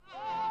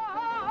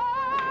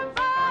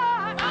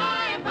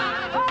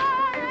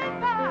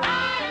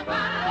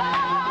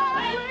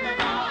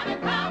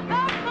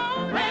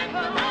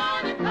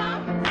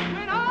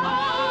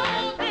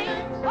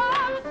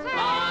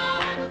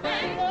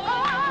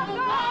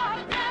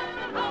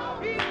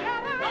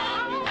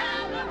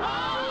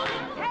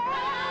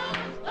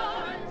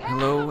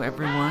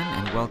everyone,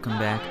 and welcome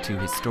back to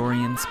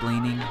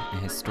Historian-splaining. A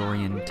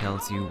historian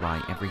tells you why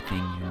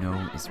everything you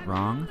know is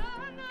wrong.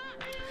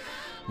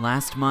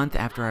 Last month,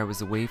 after I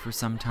was away for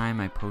some time,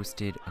 I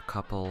posted a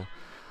couple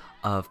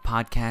of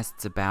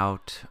podcasts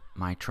about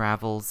my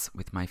travels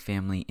with my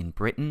family in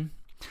Britain.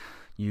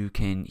 You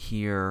can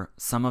hear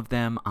some of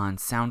them on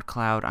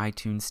SoundCloud,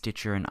 iTunes,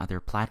 Stitcher, and other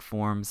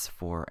platforms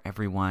for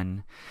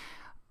everyone.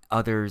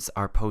 Others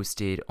are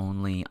posted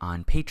only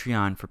on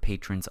Patreon for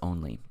patrons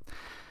only.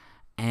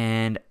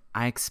 And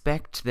I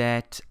expect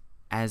that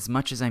as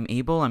much as I'm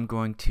able, I'm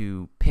going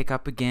to pick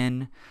up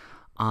again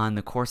on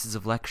the courses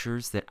of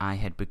lectures that I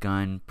had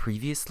begun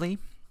previously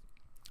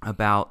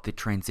about the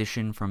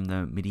transition from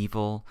the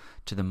medieval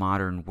to the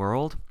modern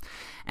world.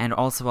 And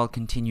also I'll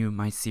continue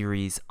my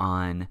series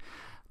on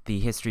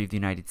the history of the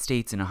United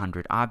States in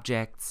 100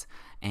 Objects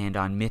and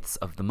on Myths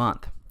of the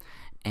Month.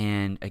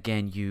 And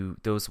again,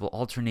 those will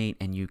alternate,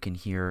 and you can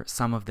hear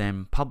some of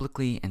them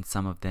publicly and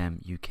some of them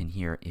you can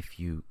hear if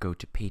you go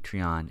to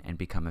Patreon and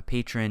become a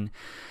patron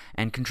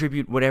and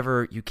contribute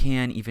whatever you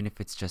can, even if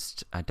it's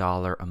just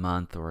 $1 a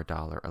month or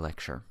 $1 a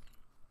lecture.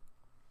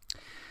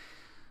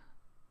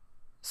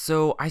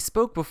 So I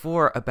spoke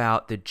before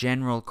about the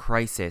general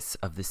crisis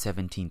of the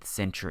 17th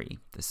century,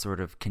 the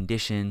sort of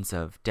conditions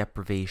of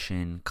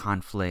deprivation,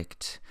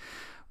 conflict,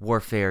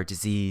 warfare,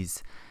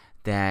 disease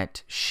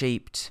that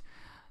shaped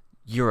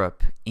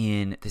Europe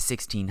in the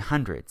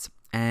 1600s.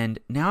 And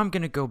now I'm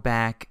going to go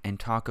back and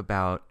talk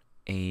about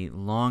a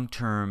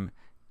long-term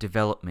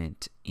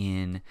development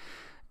in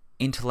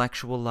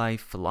intellectual life,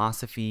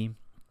 philosophy,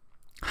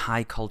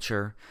 high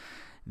culture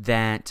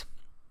that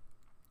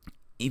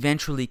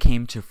eventually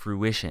came to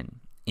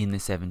fruition in the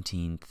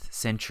 17th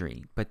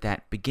century, but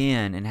that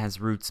began and has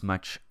roots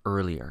much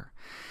earlier.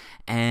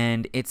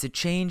 And it's a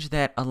change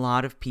that a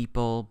lot of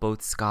people,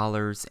 both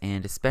scholars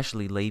and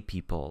especially lay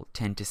people,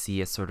 tend to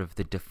see as sort of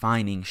the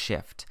defining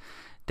shift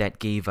that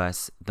gave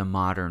us the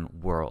modern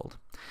world.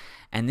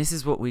 And this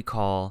is what we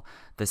call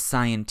the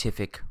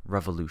scientific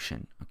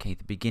revolution, the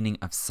beginning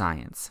of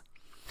science.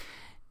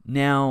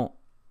 Now,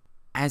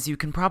 as you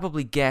can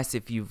probably guess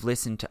if you've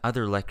listened to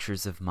other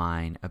lectures of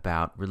mine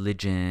about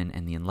religion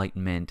and the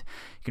Enlightenment,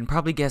 you can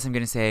probably guess I'm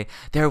going to say,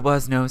 there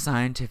was no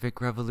scientific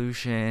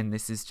revolution,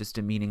 this is just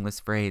a meaningless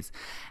phrase.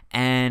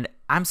 And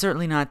I'm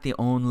certainly not the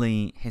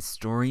only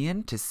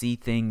historian to see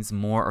things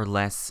more or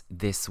less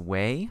this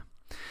way,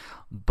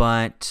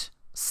 but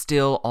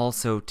still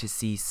also to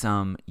see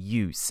some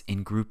use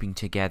in grouping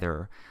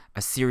together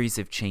a series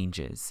of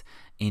changes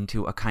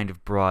into a kind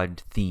of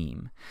broad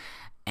theme.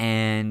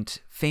 And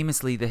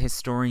famously, the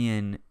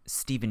historian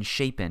Stephen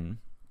Shapin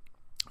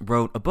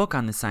wrote a book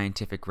on the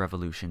scientific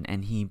revolution,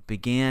 and he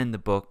began the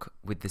book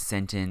with the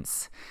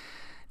sentence,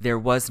 "There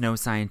was no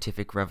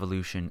scientific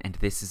revolution, and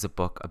this is a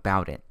book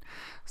about it."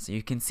 So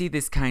you can see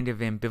this kind of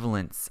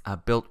ambivalence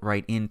built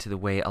right into the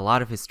way a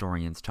lot of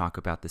historians talk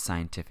about the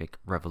scientific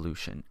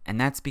revolution.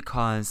 And that's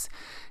because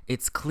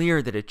it's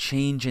clear that a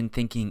change in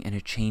thinking and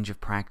a change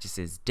of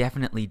practices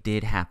definitely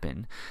did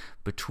happen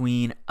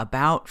between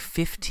about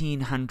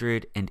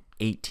 1500 and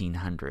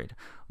 1800,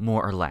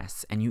 more or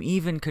less. And you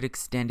even could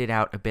extend it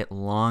out a bit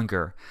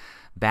longer,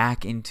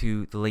 back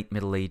into the late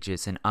Middle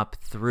Ages and up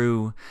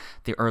through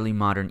the early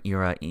modern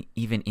era,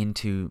 even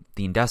into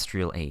the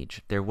Industrial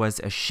Age. There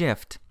was a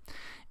shift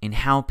in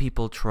how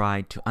people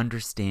tried to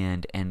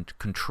understand and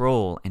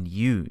control and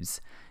use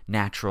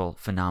natural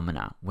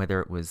phenomena, whether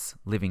it was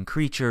living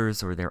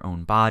creatures or their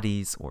own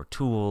bodies or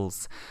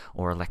tools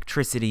or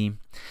electricity.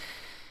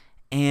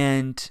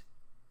 And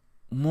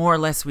more or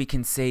less we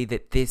can say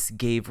that this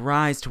gave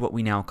rise to what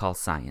we now call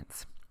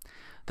science.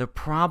 The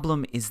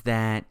problem is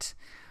that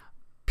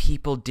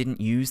people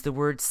didn't use the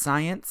word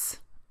science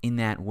in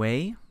that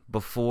way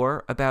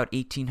before about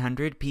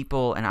 1800.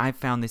 People, and I've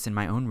found this in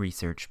my own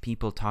research,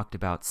 people talked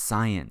about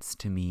science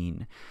to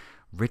mean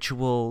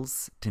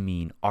rituals, to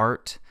mean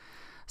art.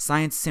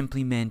 Science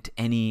simply meant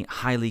any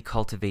highly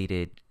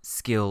cultivated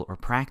skill or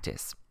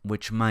practice,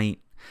 which might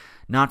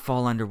not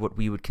fall under what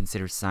we would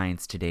consider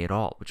science today at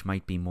all, which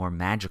might be more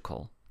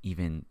magical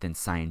even than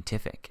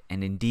scientific.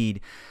 And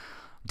indeed,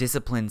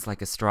 disciplines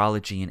like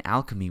astrology and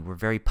alchemy were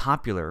very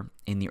popular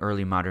in the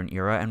early modern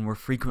era and were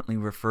frequently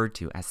referred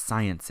to as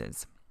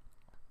sciences.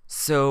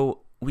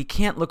 So we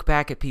can't look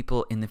back at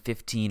people in the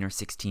 15 or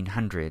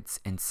 1600s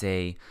and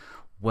say,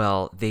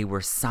 well, they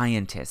were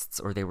scientists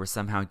or they were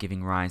somehow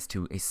giving rise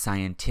to a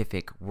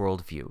scientific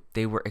worldview.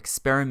 They were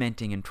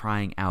experimenting and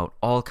trying out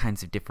all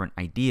kinds of different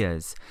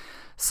ideas,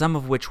 some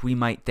of which we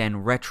might then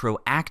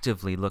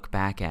retroactively look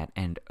back at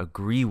and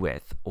agree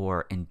with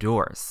or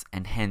endorse,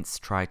 and hence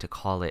try to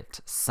call it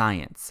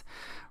science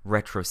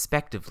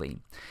retrospectively.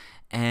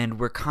 And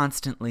we're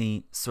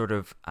constantly sort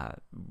of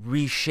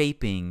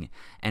reshaping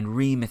and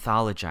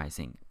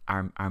re-mythologizing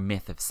our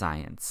myth of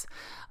science.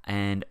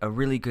 And a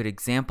really good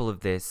example of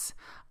this,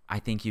 I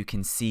think you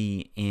can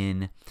see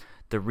in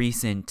the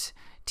recent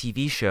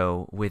TV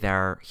show with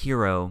our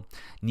hero,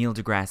 Neil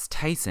deGrasse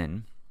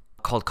Tyson,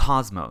 called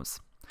Cosmos,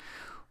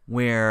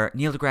 where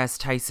Neil deGrasse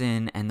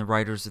Tyson and the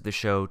writers of the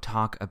show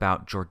talk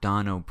about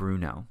Giordano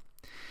Bruno.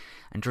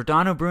 And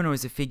Giordano Bruno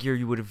is a figure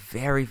you would have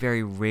very,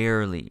 very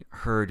rarely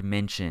heard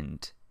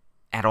mentioned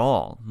at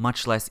all,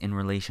 much less in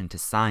relation to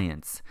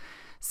science,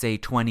 say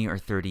 20 or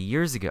 30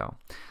 years ago.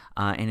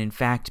 And in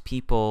fact,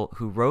 people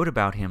who wrote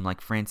about him, like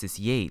Francis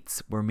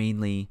Yates, were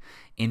mainly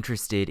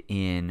interested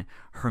in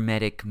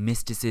Hermetic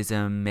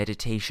mysticism,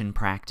 meditation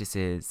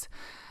practices,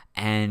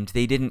 and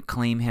they didn't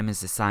claim him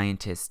as a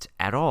scientist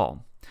at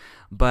all.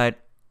 But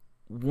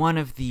one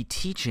of the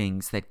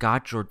teachings that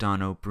got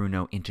Giordano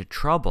Bruno into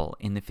trouble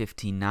in the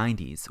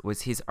 1590s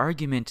was his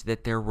argument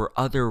that there were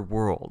other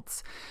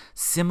worlds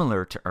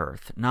similar to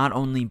Earth, not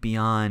only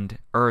beyond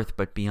Earth,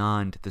 but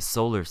beyond the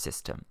solar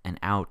system and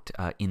out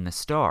in the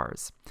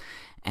stars.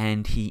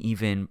 And he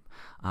even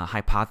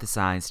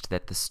hypothesized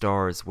that the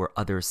stars were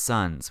other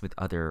suns with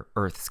other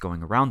Earths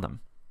going around them.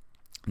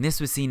 And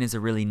this was seen as a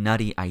really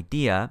nutty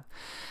idea,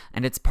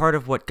 and it's part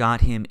of what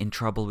got him in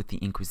trouble with the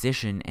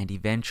Inquisition and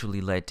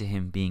eventually led to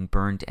him being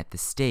burned at the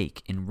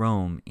stake in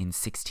Rome in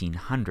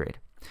 1600.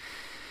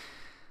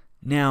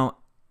 Now,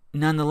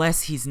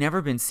 nonetheless, he's never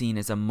been seen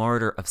as a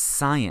martyr of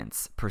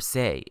science per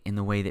se, in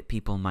the way that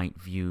people might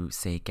view,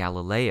 say,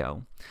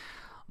 Galileo.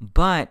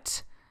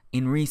 But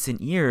in recent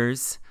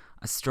years,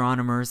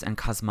 astronomers and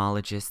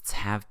cosmologists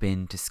have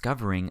been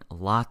discovering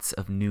lots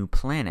of new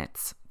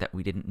planets that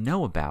we didn't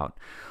know about,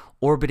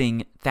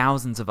 orbiting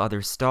thousands of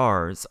other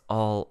stars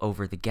all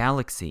over the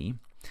galaxy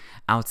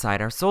outside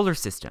our solar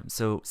system.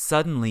 So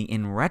suddenly,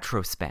 in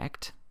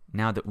retrospect,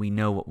 now that we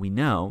know what we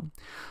know,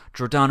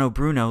 Giordano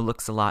Bruno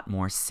looks a lot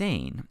more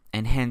sane,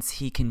 and hence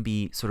he can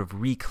be sort of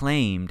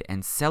reclaimed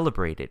and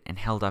celebrated and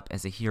held up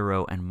as a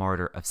hero and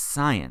martyr of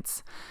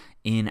science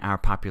in our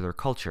popular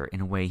culture in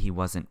a way he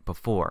wasn't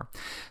before.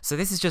 So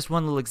this is just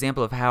one little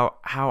example of how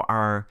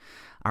our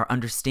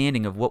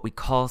understanding of what we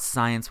call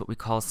science, what we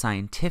call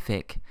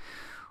scientific,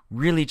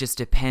 really just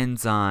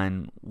depends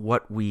on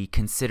what we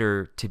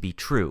consider to be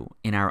true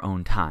in our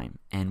own time,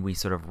 and we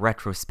sort of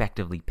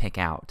retrospectively pick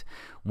out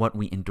what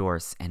we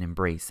endorse and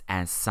embrace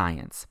as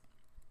science.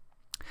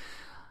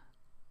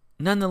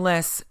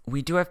 Nonetheless,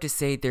 we do have to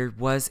say there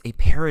was a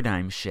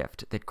paradigm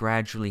shift that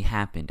gradually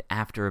happened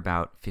after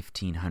about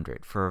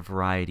 1500 for a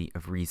variety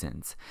of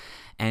reasons.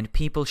 And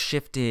people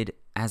shifted,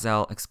 as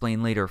I'll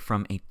explain later,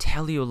 from a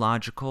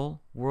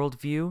teleological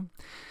worldview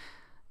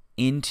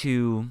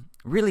into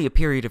really a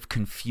period of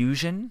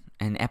confusion,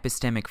 an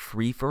epistemic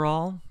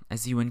free-for-all,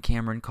 as Ewan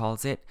Cameron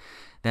calls it,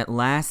 that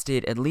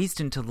lasted at least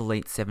until the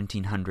late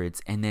 1700s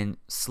and then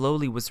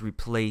slowly was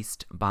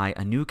replaced by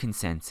a new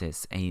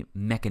consensus, a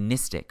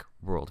mechanistic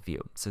worldview.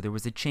 So there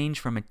was a change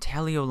from a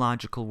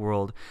teleological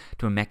world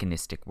to a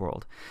mechanistic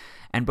world.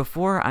 And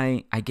before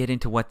I get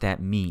into what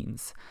that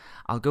means,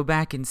 I'll go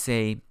back and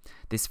say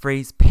this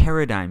phrase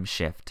paradigm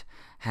shift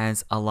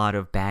has a lot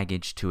of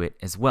baggage to it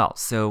as well.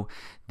 So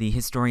the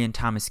historian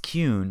Thomas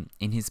Kuhn,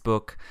 in his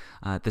book,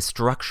 The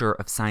Structure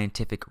of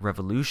Scientific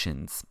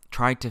Revolutions,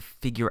 tried to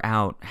figure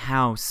out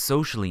how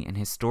socially and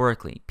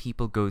historically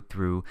people go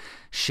through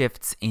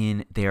shifts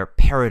in their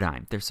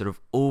paradigm, their sort of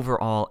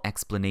overall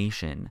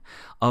explanation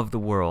of the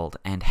world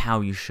and how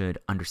you should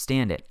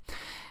understand it.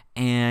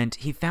 And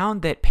he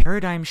found that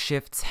paradigm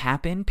shifts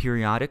happen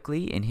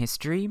periodically in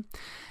history,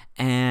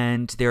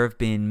 and there have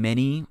been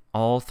many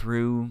all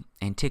through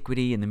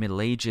antiquity and the Middle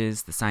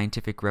Ages. The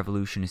scientific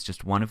revolution is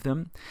just one of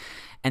them.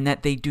 And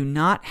that they do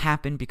not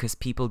happen because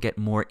people get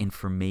more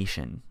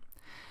information.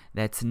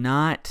 That's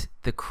not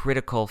the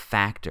critical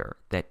factor,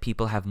 that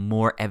people have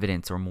more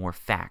evidence or more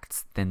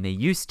facts than they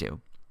used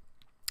to.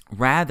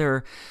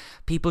 Rather,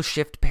 people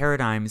shift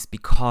paradigms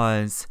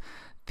because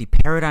the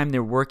paradigm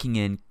they're working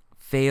in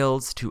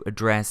fails to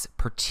address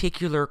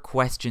particular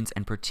questions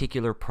and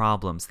particular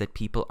problems that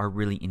people are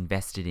really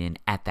invested in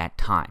at that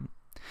time.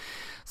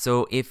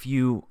 So if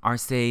you are,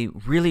 say,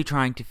 really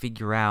trying to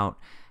figure out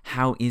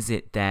how is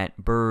it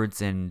that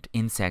birds and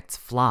insects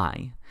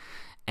fly,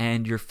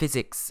 and your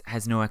physics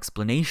has no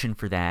explanation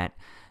for that,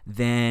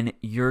 then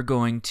you're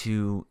going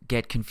to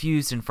get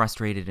confused and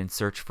frustrated and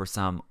search for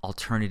some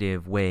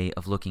alternative way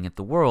of looking at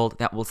the world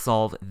that will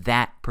solve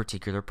that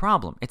particular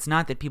problem. It's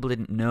not that people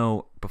didn't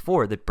know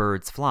before that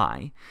birds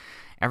fly.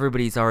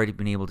 Everybody's already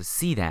been able to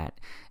see that.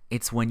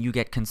 It's when you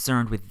get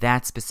concerned with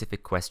that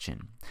specific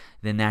question,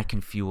 then that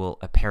can fuel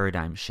a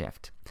paradigm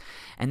shift.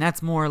 And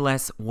that's more or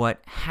less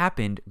what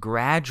happened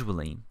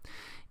gradually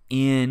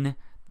in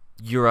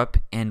Europe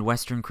and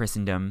Western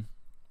Christendom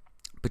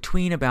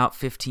between about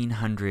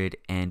 1500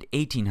 and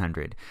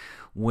 1800,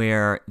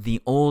 where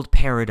the old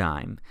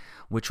paradigm,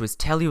 which was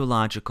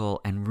teleological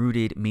and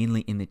rooted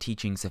mainly in the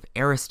teachings of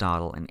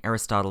Aristotle and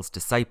Aristotle's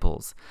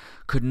disciples,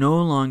 could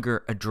no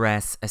longer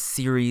address a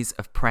series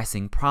of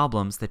pressing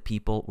problems that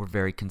people were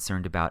very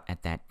concerned about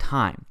at that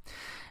time.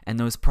 And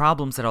those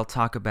problems that I'll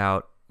talk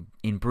about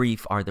in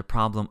brief are the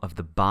problem of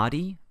the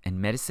body and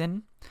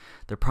medicine,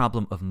 the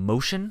problem of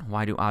motion,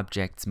 why do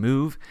objects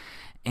move,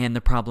 and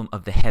the problem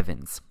of the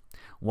heavens.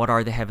 What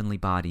are the heavenly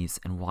bodies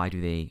and why do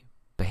they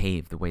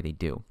behave the way they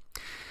do?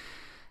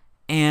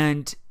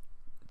 And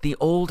the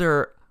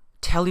older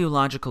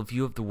teleological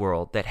view of the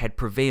world that had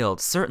prevailed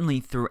certainly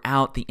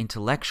throughout the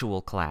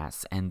intellectual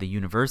class and the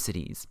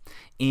universities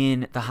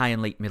in the High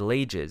and Late Middle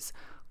Ages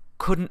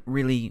couldn't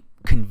really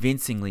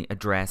convincingly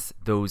address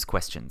those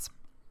questions.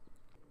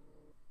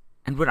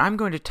 And what I'm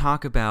going to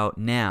talk about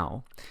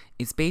now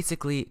is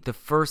basically the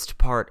first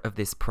part of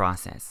this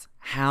process,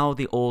 how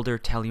the older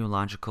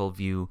teleological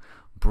view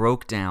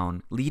broke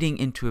down, leading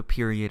into a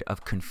period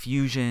of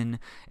confusion,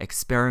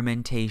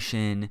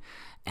 experimentation,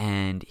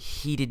 and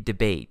heated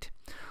debate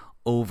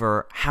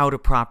over how to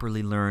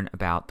properly learn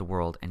about the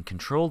world and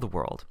control the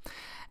world.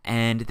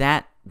 And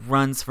that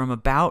runs from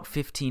about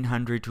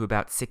 1500 to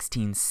about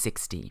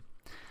 1660,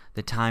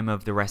 the time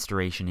of the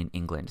Restoration in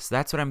England. So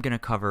that's what I'm going to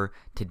cover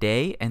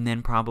today, and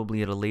then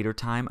probably at a later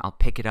time I'll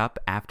pick it up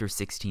after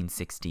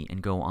 1660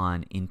 and go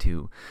on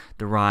into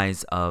the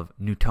rise of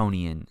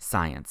Newtonian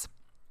science.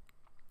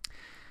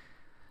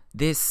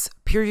 This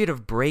period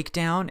of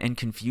breakdown and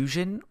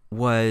confusion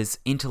was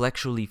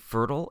intellectually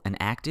fertile and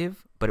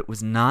active, but it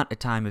was not a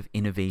time of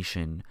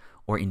innovation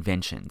or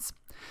inventions.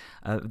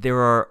 There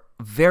are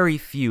very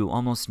few,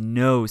 almost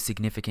no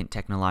significant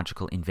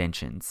technological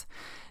inventions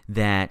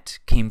that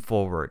came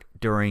forward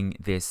during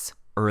this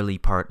early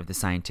part of the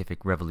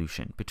scientific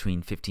revolution between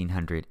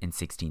 1500 and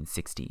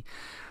 1660.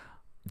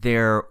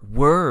 There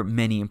were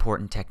many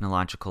important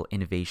technological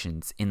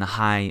innovations in the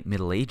High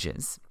Middle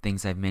Ages,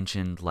 things I've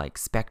mentioned like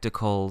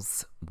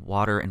spectacles,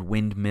 water and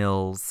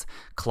windmills,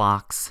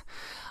 clocks,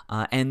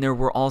 and there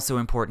were also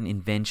important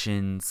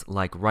inventions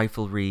like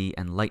riflery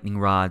and lightning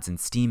rods and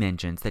steam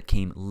engines that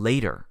came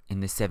later in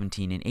the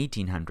 17 and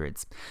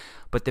 1800s.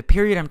 But the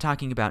period I'm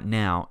talking about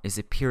now is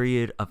a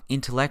period of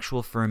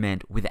intellectual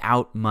ferment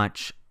without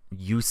much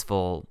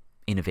useful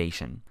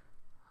innovation.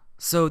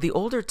 So the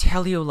older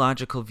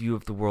teleological view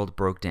of the world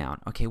broke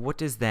down. Okay, what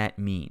does that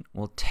mean?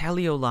 Well,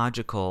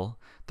 teleological,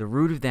 the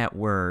root of that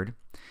word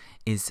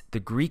is the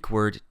Greek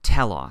word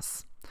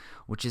telos,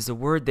 which is a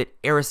word that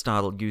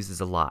Aristotle uses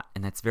a lot,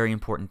 and that's very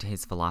important to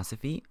his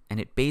philosophy, and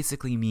it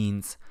basically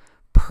means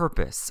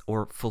purpose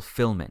or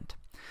fulfillment.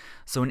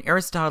 So in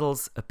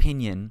Aristotle's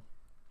opinion,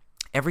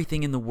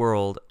 everything in the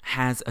world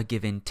has a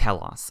given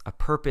telos, a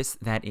purpose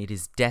that it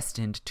is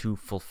destined to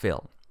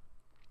fulfill.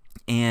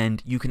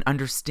 And you can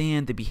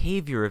understand the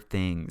behavior of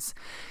things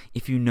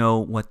if you know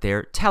what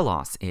their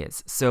telos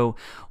is. So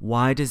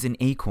why does an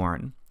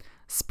acorn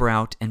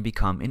sprout and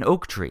become an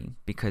oak tree?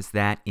 Because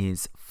that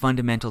is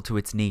fundamental to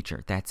its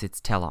nature. That's its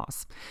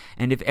telos.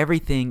 And if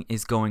everything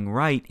is going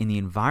right in the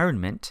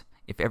environment,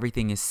 if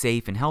everything is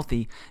safe and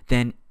healthy,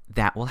 then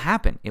that will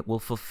happen. It will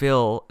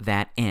fulfill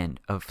that end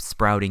of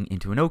sprouting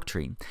into an oak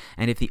tree.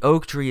 And if the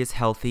oak tree is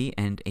healthy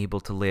and able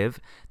to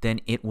live,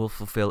 then it will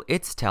fulfill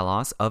its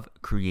telos of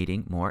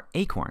creating more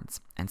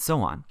acorns, and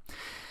so on.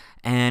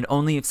 And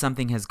only if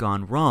something has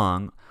gone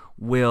wrong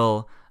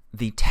will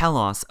the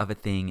telos of a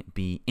thing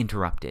be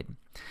interrupted.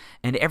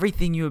 And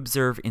everything you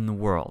observe in the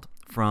world,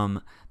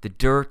 from the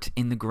dirt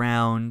in the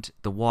ground,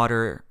 the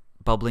water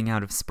bubbling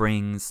out of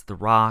springs, the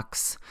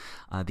rocks,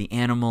 the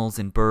animals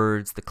and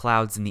birds, the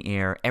clouds in the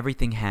air,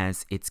 everything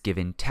has its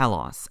given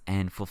telos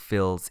and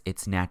fulfills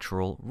its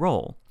natural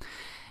role.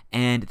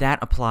 And that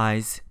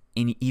applies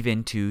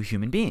even to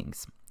human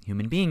beings.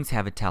 Human beings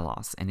have a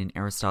telos, and in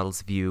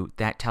Aristotle's view,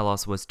 that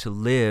telos was to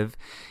live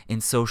in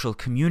social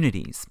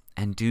communities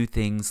and do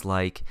things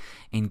like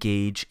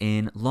engage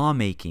in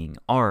lawmaking,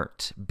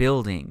 art,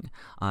 building,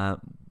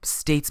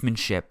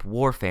 statesmanship,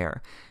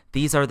 warfare.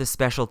 These are the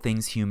special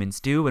things humans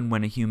do, and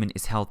when a human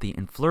is healthy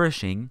and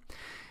flourishing,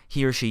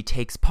 he or she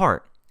takes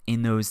part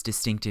in those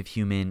distinctive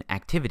human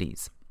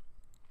activities.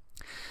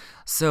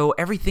 So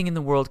everything in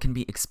the world can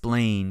be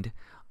explained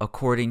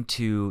according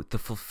to the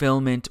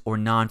fulfillment or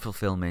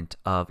non-fulfillment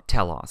of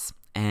telos.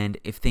 And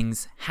if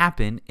things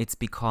happen, it's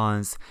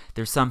because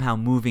they're somehow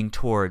moving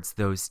towards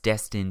those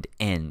destined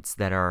ends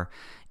that are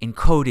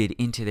encoded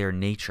into their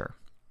nature.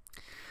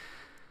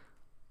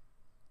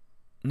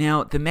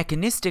 Now, the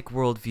mechanistic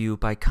worldview,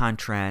 by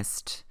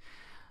contrast,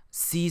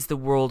 sees the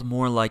world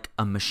more like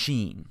a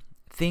machine.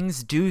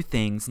 Things do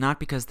things not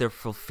because they're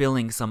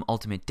fulfilling some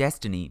ultimate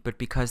destiny, but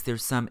because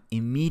there's some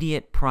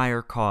immediate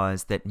prior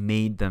cause that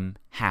made them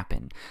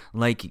happen,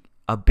 like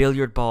a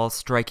billiard ball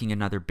striking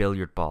another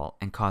billiard ball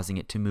and causing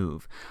it to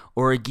move,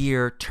 or a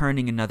gear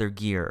turning another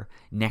gear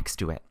next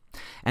to it.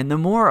 And the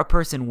more a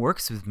person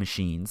works with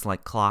machines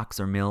like clocks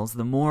or mills,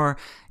 the more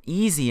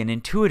easy and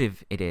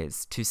intuitive it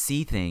is to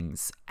see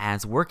things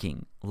as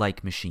working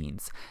like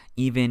machines,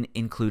 even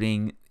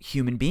including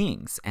human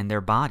beings and their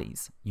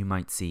bodies you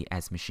might see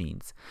as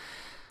machines.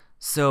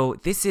 So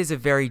this is a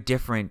very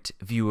different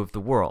view of the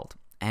world.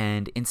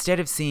 And instead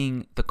of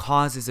seeing the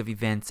causes of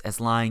events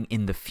as lying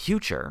in the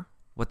future,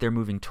 what they're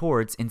moving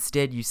towards,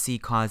 instead you see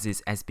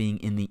causes as being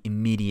in the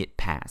immediate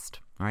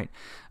past. Right?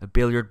 A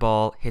billiard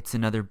ball hits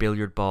another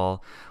billiard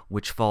ball,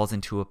 which falls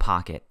into a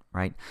pocket,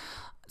 right?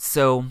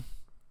 So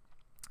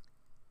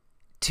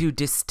to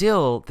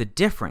distill the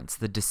difference,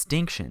 the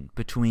distinction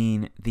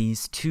between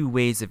these two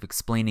ways of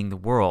explaining the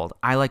world,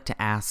 I like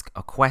to ask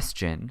a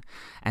question.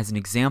 As an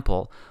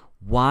example,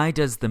 why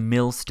does the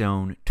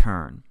millstone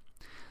turn?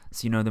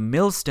 So, the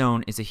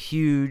millstone is a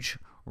huge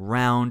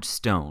round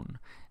stone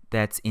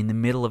that's in the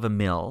middle of a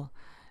mill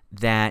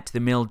that the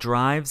mill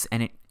drives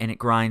and it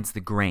grinds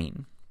the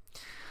grain.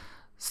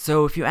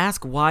 So if you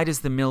ask why does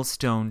the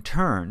millstone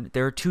turn,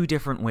 there are two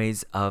different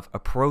ways of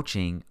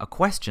approaching a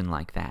question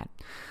like that.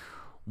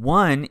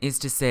 One is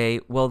to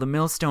say, well, the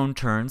millstone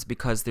turns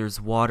because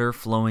there's water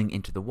flowing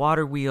into the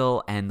water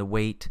wheel, and the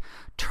weight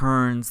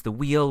turns the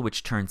wheel,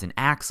 which turns an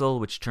axle,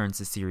 which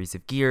turns a series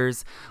of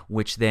gears,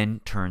 which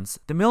then turns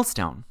the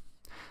millstone.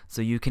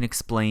 So you can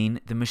explain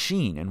the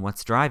machine and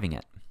what's driving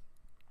it.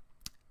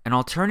 An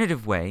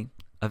alternative way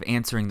of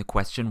answering the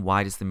question,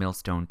 why does the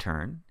millstone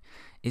turn,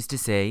 is to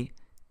say,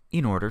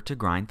 in order to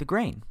grind the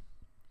grain.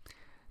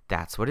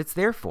 That's what it's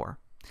there for.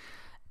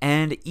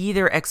 And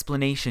either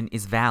explanation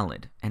is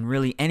valid. And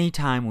really,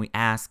 anytime we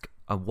ask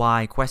a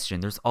why question,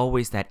 there's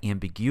always that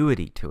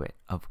ambiguity to it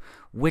of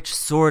which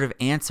sort of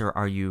answer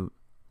are you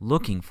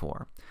looking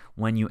for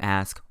when you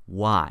ask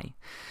why.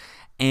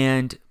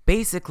 And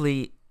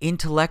basically,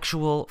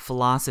 intellectual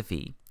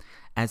philosophy,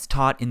 as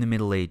taught in the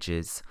Middle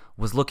Ages,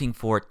 was looking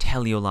for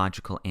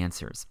teleological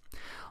answers.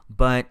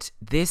 But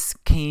this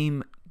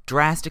came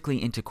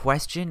drastically into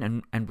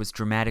question and was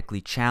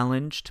dramatically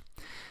challenged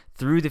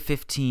through the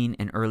 15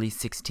 and early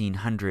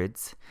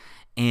 1600s,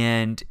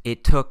 and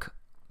it took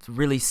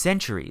really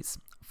centuries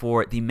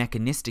for the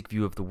mechanistic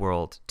view of the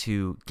world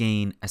to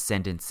gain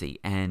ascendancy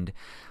and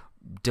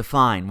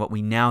define what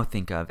we now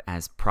think of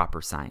as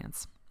proper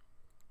science.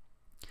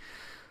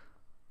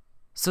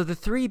 So the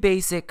three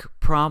basic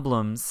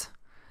problems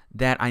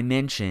that I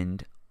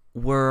mentioned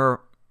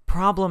were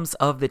problems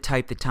of the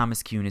type that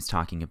Thomas Kuhn is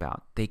talking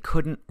about. They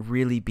couldn't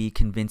really be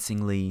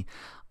convincingly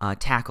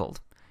tackled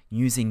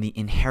using the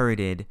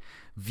inherited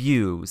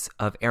views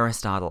of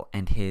Aristotle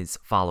and his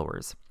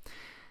followers.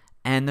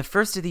 And the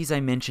first of these I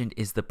mentioned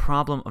is the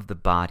problem of the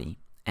body.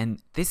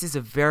 And this is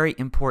a very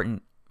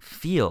important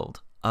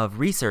field of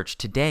research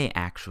today,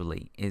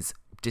 actually, is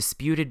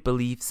disputed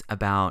beliefs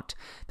about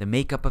the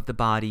makeup of the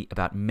body,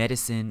 about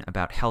medicine,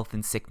 about health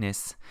and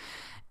sickness.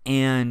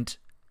 And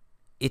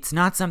it's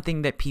not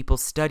something that people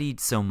studied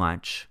so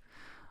much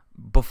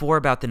before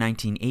about the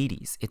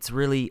 1980s. It's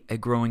really a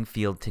growing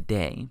field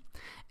today.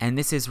 And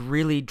this has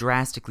really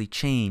drastically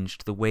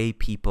changed the way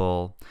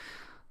people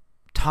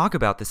talk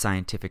about the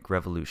scientific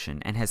revolution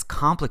and has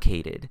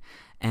complicated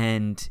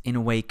and, in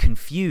a way,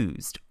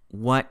 confused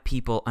what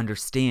people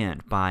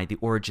understand by the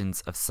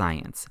origins of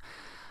science,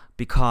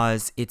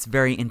 because it's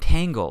very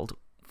entangled,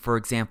 for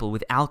example,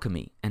 with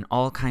alchemy and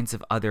all kinds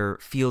of other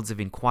fields of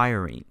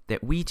inquiry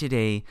that we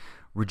today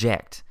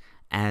reject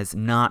as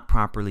not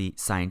properly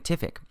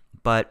scientific.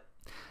 But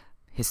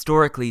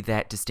historically,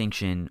 that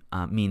distinction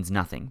means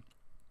nothing.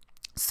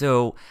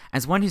 So,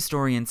 as one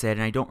historian said,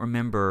 and I don't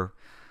remember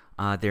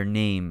their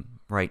name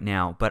right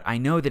now, but I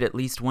know that at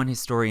least one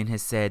historian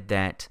has said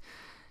that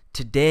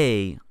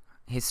today,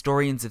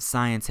 historians of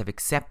science have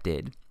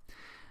accepted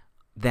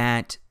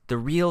that the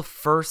real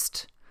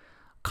first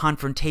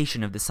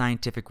confrontation of the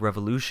scientific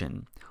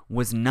revolution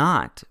was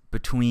not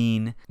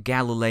between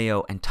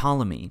Galileo and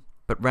Ptolemy,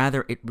 but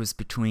rather it was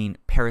between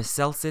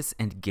Paracelsus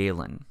and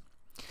Galen.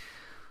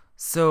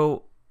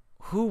 So,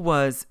 who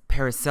was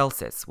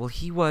Paracelsus? Well,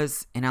 he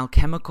was an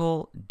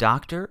alchemical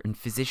doctor and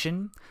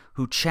physician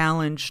who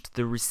challenged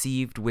the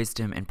received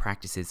wisdom and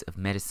practices of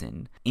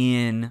medicine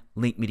in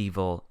late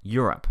medieval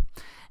Europe.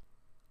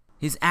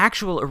 His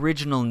actual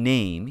original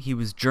name, he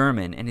was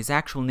German, and his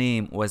actual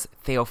name was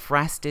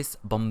Theophrastus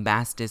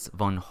Bombastus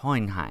von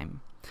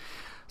Hohenheim.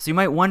 So you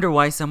might wonder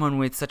why someone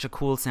with such a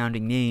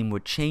cool-sounding name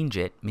would change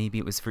it. Maybe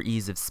it was for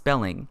ease of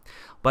spelling.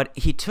 But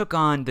he took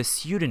on the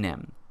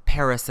pseudonym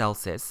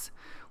Paracelsus,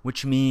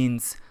 which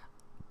means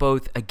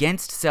both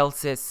against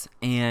Celsus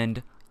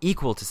and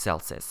equal to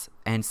Celsus.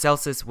 And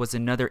Celsus was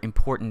another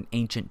important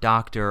ancient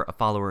doctor, a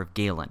follower of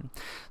Galen.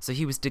 So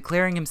he was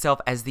declaring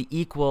himself as the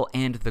equal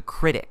and the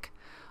critic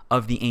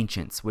of the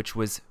ancients, which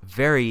was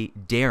very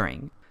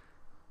daring.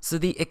 So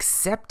the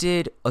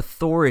accepted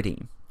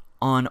authority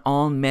on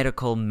all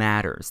medical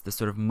matters, the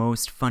sort of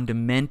most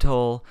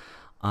fundamental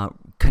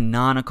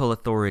canonical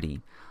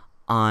authority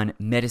on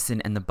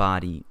medicine and the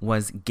body,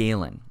 was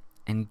Galen.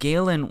 And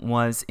Galen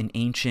was an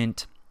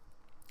ancient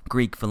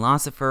Greek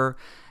philosopher,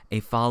 a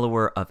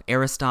follower of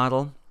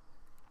Aristotle,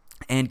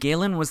 and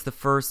Galen was the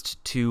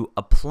first to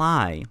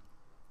apply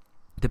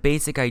the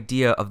basic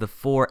idea of the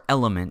four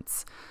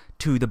elements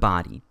to the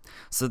body.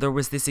 So there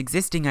was this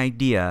existing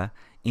idea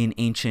in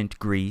ancient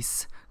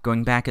Greece,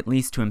 going back at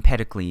least to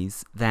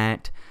Empedocles,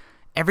 that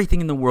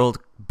everything in the world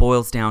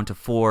boils down to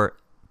four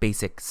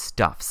basic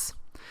stuffs: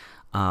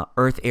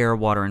 earth, air,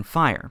 water, and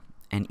fire,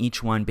 and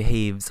each one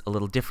behaves a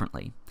little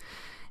differently.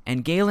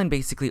 And Galen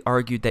basically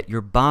argued that your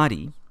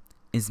body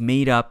is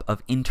made up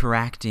of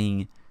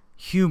interacting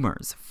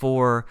humors,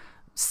 four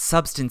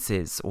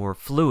substances or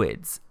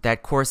fluids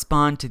that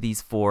correspond to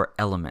these four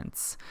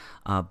elements: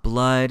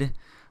 blood,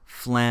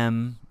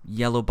 phlegm,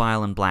 yellow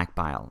bile, and black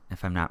bile,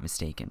 if I'm not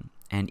mistaken.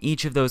 and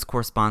each of those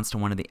corresponds to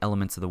one of the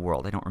elements of the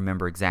world. I don't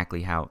remember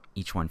exactly how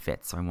each one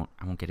fits, so I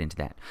won't get into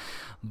that.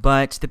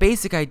 But the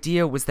basic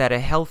idea was that a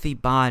healthy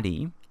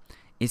body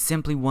is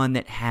simply one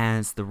that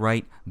has the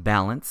right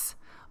balance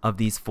of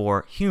these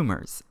four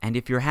humors. And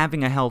if you're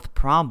having a health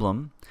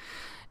problem,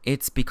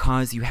 it's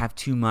because you have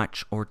too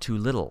much or too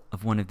little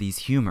of one of these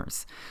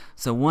humors.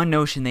 So one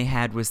notion they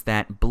had was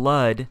that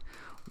blood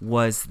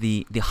was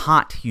the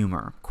hot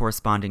humor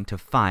corresponding to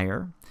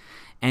fire.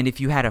 And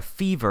if you had a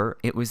fever,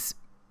 it was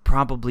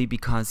probably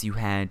because you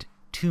had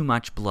too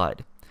much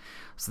blood.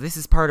 So this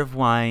is part of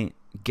why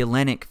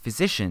Galenic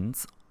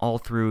physicians all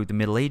through the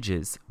Middle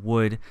Ages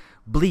would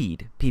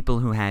bleed people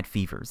who had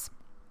fevers.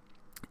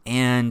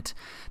 And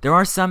there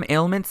are some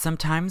ailments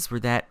sometimes where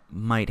that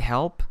might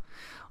help,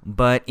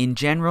 but in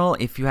general,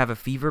 if you have a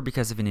fever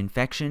because of an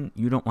infection,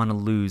 you don't want to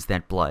lose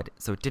that blood,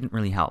 so it didn't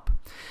really help.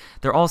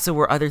 There also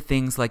were other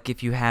things, like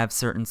if you have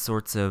certain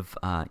sorts of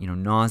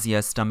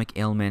nausea, stomach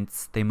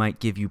ailments, they might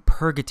give you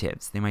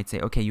purgatives. They might say,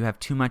 okay, you have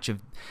too much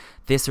of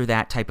this or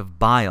that type of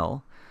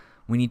bile.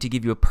 We need to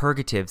give you a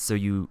purgative so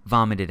you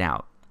vomit it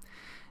out.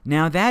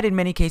 Now, that in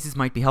many cases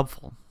might be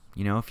helpful.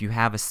 If you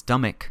have a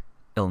stomach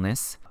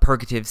illness,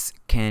 purgatives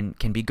can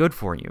be good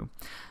for you.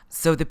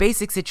 So the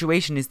basic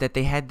situation is that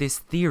they had this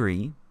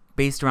theory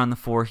based around the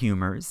four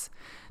humors.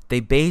 They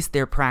based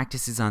their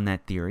practices on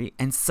that theory,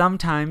 and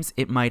sometimes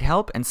it might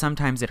help and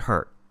sometimes it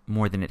hurt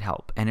more than it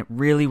helped. And it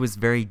really was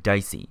very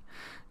dicey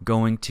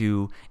going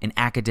to an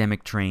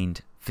academic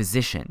trained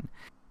physician.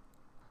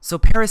 So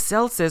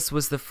Paracelsus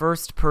was the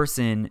first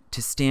person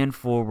to stand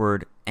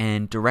forward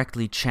and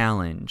directly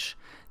challenge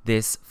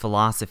this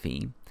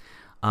philosophy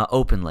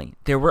openly.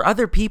 There were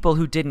other people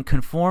who didn't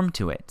conform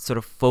to it, sort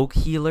of folk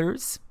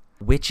healers,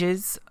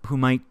 witches who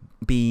might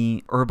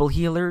be herbal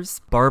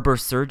healers, barber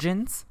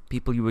surgeons,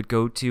 people you would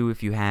go to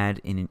if you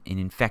had an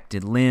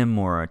infected limb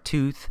or a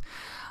tooth,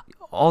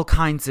 all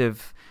kinds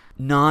of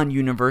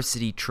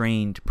non-university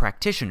trained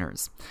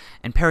practitioners.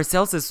 And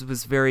Paracelsus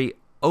was very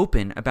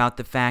open about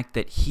the fact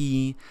that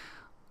he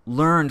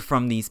learned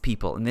from these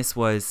people, and this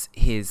was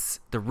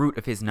the root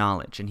of his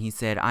knowledge. And he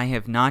said, I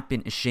have not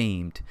been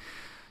ashamed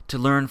to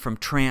learn from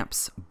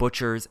tramps,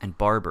 butchers, and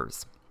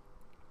barbers.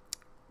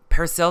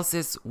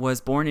 Paracelsus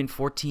was born in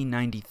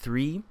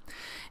 1493,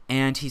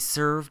 and he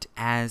served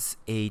as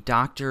a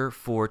doctor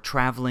for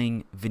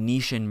traveling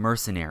Venetian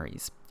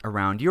mercenaries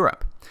around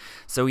Europe.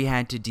 So he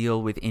had to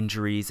deal with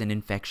injuries and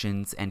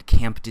infections and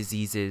camp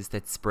diseases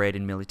that spread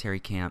in military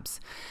camps.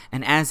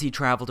 And as he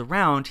traveled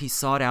around, he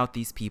sought out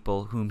these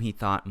people whom he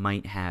thought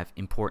might have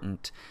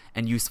important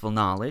and useful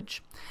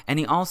knowledge. And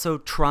he also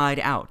tried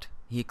out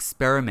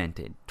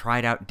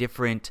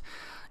different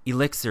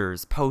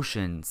elixirs,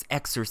 potions,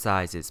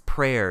 exercises,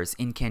 prayers,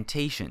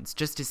 incantations,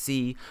 just to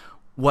see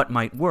what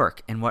might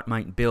work and what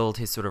might build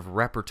his sort of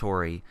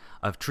repertory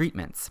of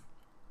treatments.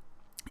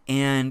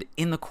 And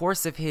in the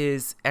course of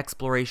his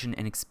exploration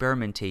and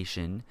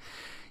experimentation,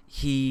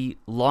 he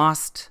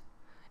lost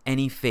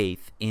any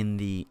faith in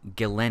the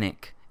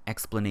Galenic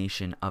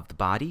explanation of the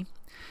body,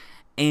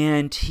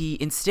 and he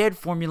instead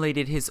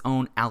formulated his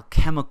own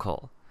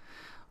alchemical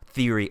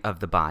theory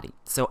of the body.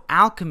 So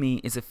alchemy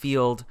is a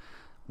field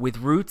with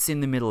roots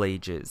in the Middle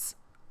Ages,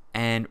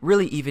 and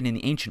really even in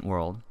the ancient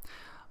world,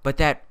 but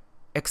that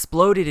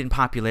exploded in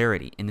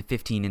popularity in the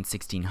 15 and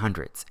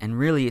 1600s. And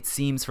really it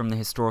seems from the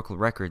historical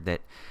record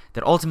that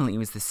ultimately it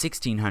was the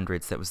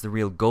 1600s that was the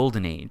real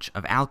golden age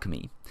of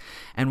alchemy.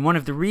 And one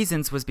of the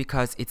reasons was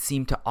because it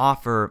seemed to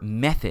offer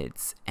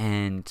methods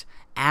and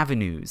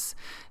avenues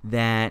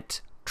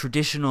that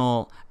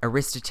traditional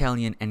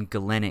Aristotelian and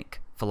Galenic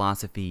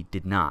philosophy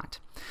did not.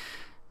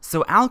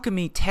 So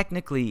alchemy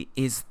technically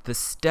is the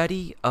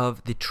study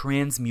of the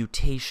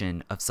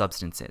transmutation of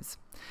substances.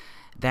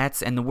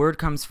 And the word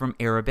comes from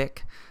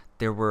Arabic.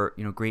 There were,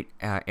 great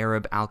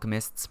Arab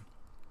alchemists.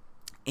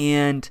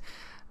 And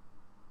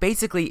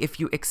basically, if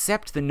you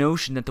accept the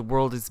notion that the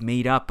world is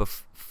made up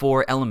of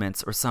four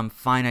elements or some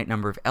finite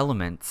number of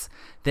elements,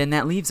 then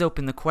that leaves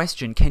open the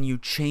question, can you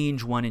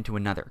change one into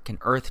another? Can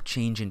earth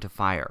change into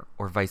fire,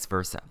 or vice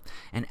versa?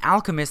 And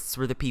alchemists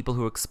were the people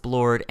who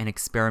explored and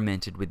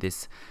experimented with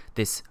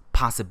this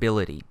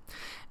possibility.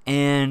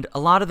 And a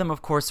lot of them,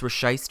 of course, were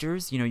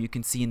shysters. You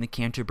can see in the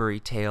Canterbury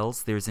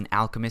Tales, there's an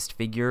alchemist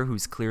figure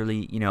who's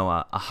clearly,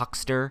 a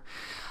huckster.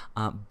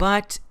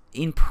 But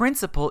in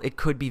principle, it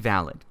could be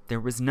valid. There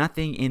was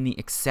nothing in the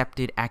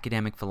accepted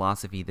academic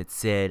philosophy that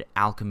said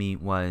alchemy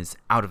was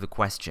out of the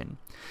question.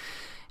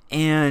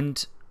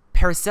 And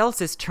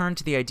Paracelsus turned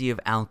to the idea of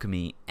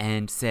alchemy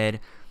and said,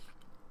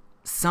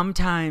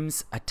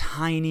 sometimes a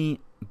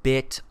tiny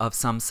bit of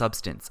some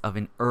substance, of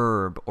an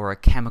herb or a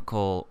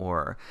chemical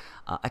or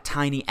a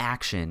tiny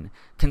action,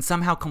 can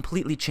somehow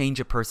completely change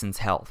a person's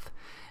health.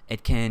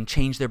 It can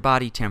change their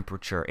body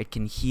temperature. It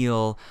can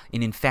heal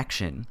an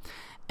infection.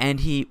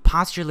 And he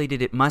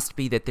postulated it must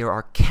be that there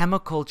are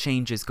chemical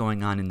changes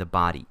going on in the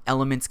body.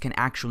 Elements can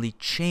actually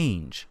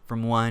change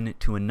from one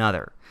to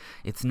another.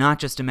 It's not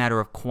just a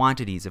matter of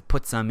quantities, of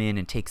put some in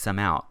and take some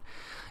out.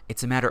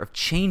 It's a matter of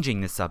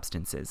changing the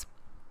substances.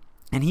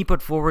 And he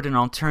put forward an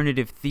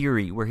alternative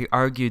theory where he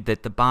argued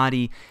that the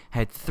body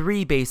had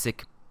three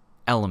basic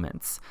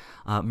elements,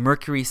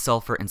 mercury,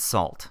 sulfur, and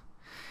salt.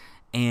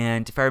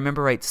 And if I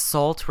remember right,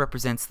 salt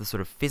represents the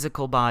sort of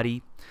physical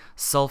body,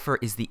 sulfur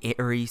is the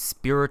airy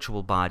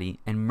spiritual body,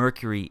 and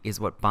mercury is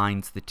what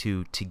binds the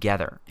two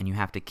together. And you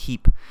have to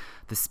keep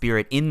the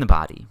spirit in the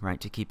body,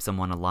 right, to keep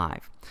someone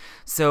alive.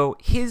 So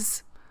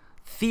his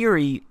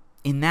theory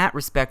in that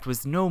respect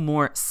was no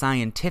more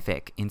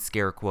scientific, in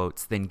scare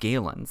quotes, than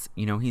Galen's.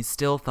 He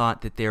still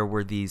thought that there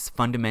were these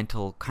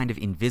fundamental kind of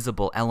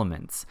invisible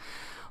elements.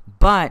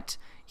 But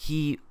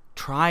he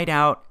tried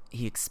out,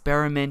 he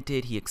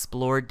experimented, he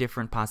explored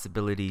different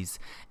possibilities,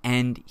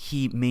 and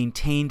he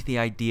maintained the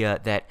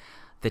idea that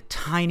the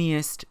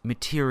tiniest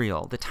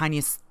material, the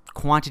tiniest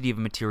quantity of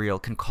material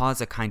can cause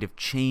a kind of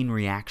chain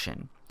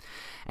reaction.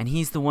 And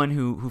he's the one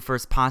who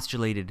first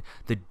postulated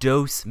the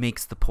dose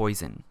makes the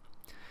poison.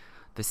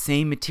 The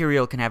same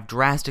material can have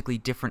drastically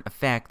different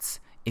effects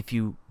if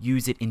you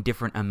use it in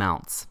different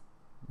amounts,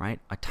 right?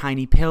 A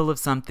tiny pill of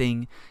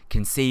something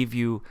can save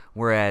you,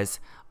 whereas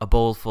a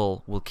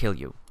bowlful will kill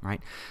you, right?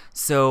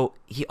 So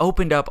he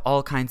opened up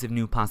all kinds of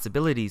new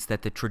possibilities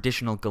that the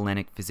traditional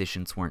Galenic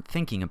physicians weren't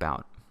thinking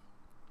about.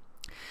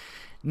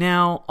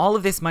 Now, all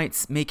of this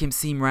might make him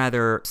seem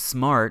rather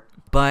smart,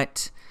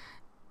 but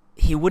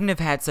he wouldn't have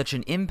had such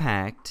an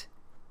impact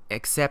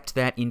except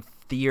that in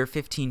the year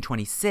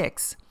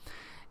 1526,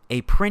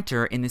 a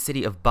printer in the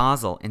city of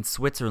Basel in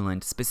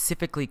Switzerland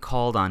specifically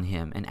called on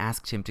him and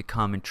asked him to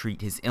come and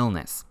treat his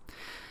illness.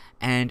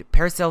 And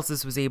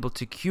Paracelsus was able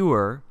to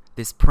cure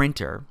this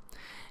printer,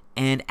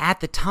 and at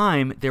the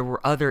time there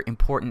were other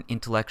important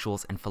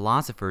intellectuals and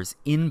philosophers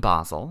in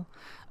Basel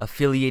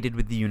affiliated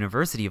with the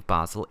University of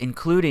Basel,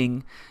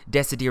 including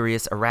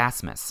Desiderius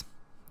Erasmus,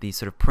 the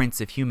sort of prince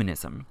of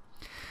humanism.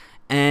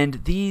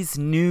 And these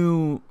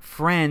new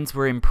friends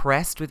were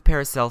impressed with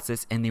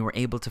Paracelsus, and they were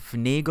able to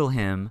finagle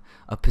him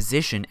a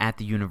position at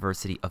the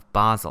University of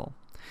Basel.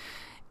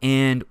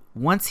 And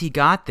once he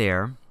got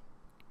there,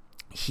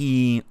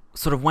 he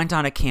sort of went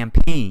on a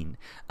campaign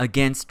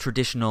against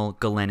traditional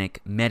Galenic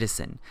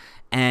medicine.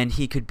 And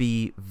he could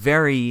be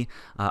very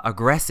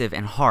aggressive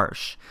and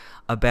harsh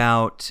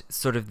about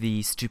sort of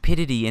the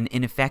stupidity and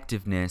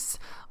ineffectiveness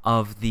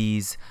of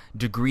these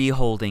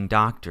degree-holding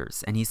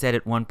doctors. And he said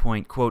at one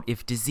point, quote,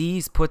 "If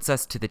disease puts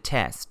us to the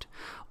test,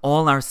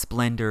 all our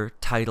splendor,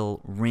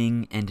 title,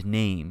 ring, and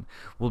name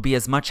will be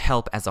as much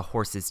help as a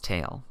horse's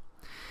tail."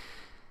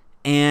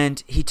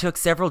 And he took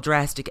several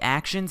drastic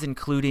actions,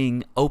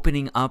 including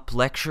opening up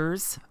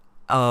lectures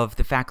of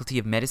the Faculty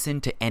of Medicine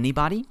to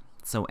anybody.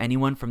 So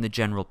anyone from the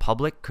general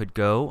public could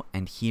go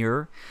and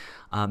hear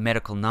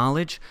medical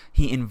knowledge.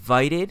 He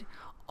invited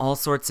all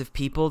sorts of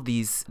people,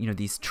 these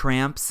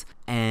tramps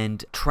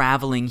and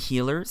traveling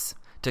healers,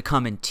 to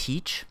come and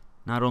teach,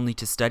 not only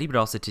to study, but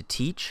also to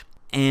teach.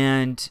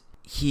 And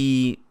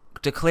he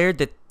declared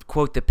that,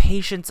 quote, "The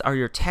patients are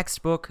your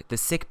textbook, the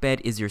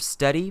sickbed is your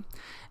study,"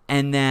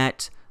 and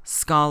that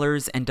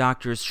scholars and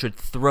doctors should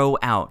throw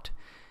out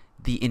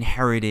the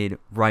inherited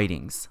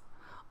writings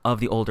of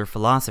the older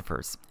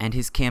philosophers. And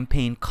his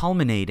campaign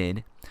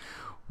culminated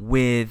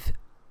with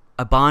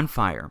a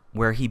bonfire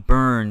where he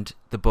burned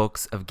the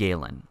books of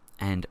Galen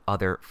and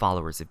other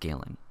followers of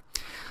Galen.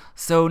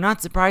 So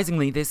not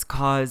surprisingly, this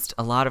caused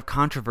a lot of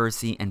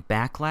controversy and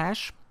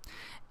backlash.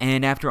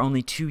 And after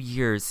only 2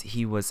 years,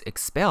 he was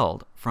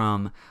expelled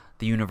from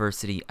the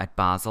university at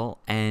Basel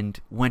and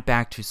went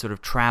back to sort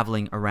of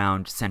traveling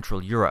around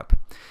Central Europe,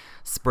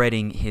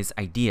 spreading his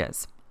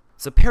ideas.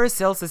 So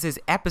Paracelsus's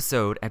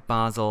episode at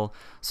Basel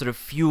sort of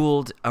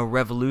fueled a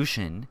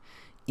revolution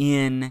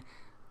in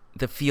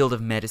the field of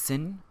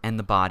medicine and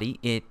the body.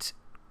 It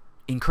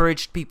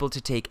encouraged people to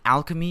take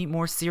alchemy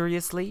more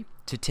seriously,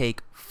 to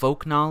take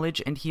folk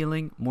knowledge and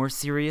healing more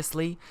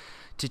seriously,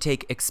 to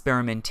take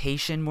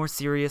experimentation more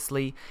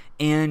seriously,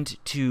 and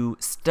to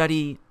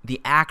study the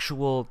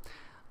actual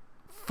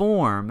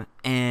form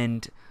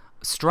and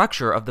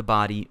structure of the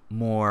body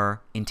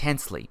more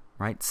intensely,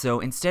 right? So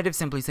instead of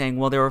simply saying,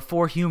 well, there are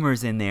 4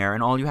 humors in there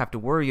and all you have to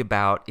worry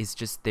about is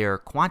just their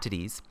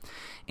quantities,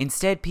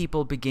 instead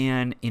people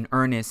began in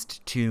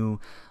earnest to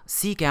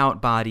seek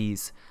out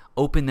bodies,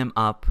 open them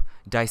up,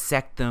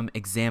 dissect them,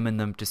 examine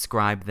them,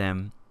 describe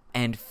them,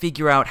 and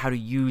figure out how to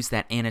use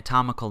that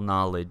anatomical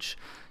knowledge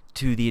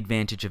to the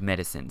advantage of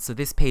medicine. So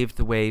this paved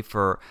the way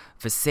for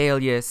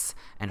Vesalius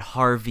and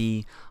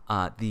Harvey,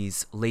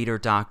 these later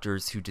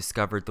doctors who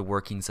discovered the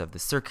workings of the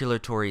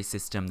circulatory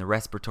system, the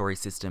respiratory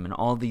system, and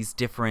all these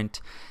different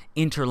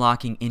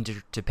interlocking,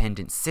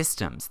 interdependent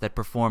systems that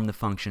perform the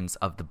functions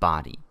of the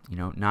body.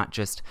 Not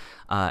just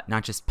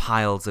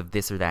piles of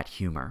this or that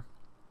humor.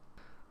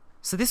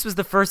 So this was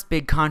the first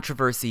big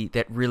controversy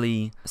that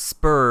really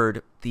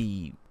spurred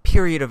the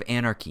period of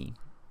anarchy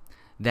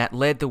that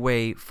led the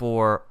way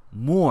for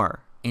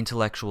more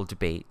intellectual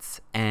debates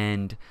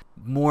and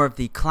more of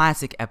the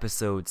classic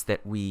episodes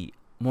that we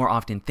more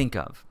often think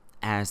of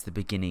as the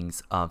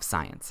beginnings of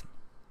science.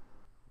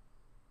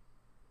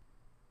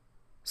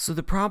 So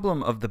the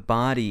problem of the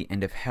body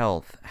and of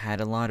health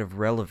had a lot of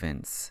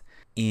relevance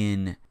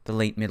in the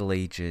late Middle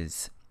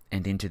Ages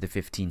and into the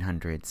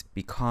 1500s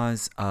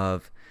because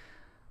of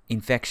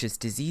infectious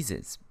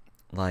diseases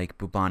like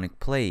bubonic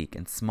plague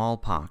and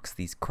smallpox,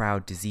 these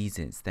crowd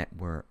diseases that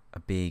were a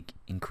big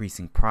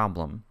increasing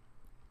problem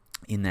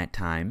in that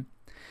time.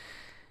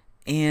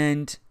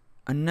 And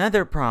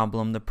another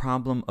problem, the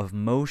problem of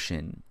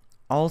motion,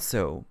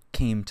 also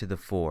came to the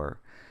fore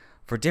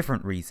for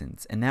different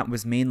reasons, and that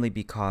was mainly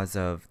because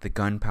of the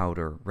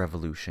gunpowder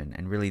revolution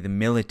and really the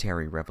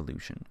military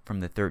revolution from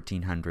the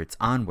 1300s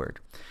onward,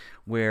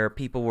 where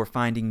people were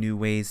finding new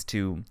ways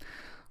to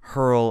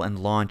hurl and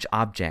launch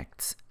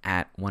objects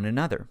at one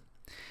another.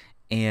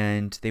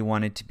 And they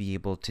wanted to be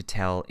able to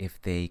tell if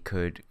they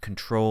could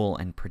control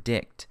and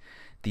predict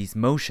these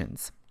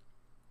motions.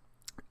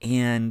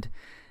 And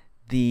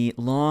the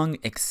long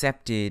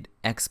accepted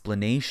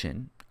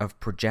explanation of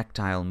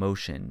projectile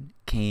motion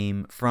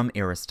came from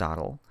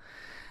Aristotle.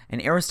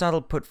 And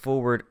Aristotle put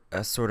forward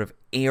a sort of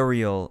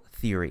aerial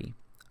theory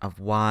of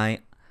why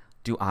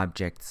do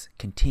objects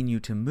continue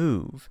to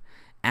move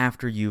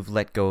after you've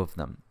let go of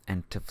them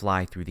and to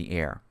fly through the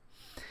air.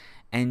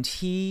 And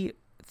he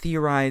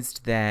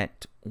theorized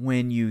that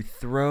when you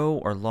throw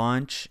or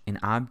launch an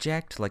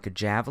object like a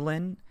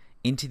javelin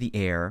into the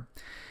air,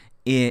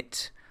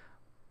 it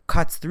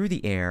cuts through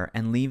the air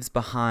and leaves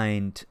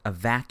behind a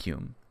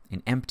vacuum,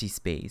 an empty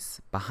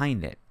space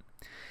behind it.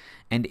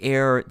 And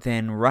air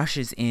then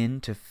rushes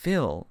in to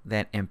fill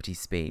that empty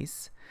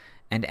space,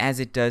 and as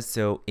it does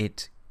so,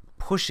 it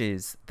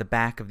pushes the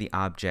back of the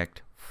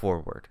object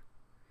forward.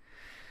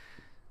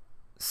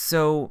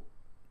 So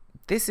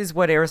this is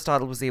what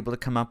Aristotle was able to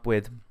come up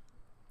with,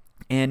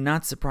 and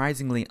not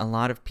surprisingly, a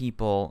lot of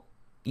people,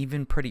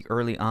 even pretty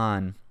early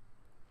on,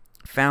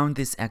 found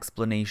this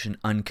explanation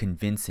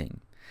unconvincing.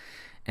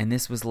 And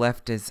this was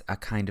left as a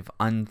kind of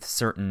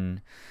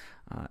uncertain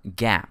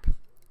gap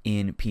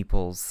in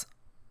people's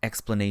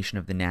explanation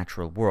of the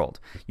natural world.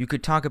 You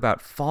could talk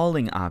about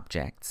falling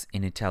objects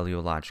in a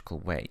teleological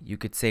way. You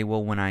could say,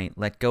 well, when I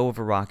let go of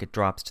a rock, it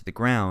drops to the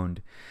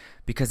ground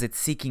because it's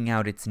seeking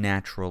out its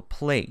natural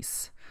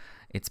place.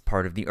 It's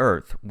part of the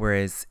earth.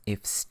 Whereas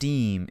if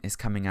steam is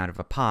coming out of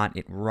a pot,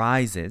 it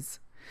rises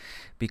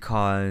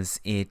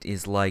because it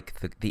is like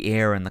the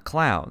air and the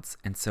clouds,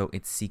 and so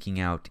it's seeking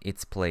out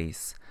its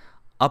place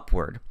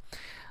upward.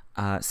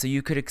 So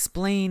you could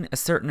explain a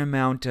certain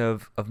amount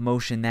of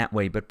motion that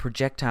way, but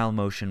projectile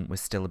motion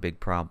was still a big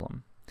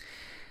problem.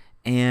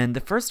 And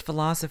the first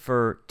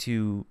philosopher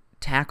to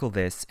tackle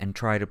this and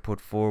try to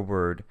put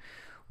forward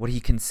what he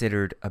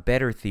considered a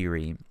better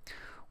theory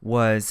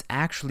was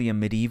actually a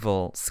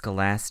medieval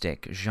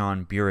scholastic,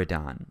 Jean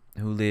Buridan,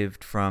 who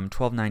lived from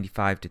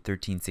 1295 to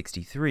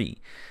 1363,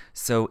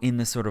 so in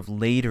the sort of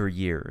later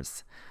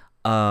years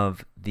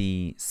of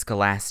the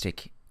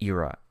scholastic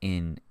era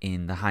in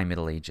the High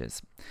Middle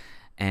Ages,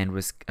 and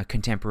was a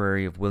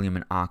contemporary of William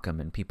and Ockham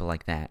and people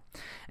like that.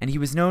 And he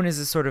was known as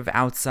a sort of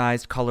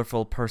outsized,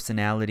 colorful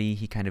personality.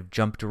 He kind of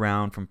jumped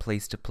around from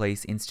place to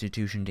place,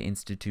 institution to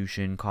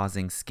institution,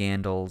 causing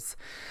scandals.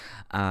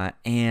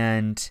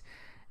 And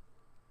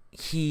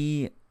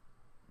he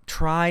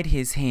tried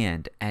his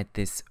hand at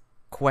this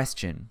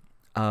question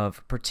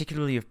of,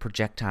 particularly of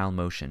projectile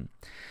motion.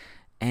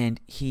 And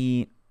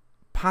he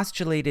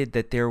postulated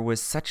that there was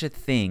such a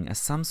thing as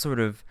some sort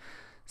of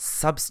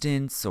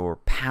substance or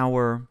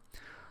power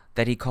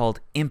that he called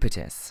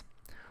impetus,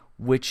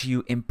 which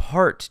you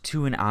impart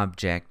to an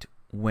object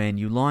when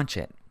you launch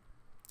it.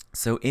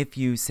 So if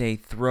you, say,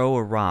 throw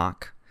a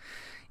rock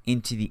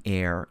into the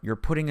air, you're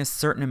putting a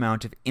certain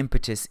amount of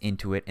impetus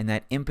into it, and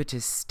that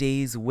impetus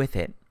stays with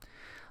it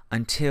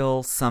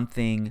until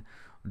something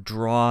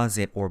draws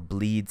it or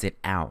bleeds it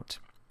out.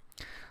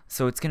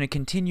 So it's going to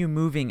continue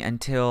moving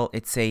until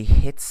it, say,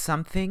 hits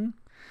something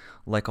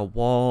like a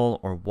wall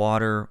or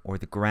water or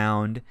the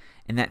ground,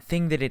 and that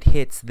thing that it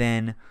hits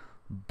then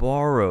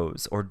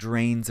borrows or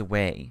drains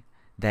away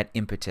that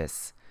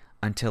impetus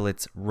until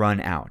it's run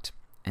out.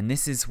 And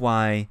this is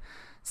why,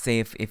 say,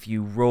 if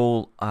you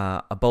roll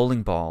a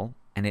bowling ball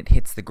and it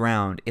hits the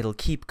ground, it'll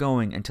keep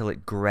going until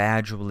it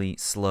gradually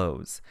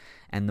slows.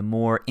 And the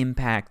more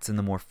impacts and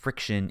the more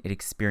friction it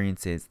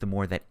experiences, the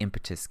more that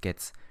impetus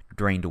gets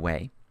drained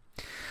away.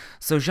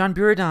 So Jean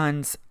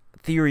Buridan's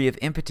theory of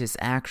impetus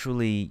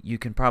actually, you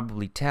can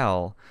probably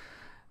tell,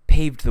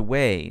 paved the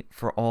way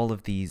for all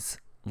of these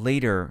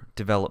later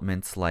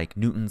developments like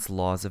Newton's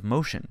laws of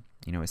motion.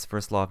 You know, his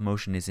first law of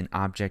motion is an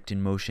object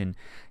in motion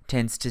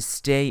tends to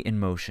stay in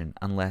motion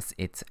unless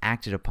it's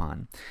acted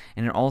upon.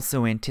 And it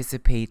also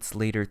anticipates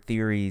later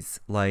theories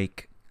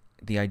like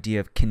the idea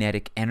of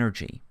kinetic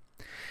energy,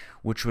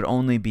 which would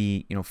only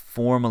be,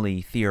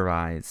 formally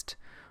theorized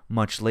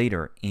much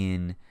later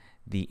in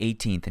the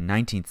 18th and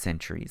 19th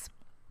centuries.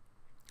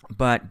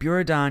 But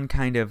Buridan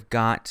kind of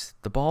got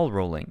the ball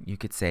rolling, you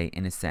could say,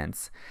 in a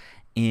sense,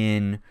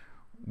 in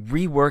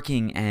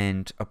reworking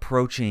and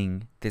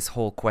approaching this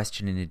whole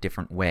question in a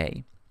different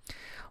way.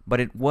 But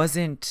it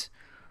wasn't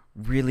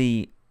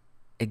really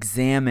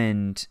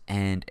examined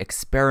and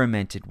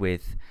experimented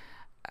with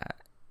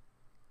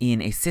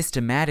in a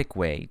systematic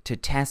way to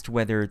test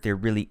whether there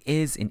really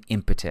is an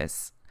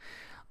impetus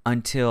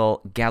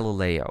until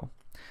Galileo.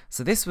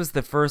 So this was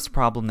the first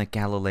problem that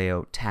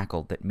Galileo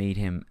tackled that made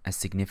him a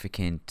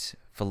significant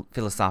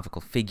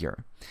philosophical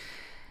figure.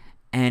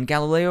 And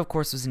Galileo, of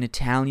course, was an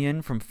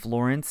Italian from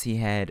Florence. He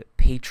had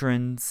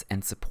patrons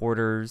and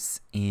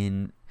supporters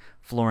in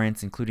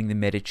Florence, including the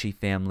Medici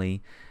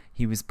family.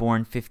 He was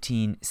born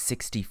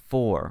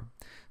 1564,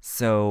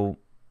 so,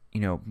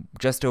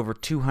 just over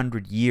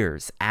 200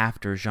 years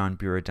after Jean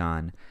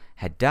Buridan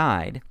had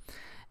died.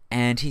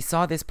 And he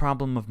saw this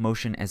problem of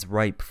motion as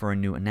ripe for a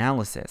new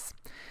analysis.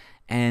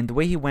 And the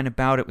way he went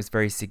about it was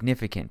very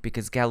significant,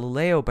 because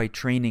Galileo, by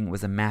training,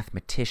 was a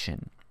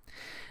mathematician.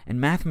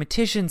 And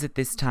mathematicians at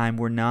this time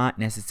were not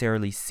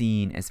necessarily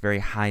seen as very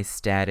high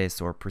status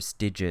or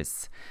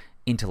prestigious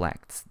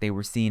intellects. They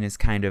were seen as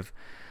kind of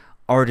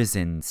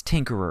artisans,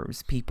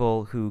 tinkerers,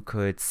 people who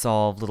could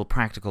solve little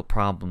practical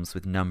problems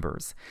with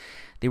numbers.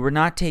 They were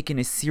not taken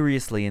as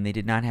seriously, and they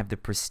did not have the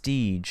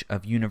prestige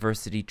of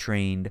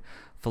university-trained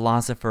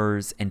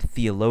philosophers and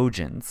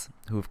theologians,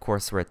 who of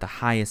course were at the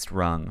highest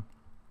rung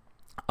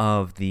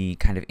of the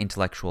kind of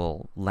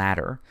intellectual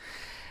ladder.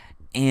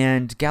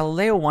 And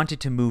Galileo wanted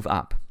to move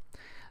up.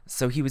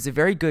 So he was a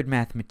very good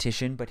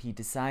mathematician, but he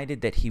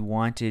decided that he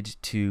wanted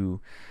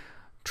to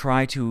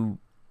try to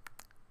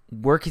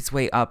work his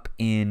way up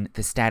in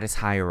the status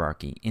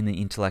hierarchy in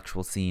the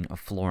intellectual scene of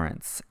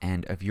Florence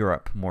and of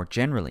Europe more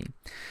generally.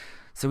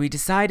 So he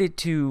decided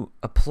to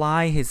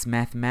apply his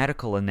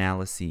mathematical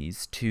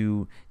analyses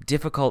to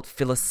difficult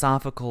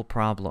philosophical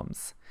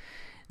problems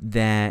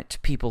that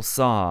people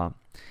saw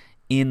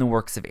in the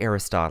works of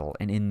Aristotle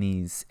and in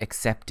these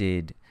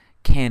accepted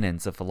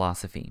canons of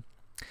philosophy.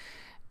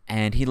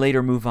 And he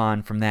later moved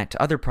on from that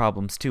to other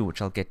problems too,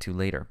 which I'll get to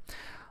later.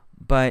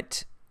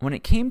 But when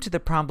it came to the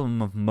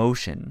problem of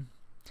motion,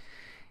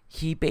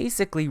 he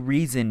basically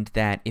reasoned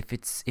that if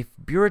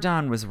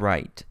Buridan was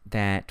right,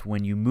 that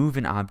when you move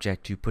an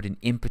object, you put an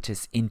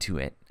impetus into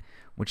it,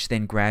 which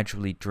then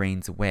gradually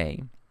drains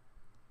away.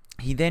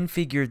 He then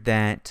figured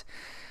that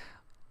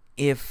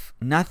if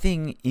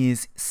nothing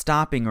is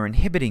stopping or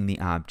inhibiting the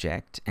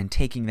object and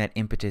taking that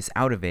impetus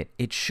out of it,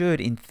 it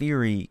should, in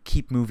theory,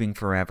 keep moving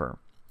forever.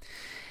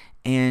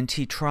 And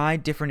he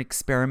tried different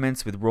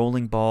experiments with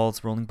rolling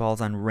balls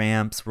on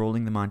ramps,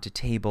 rolling them onto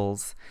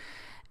tables,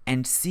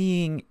 and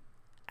seeing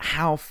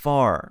how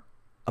far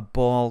a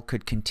ball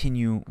could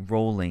continue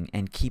rolling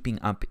and keeping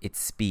up its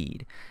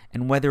speed,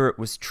 and whether it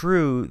was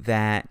true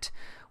that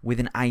with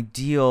an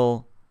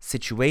ideal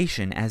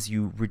situation, as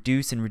you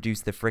reduce and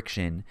reduce the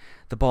friction,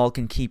 the ball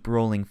can keep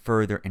rolling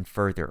further and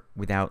further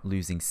without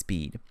losing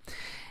speed.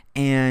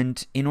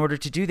 And in order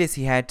to do this,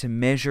 he had to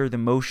measure the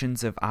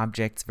motions of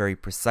objects very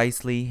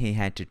precisely. He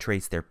had to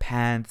trace their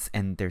paths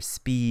and their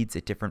speeds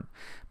at different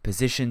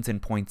positions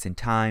and points in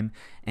time,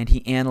 and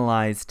he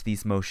analyzed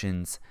these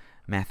motions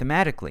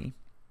mathematically.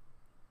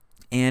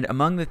 And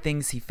among the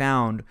things he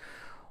found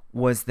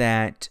was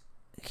that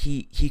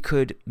he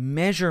could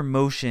measure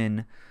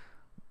motion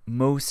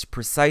most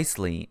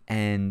precisely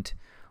and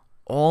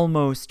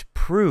almost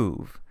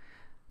prove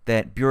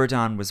that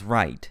Buridan was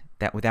right,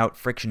 that without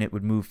friction it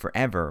would move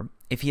forever,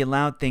 if he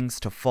allowed things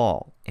to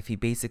fall. If he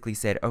basically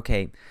said,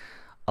 okay,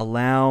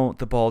 allow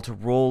the ball to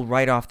roll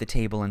right off the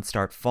table and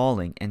start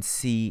falling, and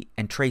see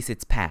and trace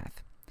its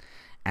path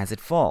as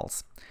it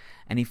falls.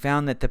 And he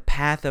found that the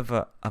path of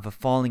a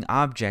falling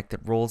object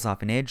that rolls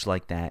off an edge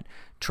like that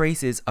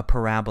traces a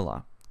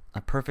parabola,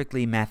 a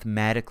perfectly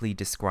mathematically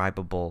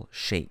describable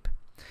shape.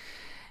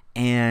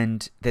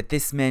 And that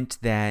this meant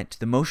that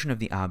the motion of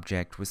the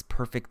object was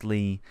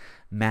perfectly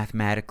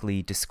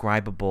mathematically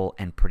describable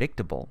and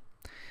predictable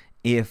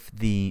if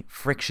the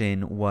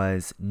friction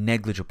was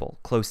negligible,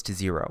 close to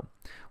zero,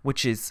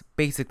 which is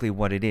basically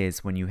what it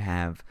is when you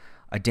have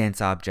a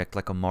dense object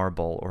like a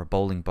marble or a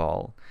bowling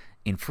ball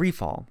in free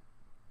fall.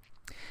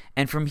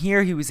 And from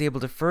here he was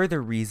able to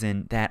further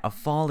reason that a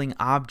falling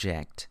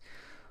object,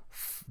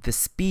 the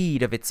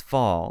speed of its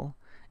fall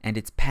and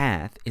its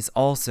path is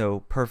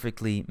also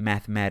perfectly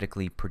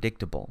mathematically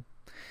predictable.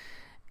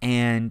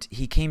 And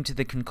he came to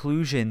the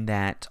conclusion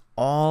that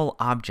all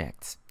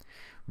objects,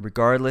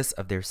 regardless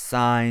of their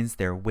size,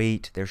 their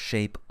weight, their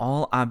shape,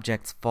 all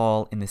objects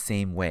fall in the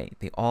same way.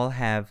 They all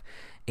have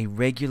a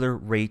regular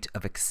rate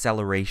of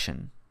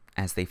acceleration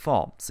as they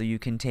fall. So you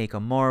can take a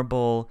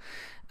marble,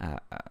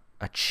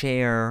 a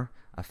chair,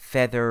 a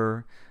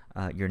feather,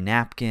 your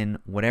napkin,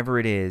 whatever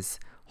it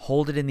is,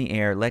 hold it in the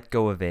air, let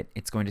go of it.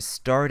 It's going to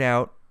start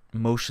out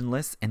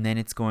motionless, and then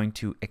it's going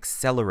to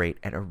accelerate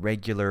at a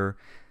regular,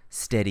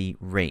 steady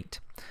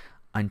rate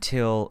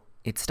until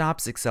it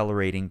stops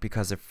accelerating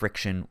because of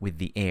friction with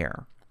the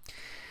air.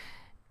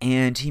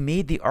 And he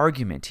made the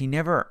argument. He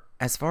never,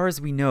 as far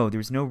as we know,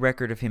 there's no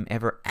record of him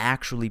ever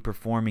actually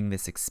performing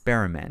this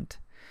experiment,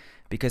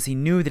 because he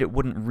knew that it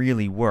wouldn't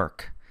really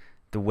work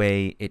the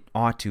way it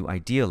ought to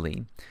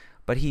ideally.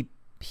 But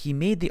he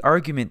made the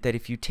argument that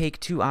if you take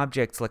two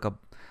objects like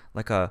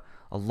a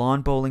a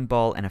lawn bowling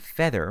ball and a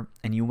feather,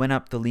 and you went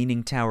up the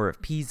Leaning Tower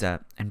of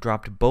Pisa and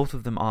dropped both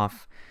of them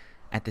off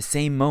at the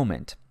same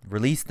moment,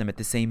 released them at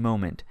the same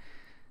moment,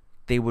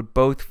 they would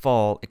both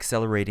fall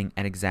accelerating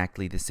at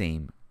exactly the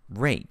same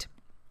rate.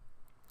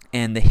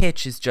 And the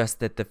hitch is just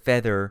that the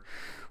feather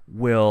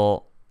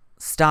will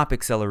stop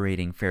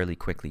accelerating fairly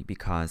quickly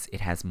because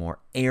it has more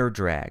air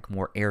drag,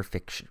 more air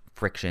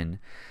friction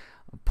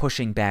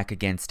pushing back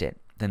against it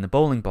than the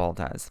bowling ball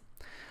does.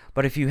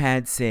 But if you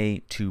had,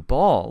 say, two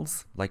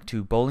balls, like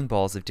two bowling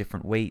balls of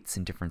different weights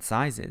and different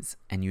sizes,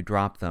 and you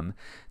drop them,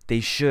 they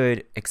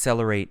should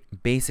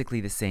accelerate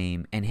basically the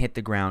same and hit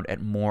the ground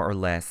at more or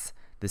less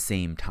the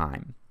same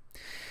time.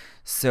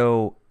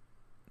 So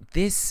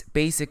this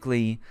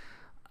basically,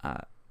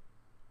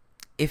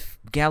 if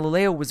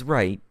Galileo was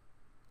right,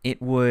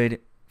 it would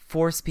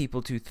force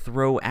people to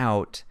throw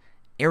out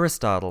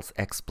Aristotle's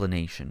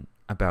explanation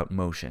about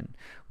motion,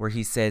 where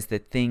he says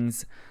that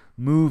things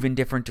move in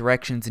different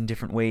directions in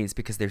different ways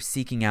because they're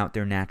seeking out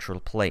their natural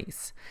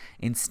place.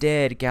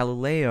 Instead,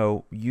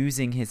 Galileo,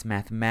 using his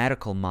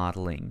mathematical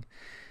modeling,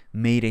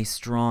 made a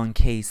strong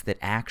case that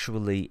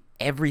actually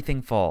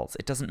everything falls.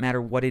 It doesn't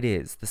matter what it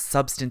is. The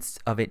substance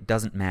of it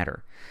doesn't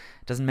matter.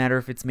 It doesn't matter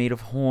if it's made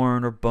of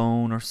horn or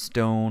bone or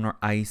stone or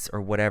ice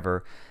or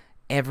whatever.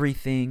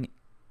 Everything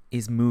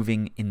is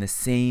moving in the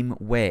same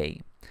way,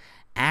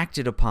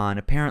 acted upon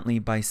apparently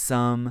by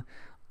some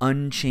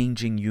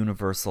unchanging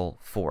universal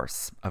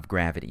force of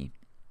gravity.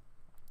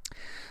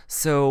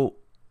 So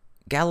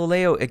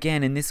Galileo,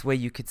 again, in this way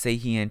you could say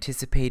he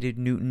anticipated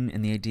Newton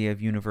and the idea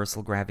of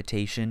universal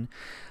gravitation,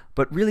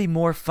 but really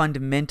more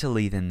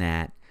fundamentally than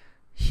that,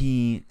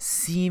 he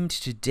seemed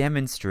to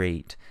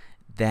demonstrate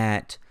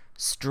that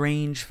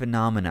strange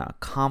phenomena,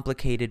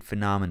 complicated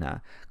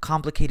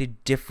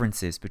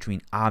differences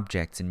between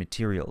objects and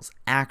materials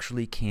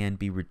actually can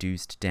be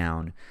reduced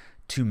down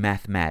to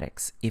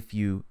mathematics if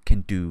you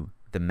can do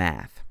the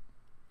math.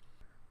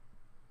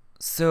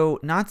 So,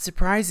 not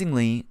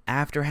surprisingly,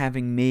 after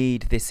having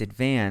made this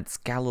advance,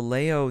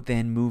 Galileo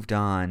then moved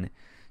on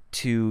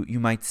to, you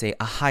might say,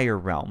 a higher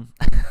realm,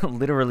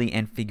 literally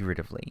and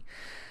figuratively.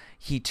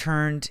 He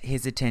turned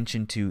his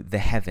attention to the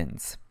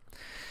heavens.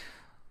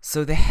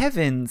 So the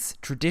heavens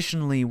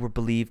traditionally were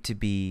believed to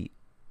be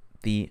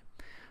the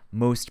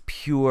most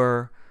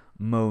pure,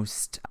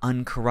 most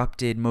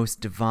uncorrupted,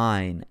 most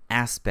divine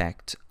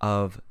aspect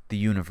of the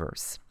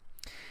universe.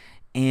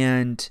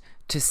 And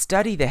to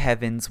study the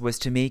heavens was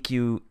to make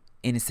you,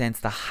 in a sense,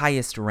 the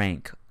highest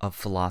rank of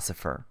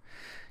philosopher.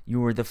 You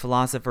were the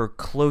philosopher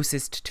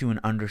closest to an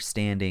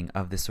understanding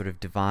of the sort of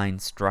divine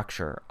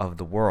structure of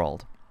the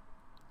world.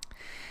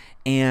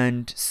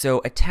 And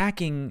so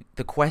attacking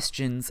the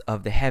questions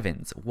of the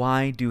heavens,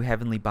 why do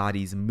heavenly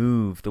bodies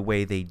move the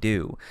way they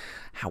do?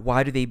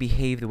 Why do they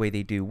behave the way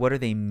they do? What are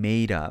they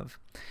made of?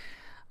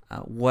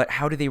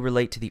 How do they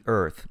relate to the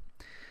earth?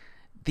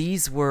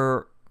 These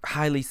were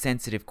highly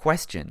sensitive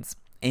questions,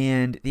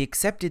 and the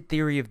accepted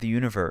theory of the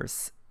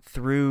universe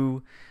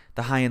through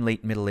the High and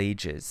Late Middle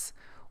Ages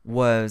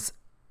was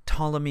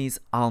Ptolemy's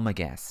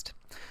Almagest.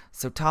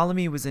 So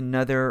Ptolemy was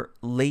another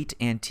late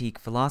antique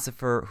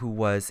philosopher who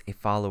was a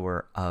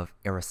follower of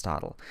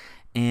Aristotle.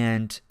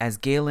 And as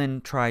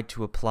Galen tried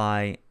to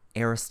apply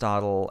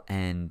Aristotle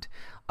and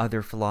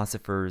other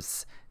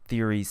philosophers'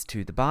 theories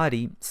to the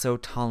body, so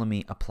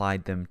Ptolemy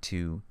applied them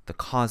to the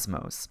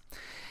cosmos.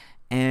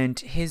 And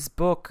his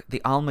book,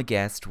 the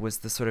Almagest, was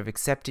the sort of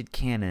accepted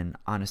canon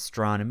on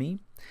astronomy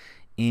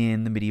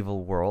in the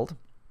medieval world,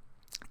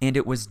 and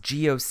it was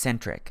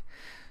geocentric.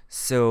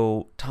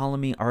 So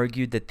Ptolemy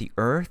argued that the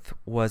Earth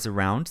was a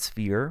round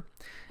sphere,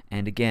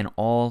 and again,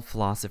 all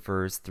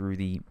philosophers through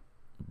the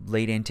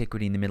late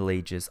antiquity and the Middle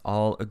Ages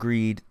all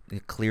agreed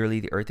that clearly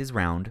the Earth is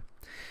round.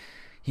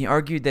 He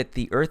argued that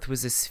the Earth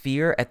was a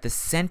sphere at the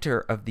center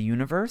of the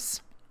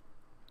universe,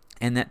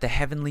 and that the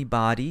heavenly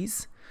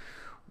bodies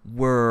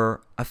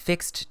were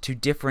affixed to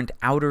different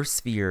outer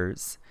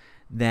spheres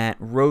that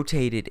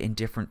rotated in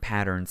different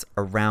patterns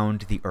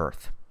around the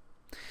Earth.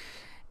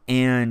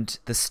 And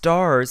the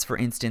stars, for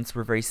instance,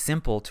 were very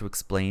simple to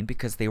explain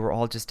because they were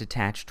all just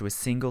attached to a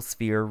single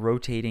sphere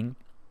rotating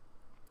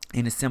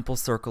in a simple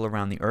circle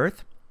around the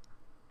Earth.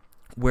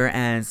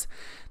 Whereas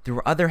there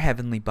were other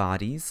heavenly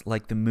bodies,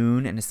 like the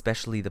moon and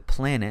especially the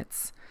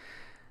planets,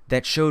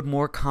 that showed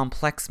more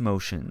complex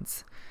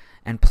motions.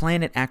 And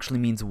planet actually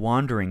means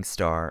wandering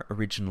star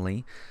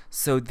originally.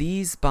 So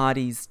these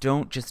bodies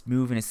don't just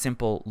move in a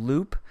simple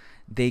loop.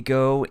 They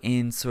go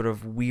in sort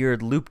of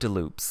weird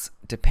loop-de-loops,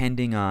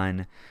 depending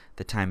on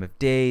the time of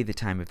day, the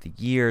time of the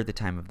year, the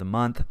time of the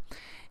month.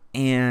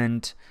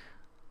 And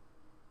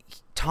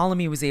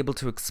Ptolemy was able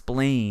to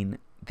explain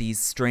these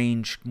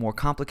strange, more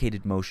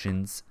complicated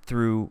motions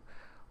through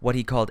what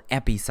he called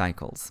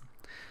epicycles.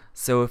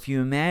 So if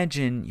you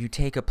imagine you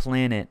take a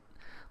planet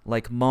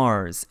like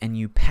Mars and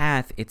you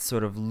path its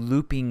sort of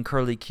looping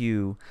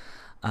curlicue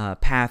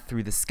path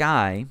through the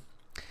sky,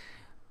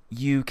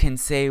 you can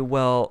say,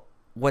 well,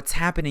 what's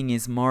happening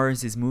is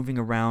Mars is moving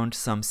around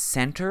some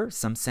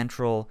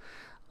central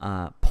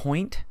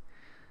point,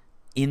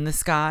 in the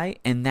sky,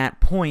 and that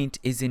point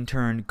is in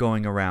turn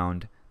going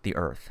around the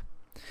Earth.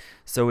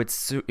 So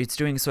it's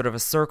doing sort of a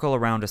circle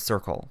around a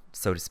circle,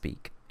 so to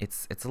speak.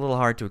 It's a little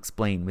hard to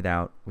explain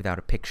without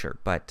a picture,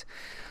 but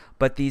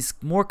these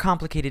more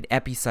complicated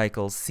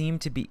epicycles seem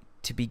to be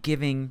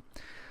giving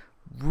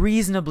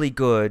reasonably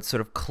good,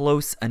 sort of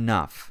close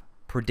enough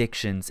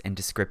predictions and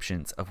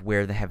descriptions of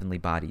where the heavenly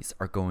bodies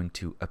are going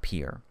to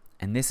appear.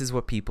 And this is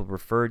what people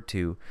referred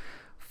to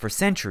for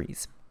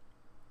centuries.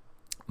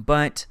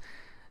 But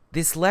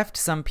this left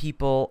some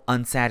people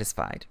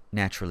unsatisfied,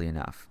 naturally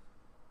enough.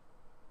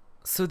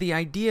 So the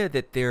idea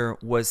that there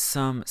was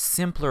some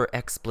simpler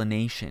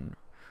explanation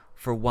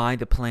for why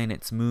the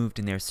planets moved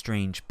in their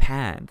strange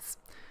paths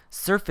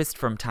surfaced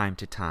from time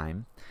to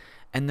time,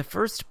 and the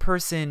first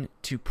person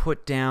to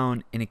put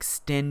down an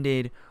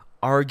extended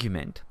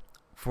argument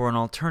for an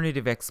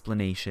alternative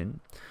explanation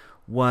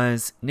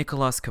was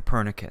Nicolaus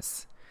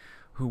Copernicus,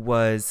 who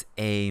was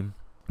a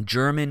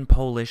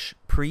German-Polish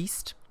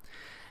priest,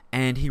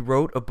 and he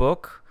wrote a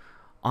book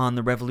on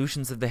the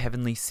revolutions of the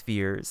heavenly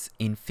spheres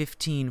in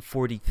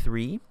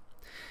 1543.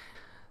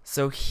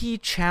 So he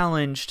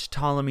challenged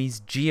Ptolemy's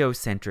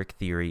geocentric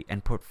theory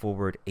and put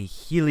forward a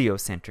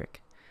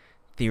heliocentric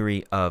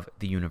theory of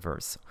the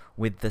universe,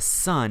 with the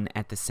sun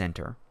at the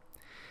center.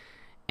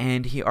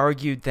 And he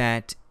argued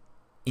that,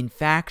 in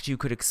fact, you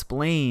could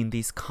explain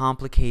these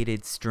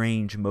complicated,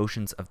 strange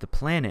motions of the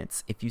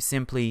planets if you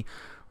simply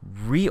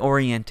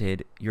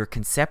reoriented your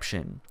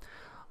conception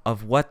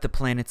of what the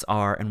planets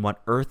are and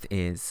what Earth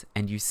is,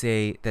 and you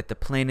say that the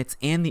planets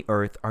and the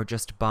Earth are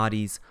just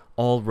bodies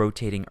all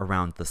rotating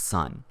around the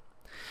sun.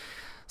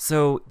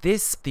 So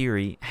this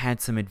theory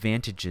had some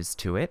advantages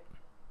to it.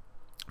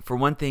 For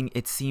one thing,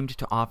 it seemed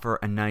to offer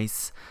a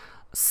nice,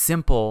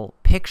 simple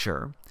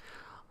picture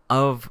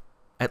of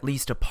at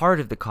least a part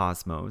of the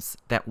cosmos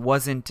that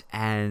wasn't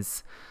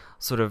as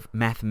sort of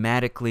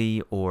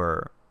mathematically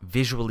or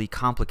visually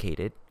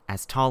complicated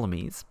as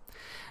Ptolemy's.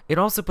 It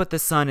also put the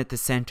sun at the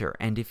center,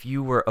 and if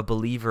you were a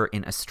believer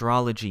in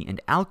astrology and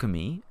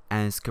alchemy,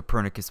 as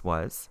Copernicus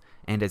was,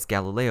 and as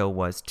Galileo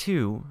was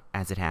too,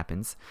 as it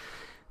happens,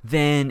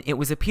 then it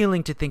was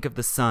appealing to think of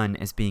the sun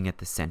as being at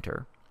the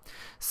center.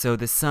 So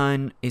the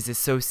sun is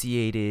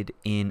associated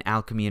in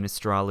alchemy and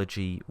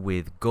astrology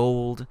with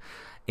gold.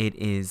 It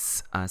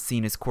is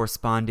seen as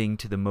corresponding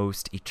to the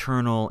most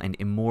eternal and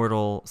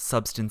immortal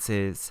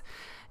substances,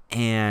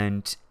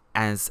 and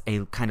as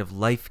a kind of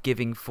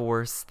life-giving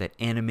force that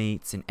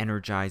animates and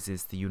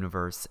energizes the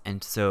universe.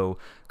 And so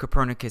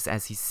Copernicus,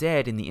 as he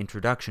said in the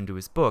introduction to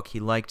his book, he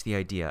liked the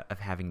idea of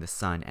having the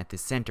sun at the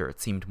center.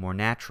 It seemed more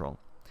natural.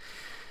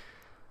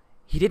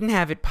 He didn't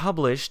have it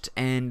published,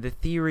 and the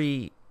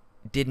theory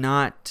did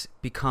not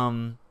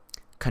become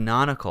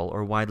canonical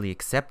or widely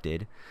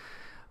accepted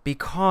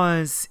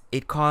because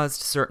it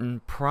caused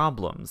certain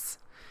problems.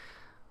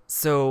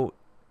 So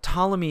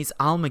Ptolemy's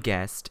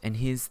Almagest and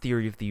his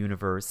theory of the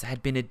universe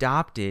had been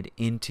adopted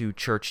into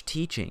church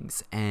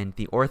teachings and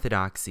the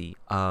orthodoxy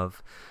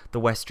of the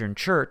Western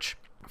Church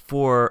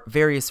for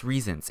various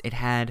reasons. It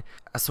had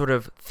a sort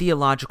of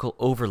theological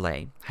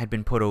overlay had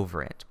been put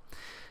over it.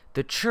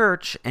 The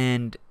church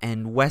and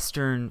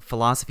Western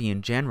philosophy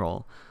in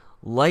general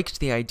liked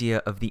the idea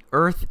of the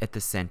earth at the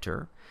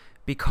center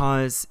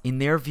because, in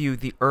their view,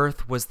 the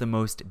earth was the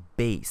most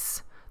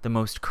base, the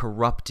most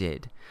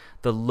corrupted,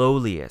 the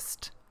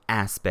lowliest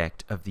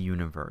aspect of the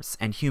universe.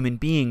 And human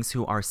beings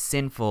who are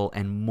sinful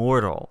and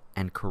mortal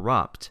and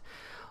corrupt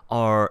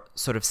are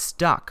sort of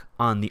stuck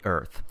on the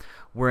earth,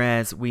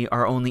 whereas we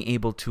are only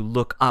able to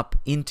look up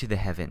into the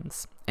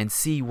heavens and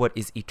see what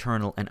is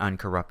eternal and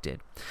uncorrupted.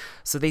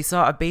 So they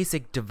saw a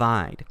basic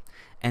divide,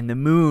 and the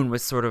moon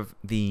was sort of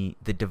the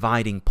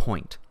dividing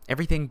point.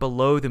 Everything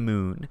below the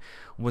moon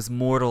was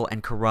mortal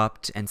and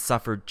corrupt and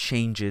suffered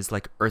changes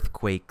like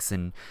earthquakes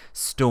and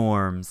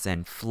storms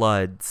and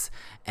floods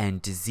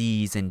and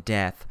disease and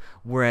death,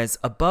 whereas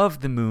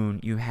above the moon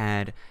you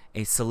had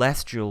a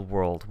celestial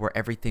world where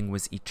everything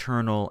was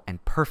eternal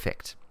and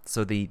perfect.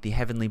 So the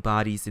heavenly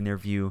bodies, in their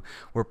view,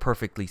 were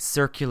perfectly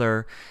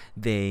circular,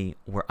 they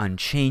were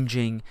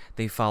unchanging,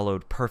 they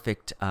followed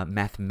perfect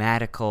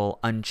mathematical,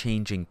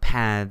 unchanging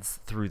paths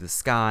through the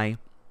sky.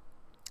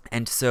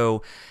 And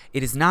so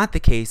it is not the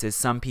case, as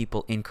some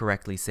people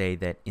incorrectly say,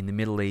 that in the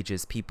Middle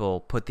Ages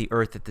people put the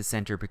earth at the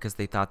center because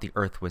they thought the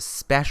earth was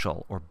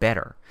special or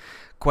better.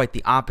 Quite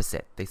the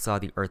opposite. They saw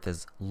the earth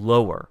as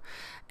lower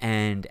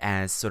and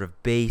as sort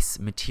of base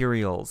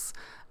materials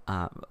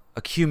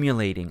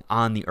accumulating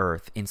on the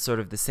earth in sort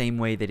of the same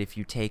way that if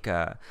you take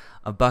a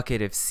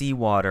bucket of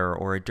seawater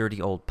or a dirty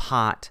old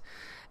pot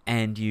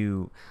and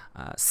you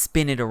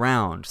spin it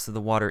around so the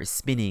water is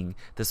spinning,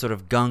 the sort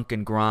of gunk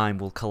and grime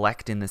will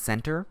collect in the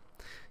center.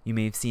 You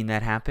may have seen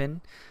that happen.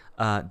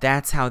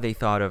 That's how they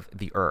thought of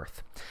the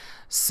earth.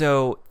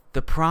 So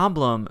the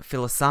problem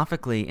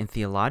philosophically and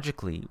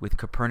theologically with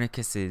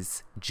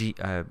Copernicus's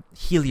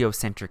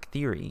heliocentric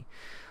theory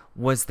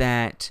was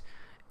that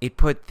it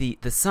put the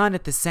sun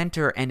at the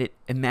center, and it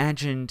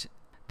imagined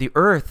the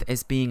earth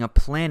as being a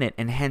planet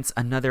and hence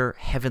another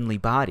heavenly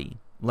body.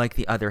 like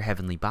the other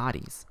heavenly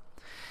bodies.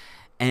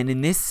 And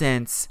in this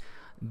sense,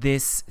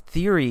 this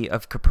theory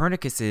of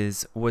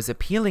Copernicus's was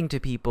appealing to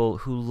people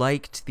who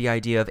liked the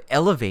idea of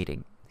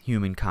elevating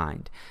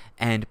humankind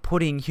and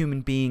putting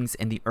human beings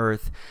and the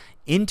earth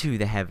into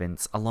the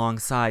heavens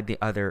alongside the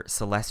other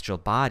celestial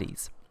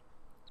bodies.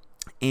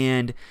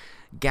 And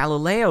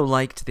Galileo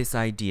liked this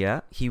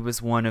idea. He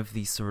was one of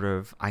the sort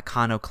of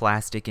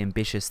iconoclastic,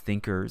 ambitious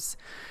thinkers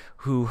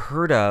who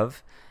heard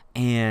of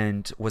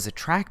and was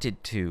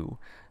attracted to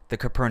the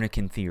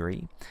Copernican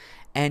theory.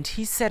 And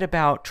he set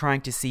about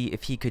trying to see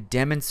if he could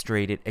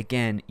demonstrate it,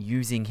 again,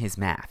 using his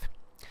math.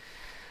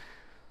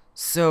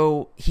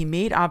 So he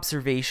made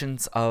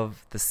observations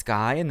of the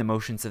sky and the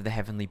motions of the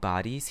heavenly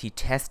bodies. He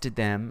tested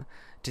them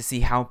to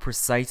see how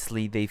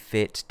precisely they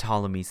fit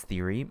Ptolemy's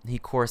theory. He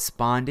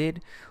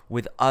corresponded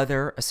with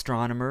other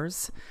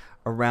astronomers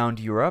around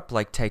Europe,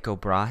 like Tycho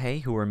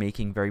Brahe, who were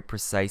making very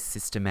precise,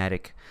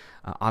 systematic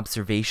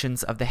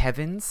observations of the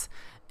heavens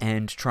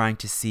and trying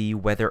to see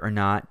whether or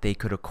not they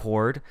could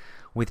accord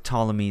with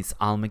Ptolemy's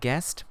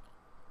Almagest.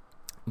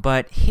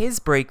 But his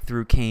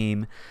breakthrough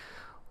came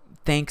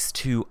thanks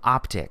to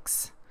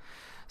optics.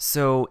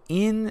 So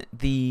in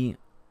the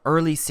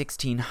early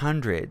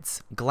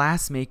 1600s,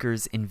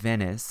 glassmakers in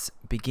Venice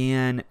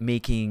began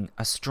making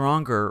a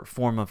stronger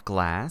form of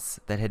glass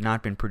that had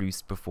not been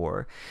produced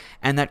before,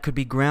 and that could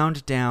be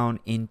ground down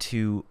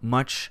into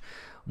much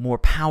more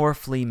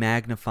powerfully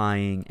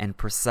magnifying and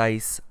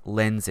precise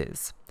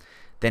lenses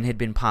than had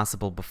been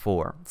possible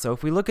before. So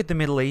if we look at the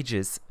Middle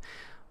Ages,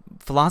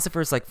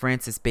 philosophers like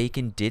Francis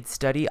Bacon did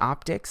study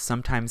optics,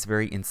 sometimes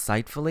very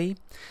insightfully,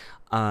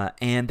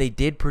 and they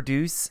did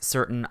produce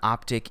certain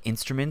optic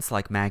instruments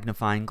like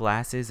magnifying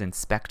glasses and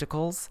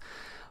spectacles,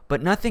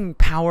 but nothing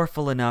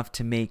powerful enough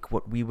to make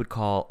what we would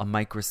call a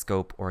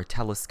microscope or a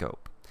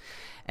telescope.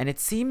 And it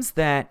seems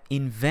that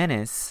in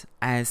Venice,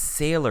 as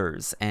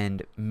sailors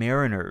and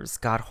mariners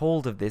got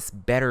hold of this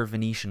better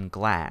Venetian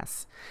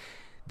glass,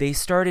 they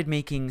started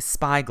making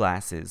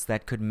spyglasses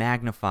that could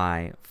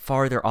magnify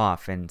farther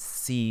off and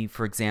see,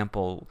 for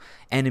example,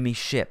 enemy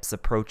ships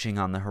approaching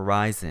on the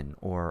horizon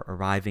or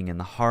arriving in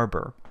the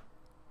harbor.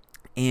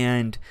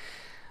 And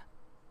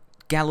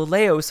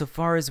Galileo, so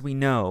far as we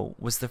know,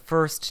 was the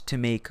first to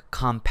make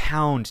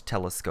compound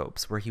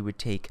telescopes, where he would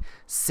take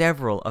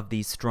several of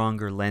these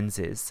stronger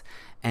lenses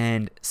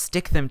and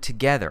stick them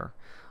together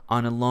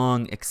on a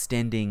long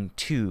extending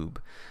tube,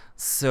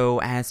 so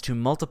as to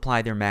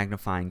multiply their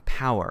magnifying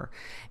power.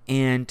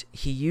 And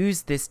he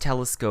used this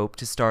telescope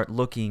to start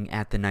looking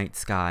at the night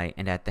sky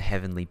and at the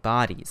heavenly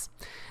bodies.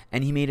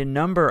 And he made a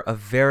number of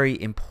very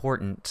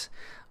important,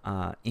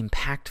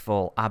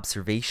 impactful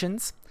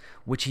observations,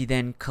 which he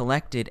then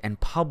collected and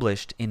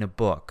published in a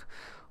book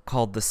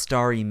called The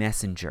Starry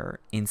Messenger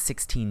in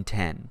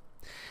 1610.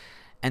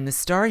 And The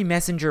Starry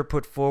Messenger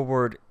put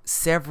forward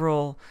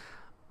several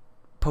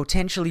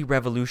potentially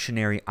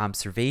revolutionary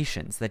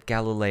observations that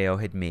Galileo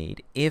had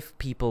made, if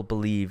people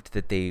believed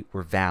that they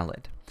were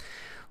valid.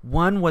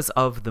 One was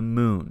of the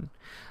moon.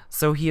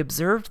 So he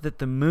observed that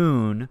the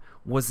moon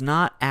was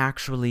not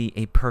actually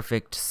a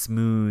perfect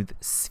smooth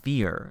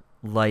sphere,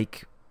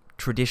 like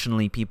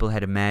traditionally people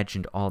had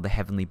imagined all the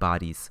heavenly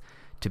bodies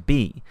to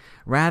be.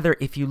 Rather,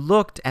 if you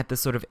looked at the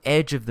sort of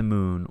edge of the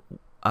moon,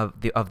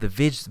 of the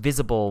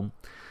visible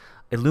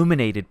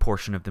illuminated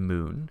portion of the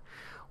moon,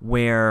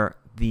 where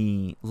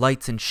the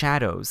lights and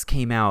shadows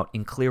came out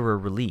in clearer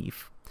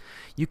relief,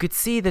 you could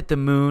see that the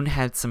moon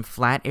had some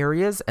flat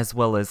areas as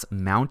well as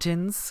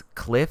mountains,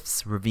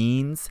 cliffs,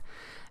 ravines,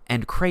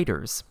 and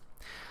craters,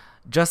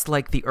 just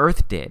like the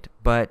Earth did,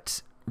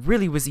 but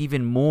really was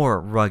even more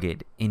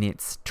rugged in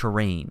its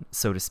terrain,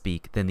 so to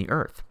speak, than the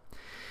Earth.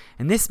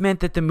 And this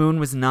meant that the moon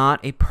was not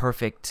a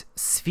perfect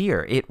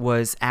sphere. It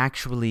was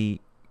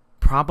actually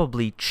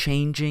probably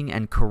changing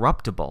and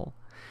corruptible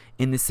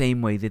in the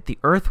same way that the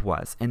Earth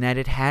was, and that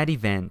it had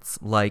events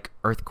like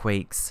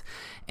earthquakes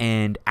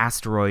and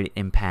asteroid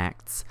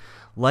impacts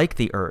like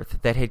the Earth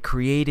that had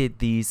created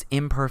these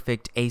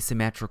imperfect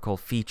asymmetrical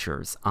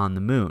features on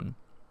the moon.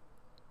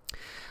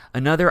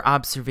 Another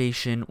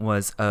observation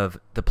was of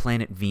the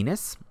planet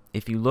Venus.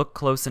 If you look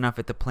close enough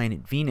at the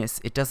planet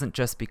Venus, it doesn't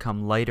just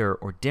become lighter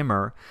or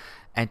dimmer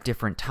at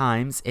different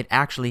times, it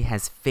actually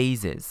has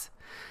phases.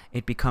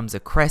 It becomes a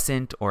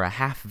crescent or a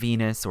half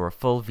Venus or a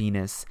full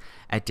Venus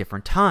at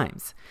different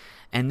times.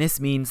 And this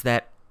means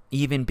that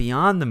even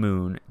beyond the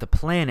moon, the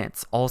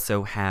planets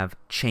also have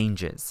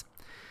changes.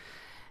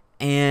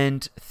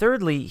 And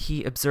thirdly,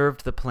 he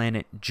observed the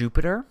planet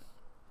Jupiter,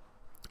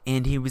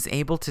 and he was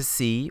able to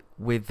see,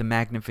 with the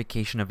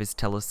magnification of his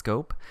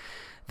telescope,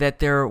 that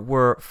there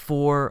were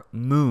 4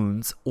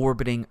 moons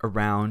orbiting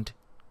around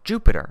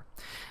Jupiter.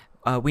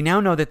 We now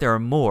know that there are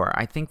more.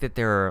 I think that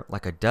there are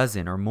like a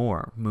dozen or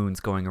more moons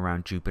going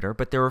around Jupiter,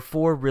 but there are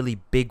 4 really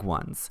big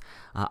ones,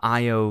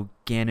 Io,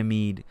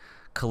 Ganymede,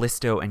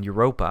 Callisto, and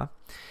Europa.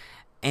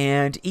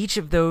 And each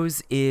of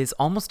those is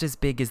almost as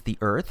big as the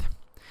Earth,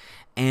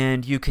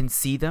 and you can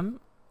see them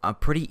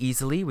pretty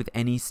easily with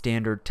any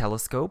standard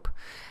telescope.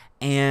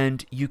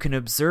 and you can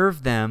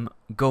observe them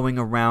going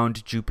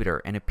around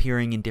Jupiter and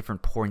appearing in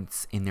different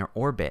points in their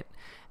orbit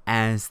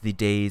as the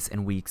days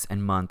and weeks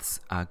and months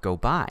go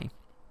by.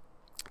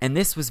 And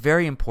this was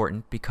very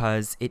important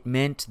because it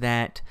meant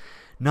that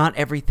not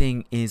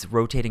everything is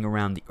rotating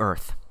around the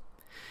Earth,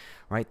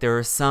 right? There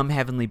are some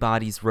heavenly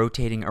bodies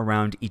rotating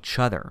around each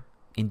other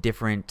in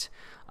different,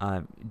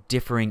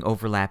 differing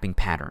overlapping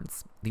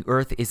patterns. The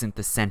Earth isn't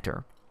the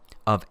center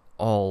of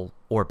all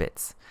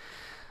orbits.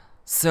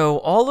 So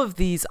all of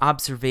these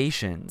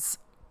observations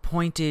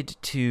pointed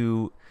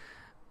to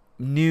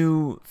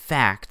new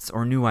facts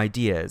or new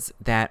ideas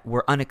that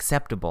were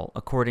unacceptable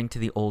according to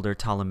the older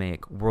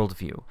Ptolemaic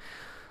worldview.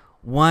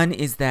 One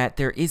is that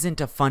there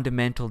isn't a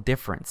fundamental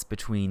difference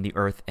between the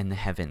earth and the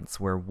heavens,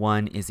 where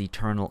one is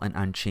eternal and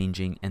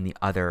unchanging and the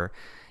other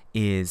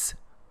is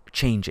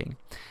changing.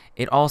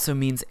 It also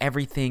means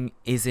everything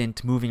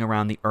isn't moving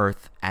around the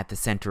earth at the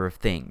center of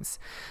things.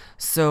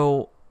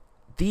 So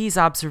these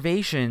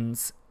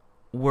observations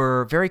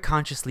were very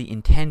consciously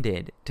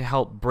intended to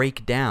help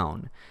break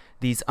down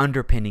these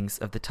underpinnings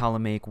of the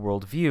Ptolemaic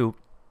worldview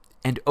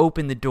and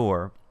open the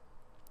door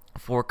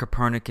for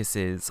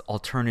Copernicus's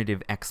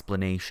alternative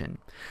explanation,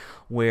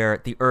 where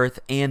the Earth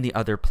and the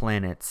other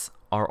planets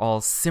are all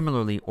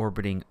similarly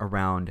orbiting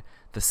around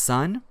the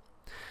Sun,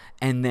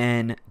 and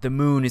then the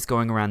Moon is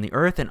going around the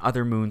Earth and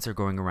other moons are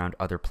going around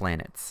other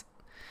planets.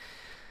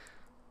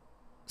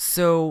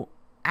 So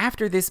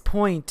after this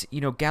point,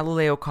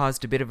 Galileo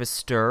caused a bit of a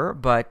stir,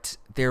 but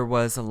there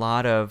was a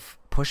lot of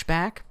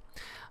pushback.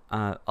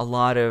 A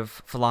lot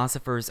of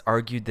philosophers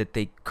argued that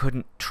they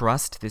couldn't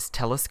trust this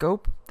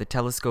telescope. The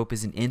telescope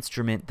is an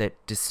instrument that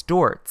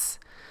distorts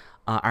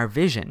our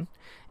vision,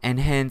 and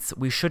hence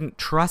we shouldn't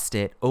trust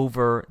it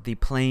over the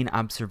plain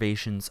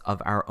observations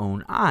of our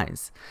own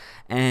eyes.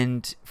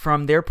 And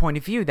from their point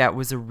of view, that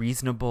was a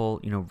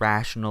reasonable,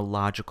 rational,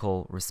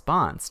 logical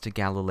response to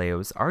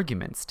Galileo's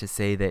arguments, to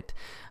say that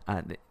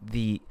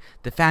the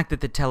fact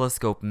that the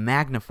telescope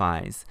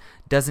magnifies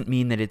doesn't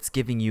mean that it's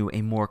giving you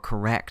a more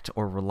correct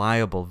or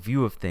reliable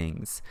view of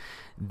things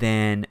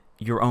than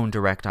your own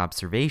direct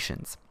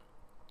observations.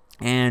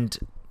 And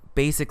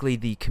basically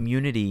the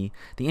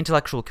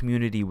intellectual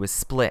community was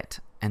split,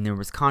 and there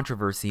was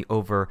controversy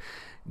over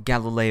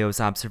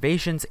Galileo's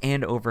observations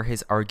and over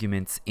his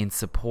arguments in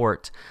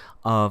support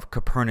of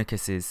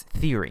Copernicus's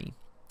theory.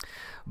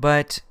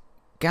 But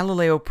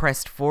Galileo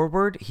pressed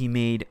forward. He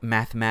made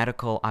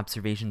mathematical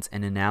observations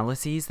and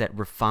analyses that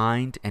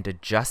refined and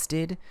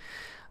adjusted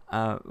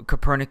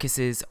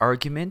Copernicus's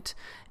argument,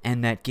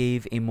 and that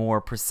gave a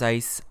more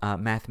precise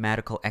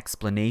mathematical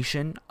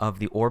explanation of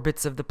the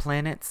orbits of the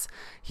planets.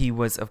 He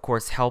was, of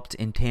course, helped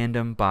in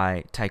tandem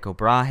by Tycho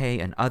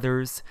Brahe and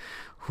others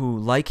who,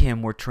 like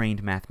him, were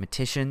trained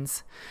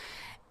mathematicians.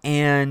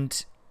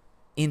 And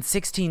in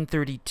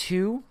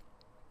 1632,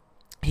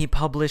 he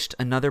published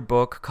another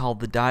book called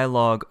The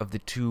Dialogue of the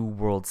Two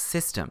World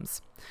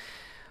Systems,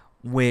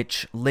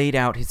 which laid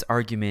out his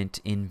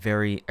argument in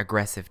very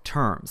aggressive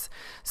terms.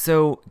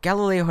 So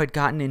Galileo had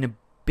gotten in a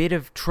bit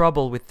of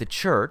trouble with the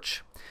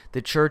church.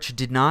 The church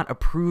did not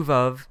approve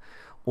of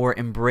or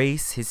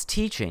embrace his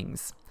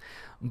teachings,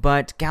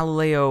 but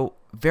Galileo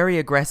very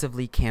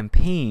aggressively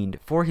campaigned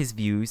for his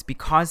views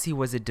because he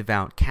was a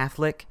devout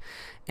Catholic,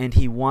 and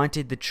he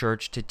wanted the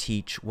church to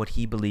teach what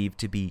he believed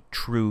to be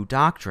true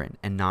doctrine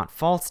and not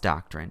false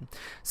doctrine.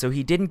 So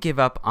he didn't give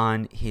up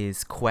on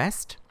his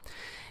quest,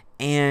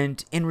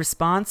 and in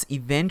response,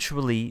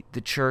 eventually the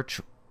church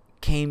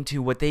came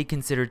to what they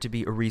considered to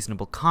be a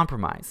reasonable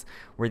compromise,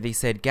 where they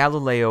said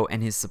Galileo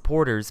and his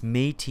supporters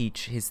may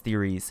teach his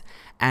theories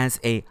as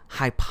a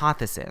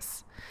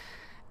hypothesis.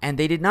 And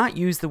they did not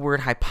use the word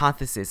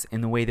hypothesis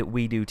in the way that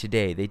we do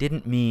today. They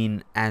didn't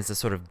mean as a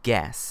sort of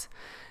guess.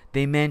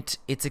 They meant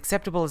it's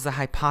acceptable as a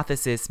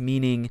hypothesis,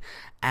 meaning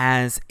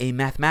as a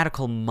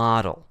mathematical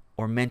model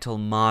or mental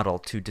model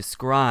to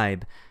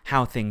describe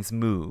how things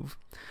move,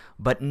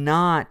 but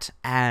not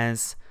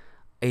as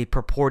a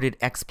purported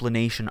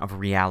explanation of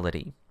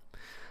reality.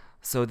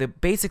 So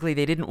basically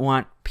they didn't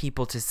want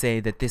people to say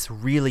that this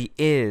really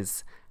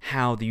is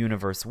how the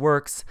universe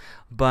works,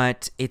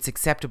 but it's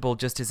acceptable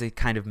just as a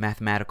kind of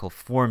mathematical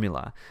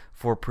formula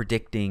for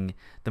predicting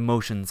the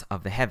motions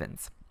of the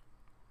heavens.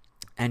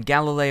 And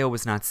Galileo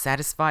was not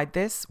satisfied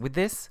with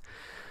this.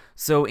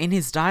 So in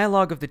his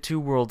Dialogue of the Two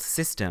World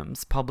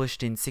Systems,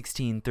 published in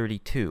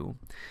 1632,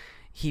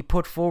 he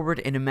put forward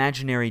an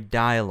imaginary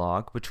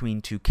dialogue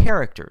between two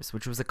characters,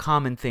 which was a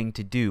common thing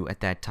to do at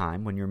that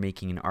time when you're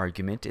making an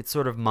argument. It's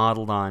sort of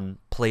modeled on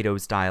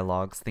Plato's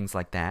dialogues, things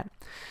like that.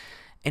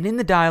 And in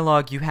the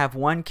dialogue, you have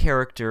one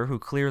character who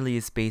clearly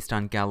is based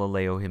on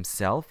Galileo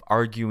himself,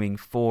 arguing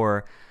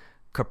for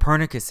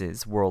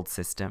Copernicus's world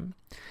system.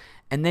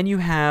 And then you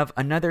have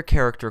another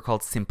character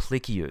called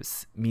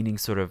Simplicius, meaning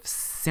sort of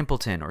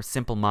simpleton or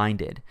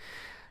simple-minded,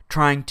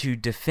 trying to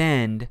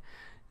defend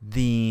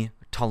the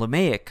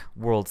Ptolemaic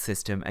world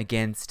system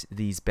against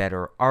these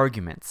better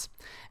arguments.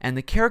 And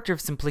the character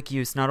of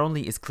Simplicius not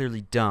only is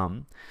clearly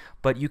dumb,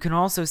 but you can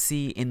also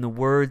see in the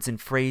words and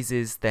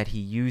phrases that he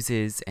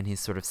uses and his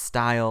sort of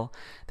style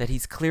that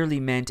he's clearly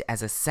meant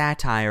as a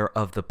satire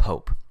of the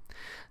Pope.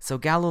 So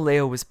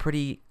Galileo was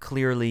pretty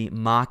clearly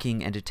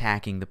mocking and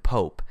attacking the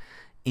Pope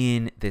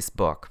in this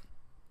book.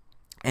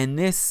 And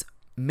this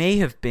may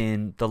have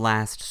been the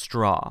last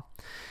straw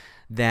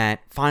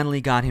that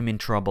finally got him in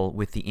trouble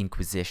with the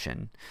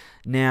Inquisition.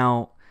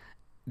 Now,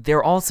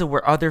 there also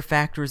were other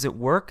factors at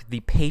work. The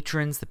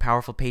patrons, the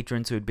powerful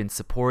patrons who had been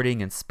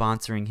supporting and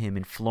sponsoring him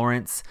in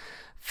Florence,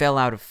 fell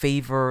out of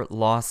favor,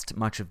 lost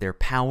much of their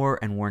power,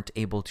 and weren't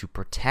able to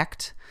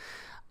protect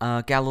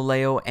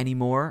Galileo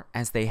anymore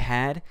as they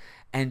had.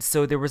 And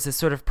so there was a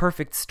sort of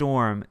perfect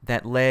storm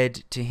that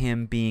led to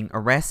him being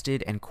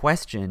arrested and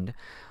questioned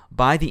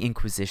by the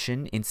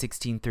Inquisition in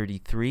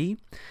 1633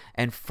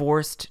 and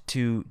forced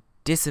to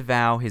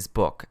disavow his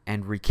book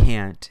and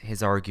recant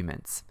his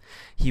arguments.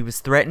 He was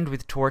threatened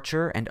with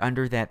torture, and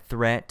under that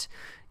threat,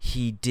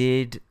 he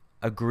did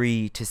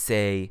agree to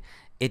say,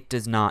 "It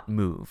does not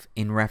move,"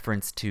 in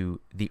reference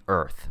to the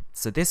earth.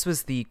 So this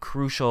was the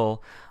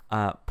crucial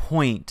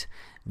point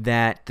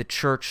that the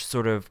church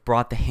sort of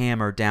brought the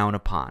hammer down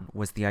upon,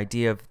 was the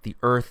idea of the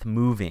earth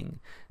moving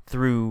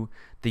through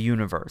the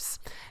universe.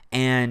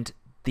 And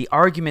the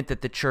argument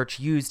that the church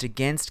used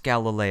against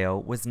Galileo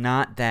was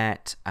not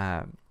that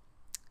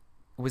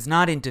was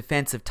not in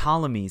defense of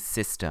Ptolemy's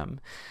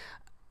system,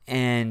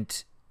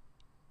 and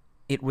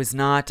it was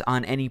not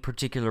on any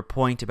particular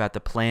point about the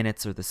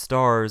planets or the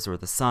stars or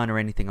the sun or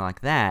anything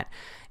like that.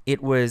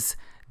 It was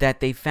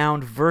that they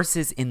found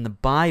verses in the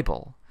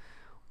Bible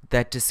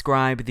that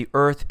describe the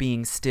earth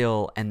being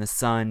still and the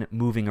sun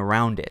moving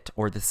around it,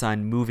 or the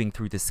sun moving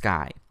through the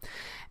sky.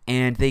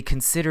 And they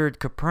considered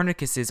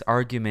Copernicus's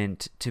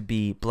argument to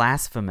be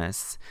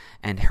blasphemous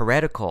and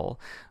heretical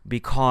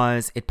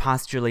because it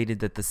postulated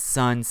that the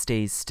sun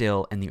stays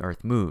still and the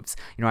earth moves.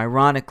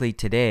 Ironically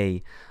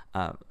today,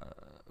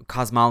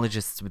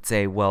 cosmologists would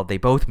say, well, they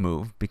both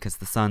move because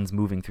the sun's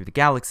moving through the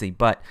galaxy,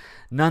 but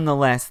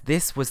nonetheless,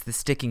 this was the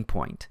sticking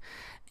point.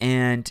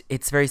 And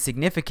it's very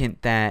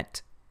significant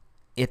that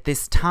at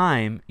this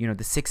time,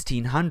 the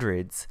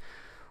 1600s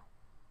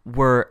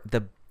were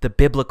the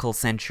biblical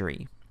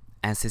century,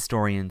 as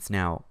historians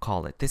now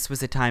call it. This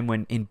was a time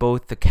when in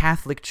both the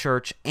Catholic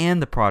Church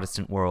and the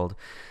Protestant world,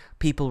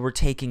 people were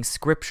taking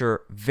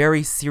Scripture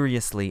very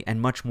seriously and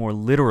much more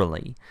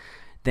literally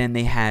than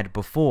they had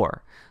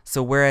before.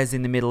 So whereas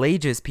in the Middle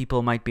Ages,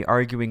 people might be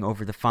arguing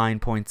over the fine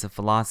points of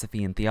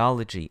philosophy and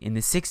theology, in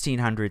the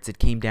 1600s it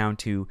came down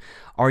to,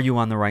 are you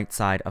on the right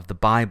side of the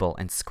Bible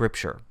and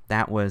Scripture?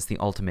 That was the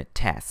ultimate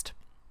test.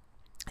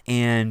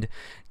 And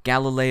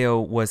Galileo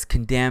was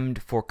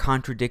condemned for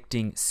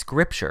contradicting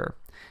Scripture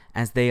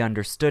as they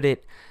understood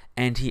it,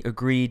 and he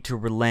agreed to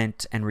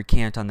relent and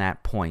recant on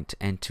that point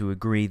and to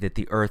agree that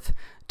the earth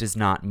does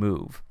not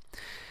move.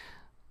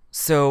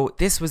 So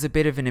this was a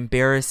bit of an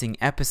embarrassing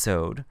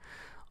episode,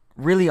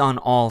 really on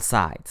all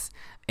sides.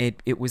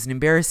 It was an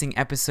embarrassing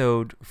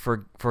episode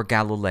for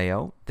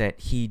Galileo, that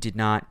he did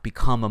not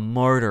become a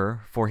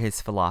martyr for his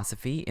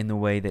philosophy in the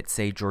way that,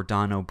 say,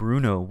 Giordano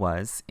Bruno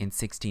was in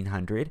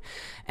 1600.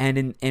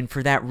 And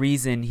for that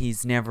reason,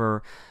 he's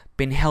never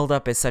been held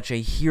up as such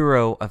a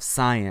hero of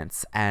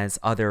science as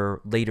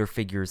other later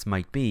figures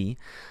might be,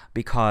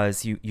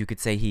 because you could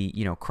say he,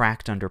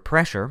 cracked under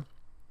pressure,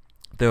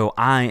 though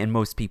I and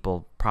most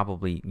people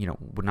probably,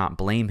 would not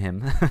blame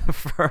him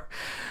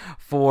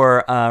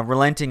for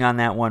relenting on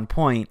that one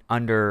point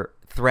under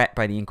threat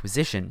by the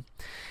Inquisition.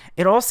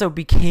 It also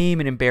became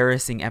an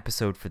embarrassing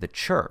episode for the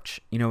church.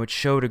 It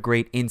showed a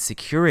great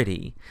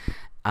insecurity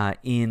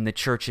in the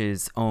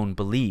church's own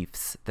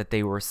beliefs, that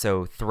they were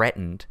so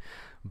threatened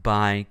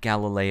by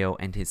Galileo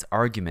and his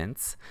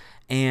arguments.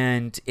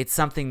 And it's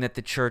something that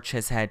the church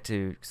has had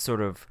to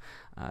sort of,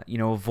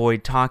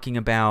 avoid talking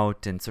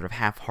about and sort of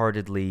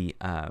half-heartedly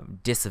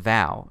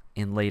disavow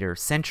in later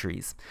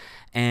centuries.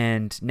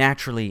 And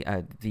naturally,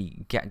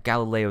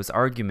 Galileo's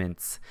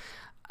arguments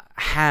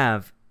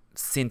have,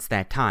 since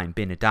that time,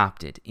 been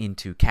adopted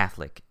into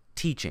Catholic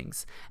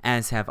teachings,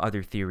 as have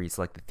other theories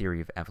like the theory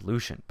of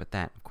evolution. But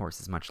that, of course,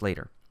 is much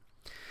later.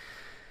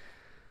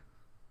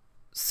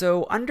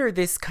 So under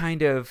this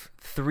kind of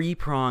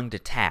three-pronged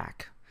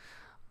attack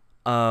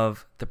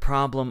of the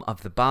problem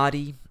of the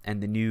body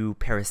and the new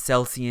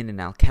Paracelsian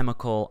and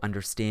alchemical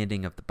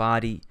understanding of the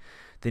body,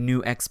 the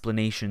new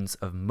explanations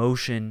of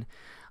motion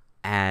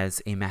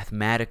as a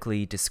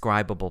mathematically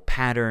describable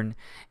pattern,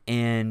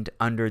 and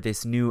under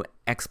this new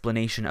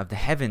explanation of the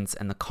heavens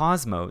and the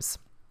cosmos,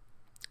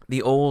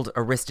 the old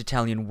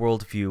Aristotelian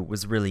worldview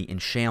was really in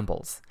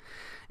shambles.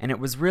 And it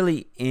was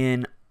really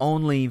in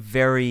only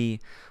very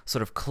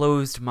sort of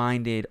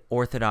closed-minded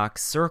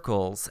orthodox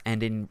circles,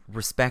 and in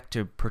respect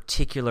to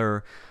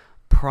particular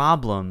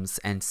problems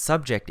and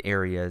subject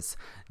areas,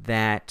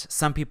 that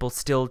some people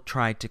still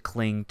tried to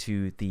cling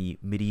to the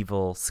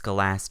medieval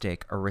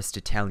scholastic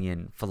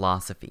Aristotelian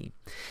philosophy.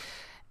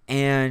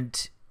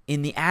 And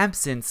in the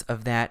absence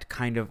of that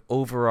kind of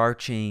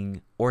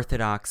overarching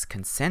orthodox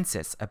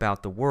consensus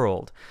about the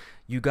world,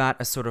 you got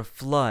a sort of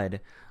flood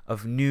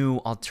of new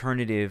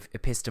alternative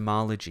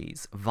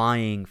epistemologies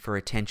vying for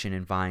attention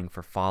and vying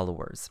for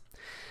followers.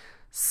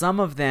 Some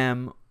of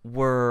them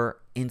were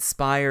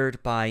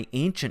inspired by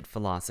ancient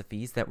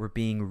philosophies that were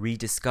being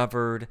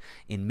rediscovered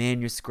in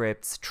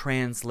manuscripts,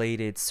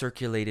 translated,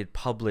 circulated,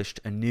 published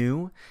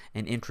anew,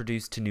 and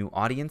introduced to new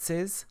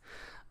audiences.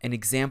 An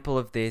example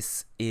of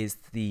this is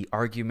the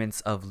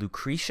arguments of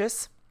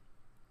Lucretius,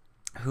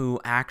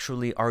 who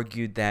actually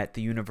argued that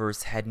the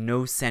universe had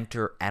no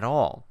center at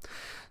all.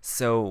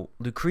 So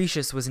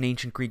Lucretius was an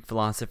ancient Greek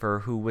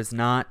philosopher who was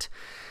not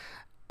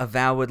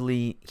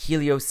avowedly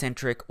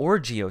heliocentric or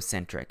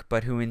geocentric,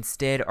 but who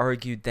instead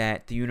argued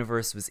that the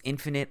universe was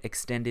infinite,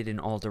 extended in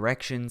all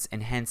directions,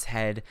 and hence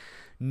had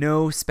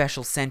no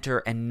special center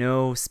and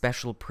no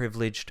special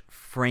privileged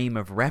frame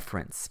of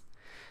reference.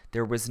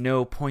 There was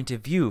no point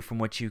of view from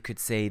which you could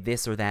say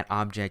this or that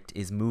object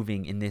is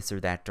moving in this or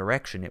that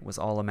direction. It was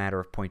all a matter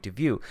of point of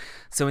view.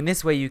 So in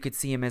this way, you could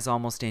see him as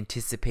almost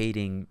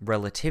anticipating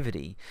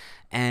relativity.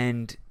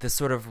 And the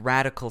sort of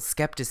radical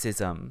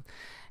skepticism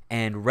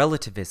and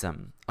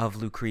relativism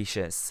of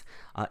Lucretius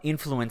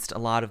influenced a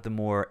lot of the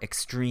more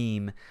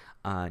extreme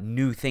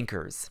new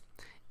thinkers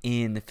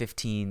in the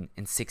 15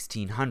 and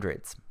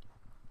 1600s.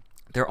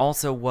 There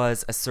also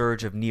was a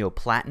surge of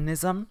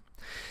Neoplatonism.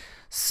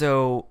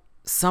 So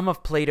some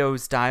of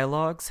Plato's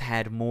dialogues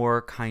had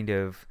more kind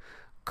of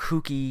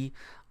kooky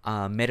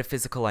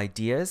metaphysical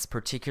ideas,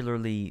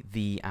 particularly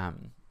the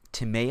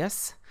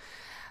Timaeus,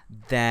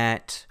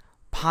 that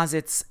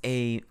posits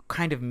a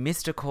kind of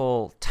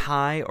mystical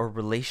tie or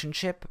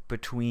relationship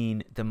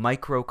between the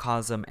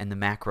microcosm and the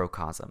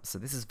macrocosm. So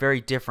this is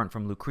very different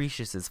from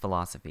Lucretius's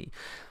philosophy.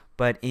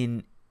 But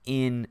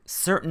in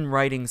certain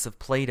writings of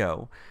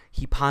Plato,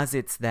 he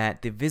posits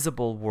that the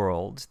visible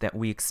world that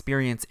we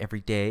experience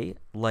every day,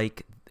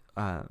 like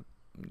a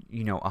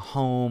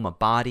home, a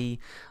body,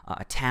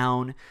 a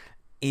town,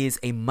 is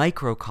a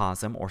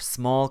microcosm or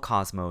small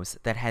cosmos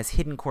that has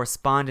hidden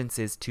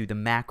correspondences to the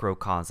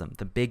macrocosm,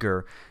 the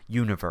bigger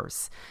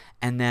universe,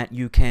 and that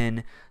you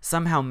can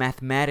somehow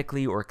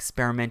mathematically or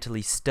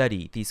experimentally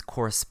study these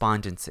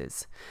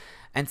correspondences.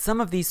 And some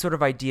of these sort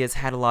of ideas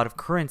had a lot of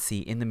currency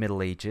in the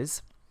Middle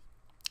Ages,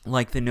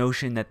 like the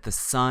notion that the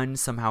sun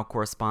somehow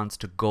corresponds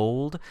to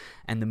gold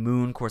and the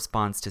moon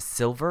corresponds to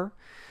silver.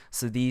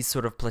 So these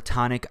sort of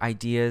Platonic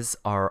ideas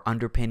are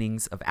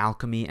underpinnings of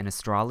alchemy and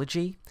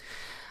astrology.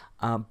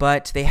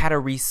 But they had a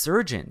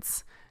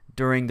resurgence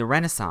during the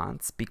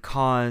Renaissance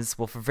because,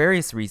 well, for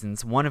various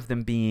reasons, one of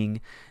them being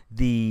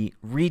the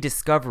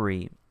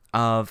rediscovery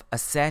of a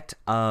set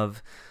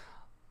of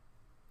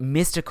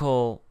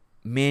mystical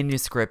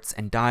manuscripts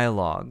and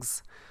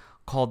dialogues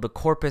called the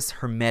Corpus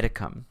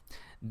Hermeticum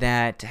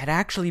that had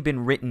actually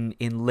been written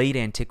in late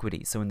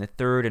antiquity, so in the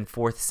 3rd and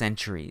 4th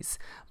centuries,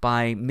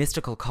 by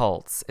mystical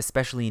cults,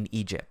 especially in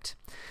Egypt,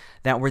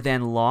 that were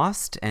then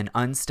lost and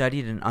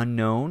unstudied and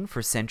unknown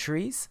for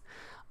centuries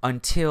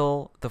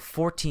until the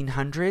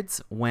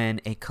 1400s, when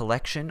a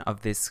collection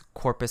of this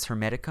Corpus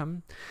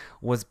Hermeticum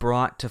was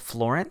brought to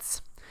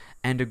Florence,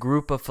 and a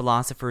group of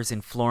philosophers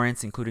in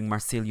Florence, including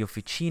Marsilio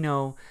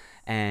Ficino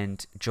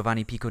and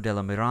Giovanni Pico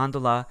della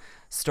Mirandola,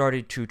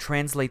 started to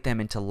translate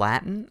them into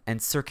Latin and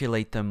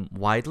circulate them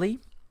widely.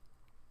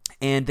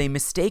 And they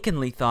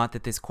mistakenly thought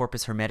that this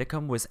Corpus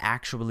Hermeticum was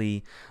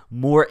actually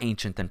more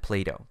ancient than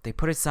Plato. They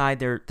put aside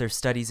their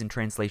studies and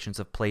translations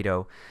of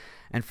Plato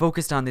and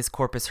focused on this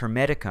Corpus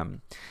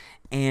Hermeticum.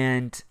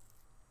 And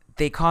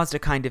they caused a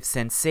kind of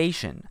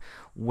sensation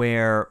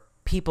where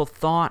people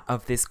thought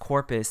of this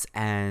corpus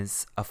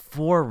as a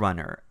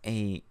forerunner,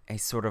 a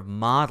sort of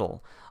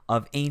model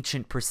of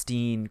ancient,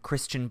 pristine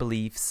Christian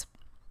beliefs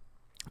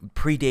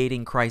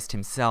predating Christ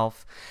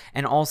himself,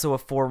 and also a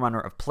forerunner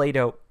of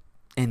Plato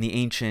and the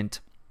ancient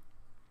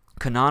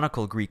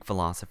canonical Greek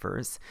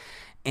philosophers.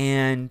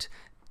 And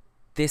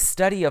this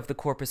study of the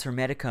Corpus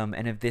Hermeticum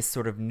and of this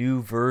sort of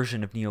new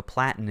version of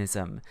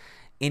Neoplatonism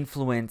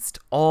influenced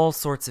all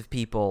sorts of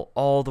people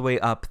all the way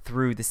up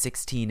through the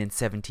 16 and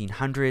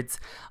 1700s.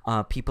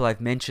 People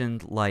I've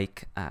mentioned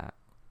like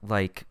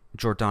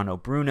Giordano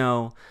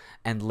Bruno,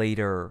 and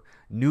later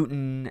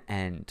Newton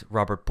and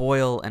Robert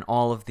Boyle, and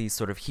all of these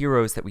sort of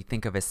heroes that we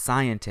think of as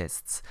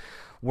scientists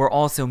were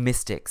also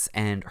mystics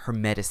and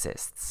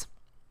hermeticists.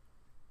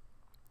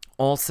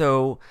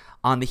 Also,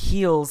 on the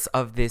heels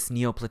of this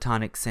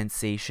Neoplatonic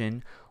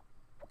sensation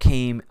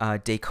came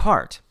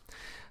Descartes.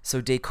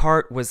 So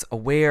Descartes was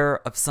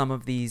aware of some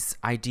of these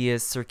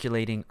ideas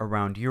circulating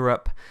around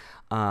Europe.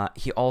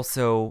 He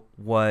also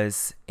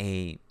was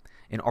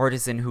an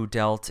artisan who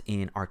dealt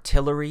in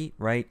artillery,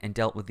 right, and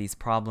dealt with these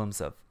problems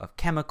of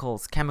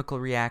chemicals, chemical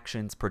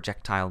reactions,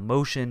 projectile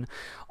motion,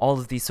 all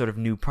of these sort of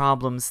new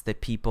problems that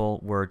people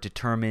were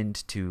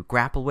determined to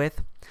grapple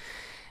with.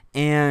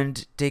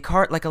 And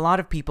Descartes, like a lot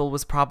of people,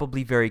 was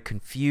probably very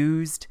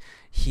confused.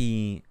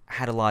 He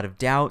had a lot of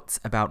doubts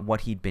about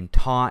what he'd been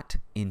taught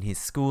in his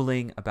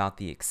schooling, about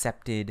the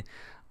accepted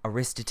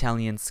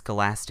Aristotelian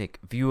scholastic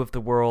view of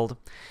the world,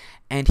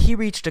 and he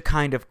reached a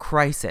kind of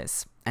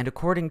crisis. And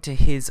according to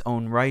his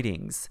own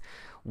writings,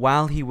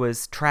 while he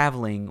was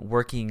traveling,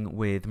 working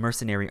with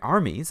mercenary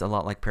armies, a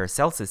lot like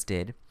Paracelsus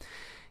did,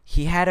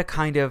 he had a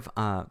kind of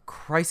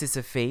crisis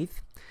of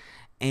faith,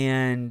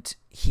 and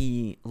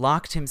he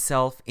locked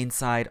himself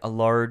inside a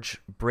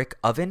large brick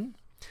oven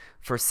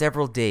for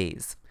several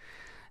days.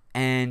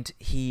 And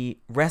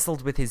he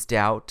wrestled with his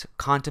doubt,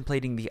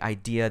 contemplating the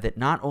idea that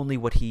not only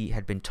what he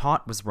had been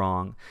taught was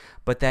wrong,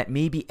 but that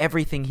maybe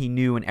everything he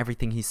knew and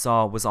everything he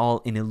saw was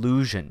all an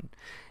illusion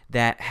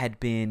that had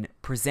been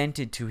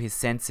presented to his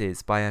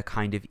senses by a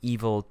kind of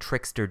evil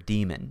trickster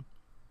demon.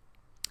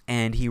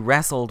 And he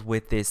wrestled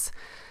with this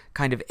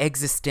kind of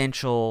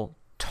existential,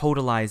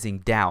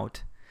 totalizing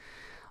doubt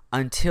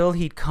until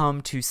he'd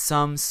come to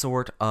some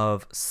sort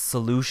of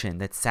solution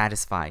that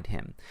satisfied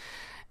him.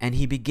 And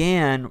he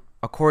began,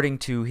 according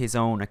to his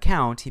own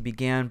account, he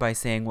began by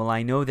saying, well,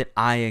 I know that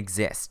I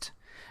exist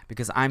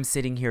because I'm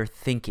sitting here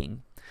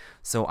thinking.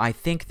 So I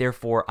think,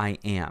 therefore I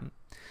am.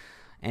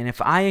 And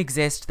if I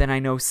exist, then I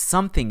know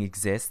something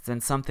exists,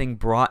 and something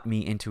brought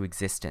me into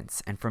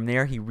existence. And from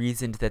there he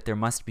reasoned that there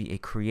must be a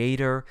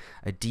creator,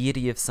 a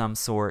deity of some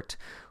sort,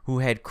 who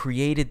had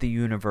created the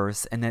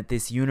universe, and that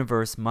this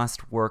universe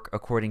must work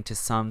according to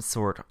some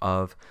sort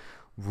of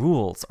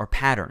rules or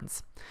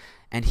patterns.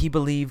 And he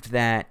believed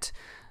that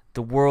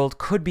the world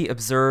could be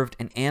observed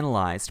and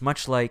analyzed,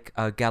 much like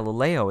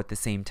Galileo at the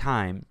same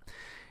time.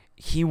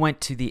 He went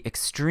to the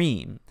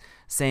extreme,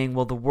 saying,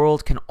 well, the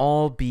world can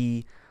all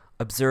be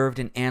observed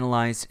and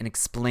analyzed and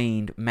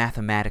explained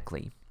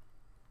mathematically.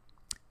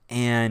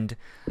 And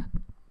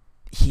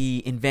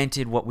he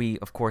invented what we,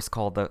 of course,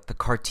 call the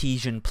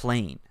Cartesian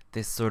plane,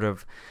 this sort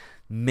of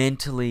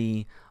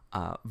mentally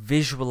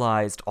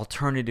visualized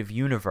alternative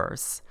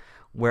universe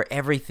where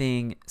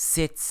everything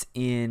sits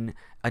in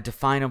a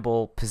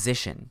definable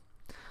position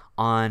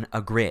on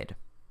a grid.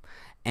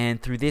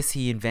 And through this,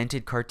 he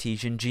invented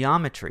Cartesian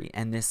geometry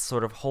and this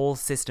sort of whole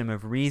system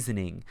of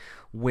reasoning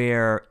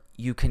where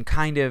you can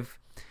kind of,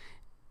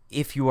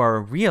 if you are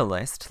a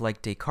realist,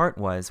 like Descartes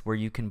was, where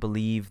you can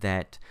believe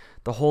that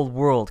the whole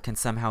world can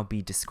somehow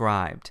be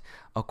described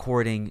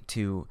according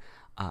to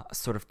a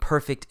sort of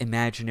perfect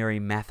imaginary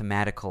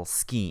mathematical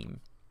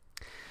scheme.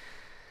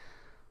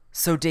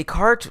 So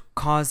Descartes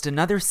caused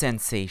another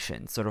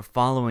sensation, sort of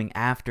following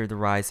after the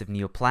rise of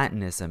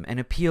Neoplatonism, and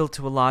appealed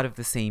to a lot of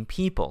the same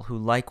people who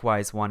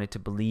likewise wanted to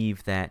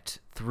believe that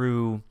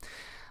through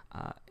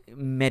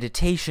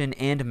meditation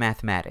and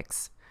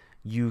mathematics,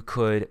 you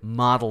could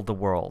model the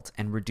world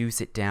and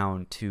reduce it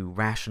down to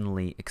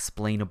rationally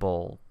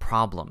explainable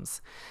problems.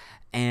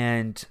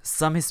 And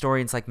some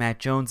historians like Matt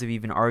Jones have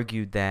even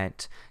argued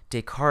that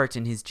Descartes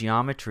and his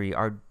geometry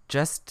are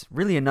just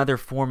really another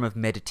form of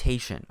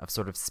meditation, of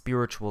sort of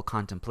spiritual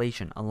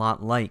contemplation, a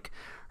lot like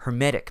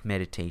Hermetic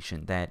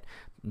meditation that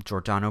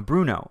Giordano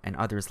Bruno and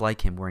others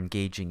like him were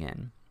engaging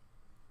in.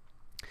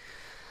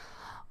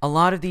 A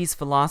lot of these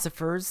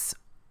philosophers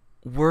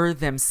were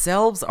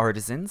themselves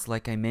artisans.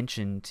 Like I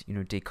mentioned,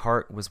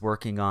 Descartes was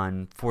working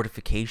on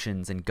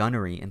fortifications and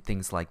gunnery and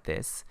things like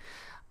this.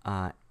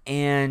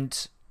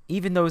 And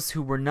even those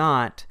who were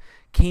not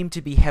came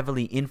to be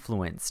heavily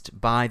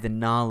influenced by the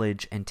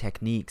knowledge and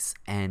techniques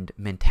and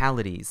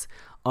mentalities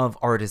of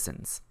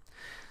artisans.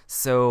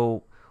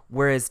 So,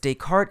 whereas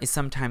Descartes is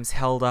sometimes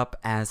held up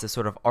as a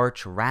sort of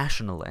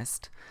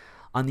arch-rationalist,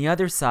 on the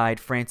other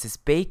side, Francis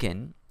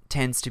Bacon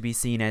tends to be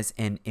seen as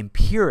an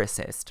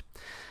empiricist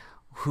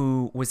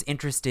who was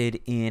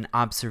interested in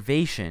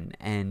observation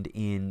and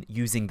in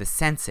using the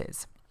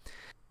senses.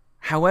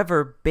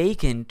 However,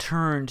 Bacon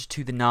turned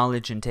to the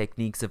knowledge and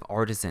techniques of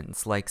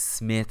artisans like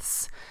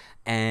smiths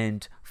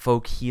and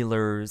folk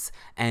healers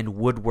and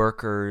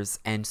woodworkers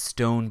and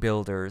stone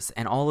builders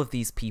and all of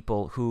these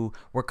people who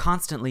were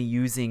constantly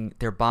using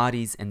their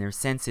bodies and their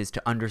senses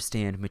to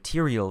understand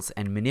materials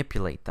and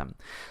manipulate them.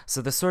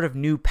 So the sort of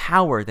new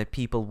power that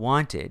people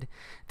wanted,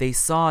 they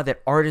saw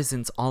that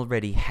artisans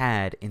already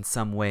had in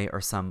some way or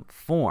some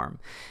form.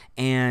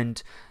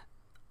 And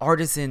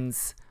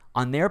artisans,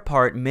 on their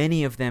part,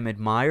 many of them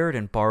admired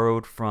and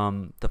borrowed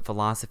from the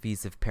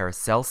philosophies of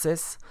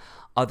Paracelsus.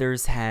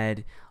 Others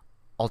had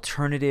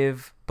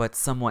alternative but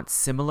somewhat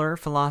similar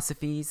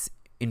philosophies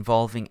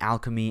involving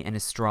alchemy and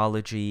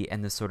astrology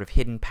and the sort of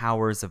hidden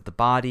powers of the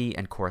body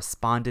and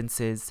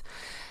correspondences.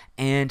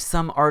 And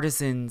some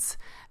artisans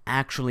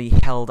actually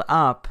held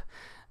up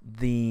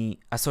a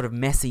sort of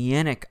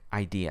messianic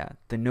idea,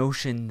 the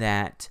notion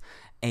that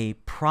a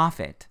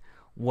prophet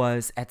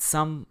was at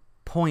some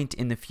point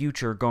in the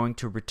future going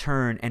to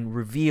return and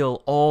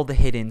reveal all the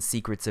hidden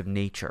secrets of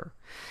nature.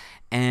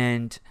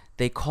 And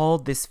they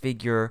called this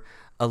figure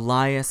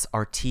Elias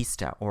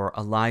Artista, or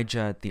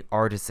Elijah the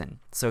Artisan.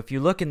 So if you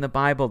look in the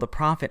Bible, the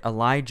prophet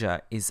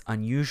Elijah is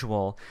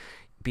unusual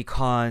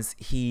because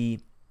he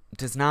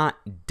does not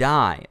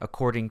die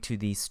according to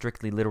the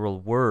strictly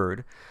literal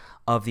word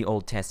of the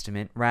Old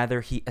Testament.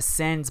 Rather, he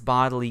ascends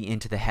bodily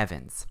into the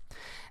heavens.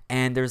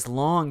 And there's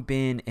long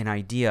been an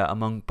idea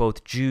among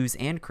both Jews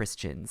and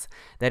Christians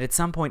that at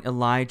some point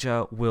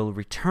Elijah will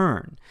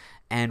return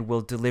and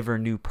will deliver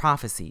new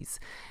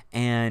prophecies.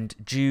 And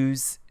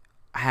Jews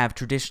have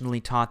traditionally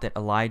taught that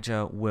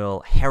Elijah will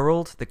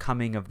herald the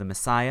coming of the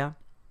Messiah.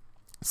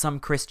 Some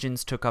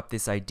Christians took up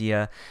this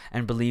idea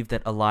and believed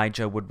that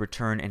Elijah would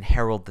return and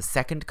herald the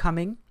second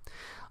coming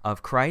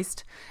of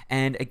Christ.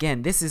 And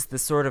again, this is the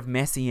sort of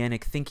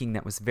messianic thinking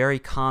that was very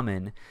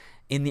common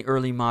in the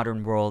early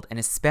modern world, and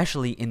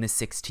especially in the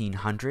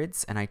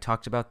 1600s. And I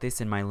talked about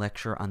this in my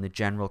lecture on the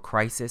general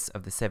crisis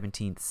of the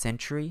 17th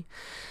century.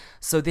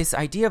 So this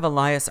idea of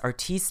Elias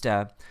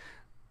Artista,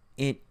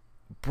 it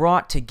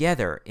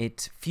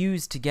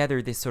fused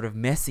together this sort of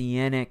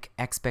messianic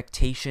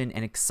expectation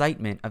and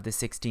excitement of the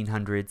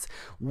 1600s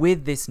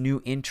with this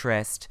new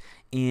interest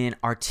in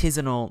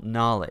artisanal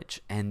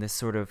knowledge and the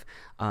sort of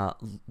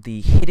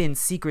the hidden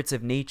secrets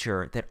of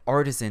nature that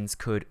artisans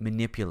could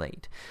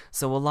manipulate.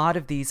 So a lot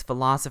of these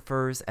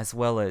philosophers, as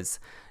well as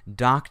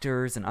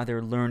doctors and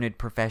other learned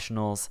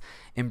professionals,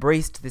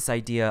 embraced this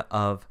idea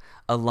of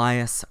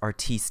Elias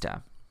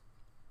Artista.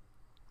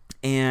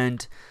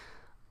 And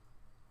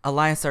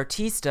Elias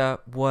Artista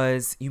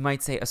was, you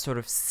might say, a sort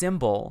of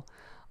symbol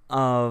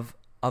of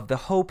the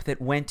hope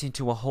that went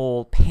into a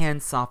whole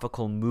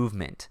pansophical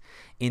movement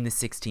in the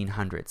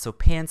 1600s. So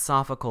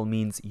pansophical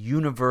means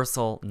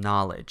universal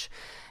knowledge.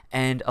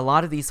 And a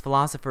lot of these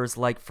philosophers,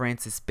 like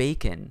Francis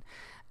Bacon,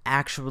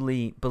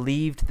 actually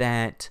believed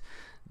that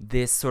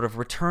this sort of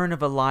return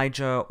of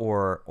Elijah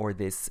or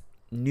this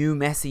new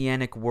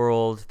messianic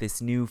world,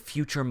 this new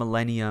future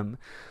millennium,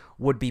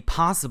 would be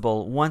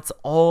possible once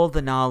all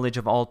the knowledge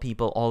of all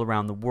people all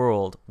around the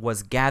world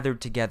was gathered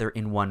together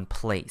in one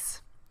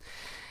place.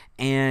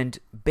 And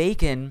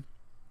Bacon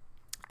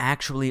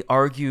actually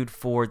argued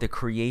for the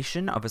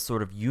creation of a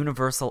sort of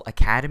universal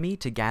academy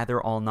to gather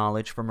all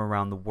knowledge from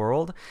around the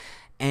world.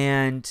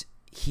 And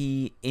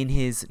he, in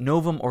his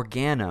Novum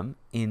Organum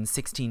in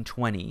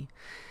 1620,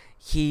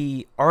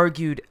 he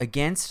argued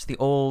against the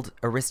old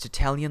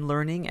Aristotelian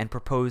learning and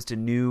proposed a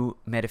new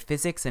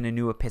metaphysics and a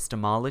new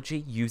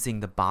epistemology using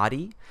the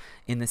body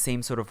in the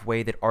same sort of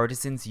way that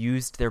artisans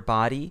used their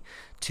body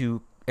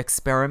to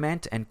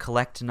experiment and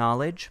collect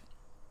knowledge.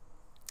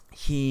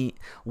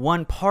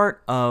 One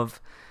part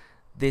of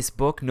this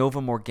book,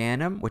 Novum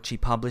Organum, which he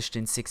published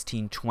in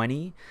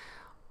 1620,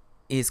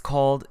 is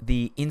called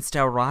the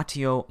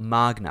Instauratio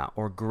Magna,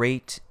 or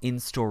Great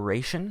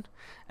Instauration.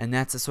 And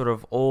that's a sort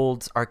of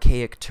old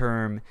archaic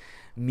term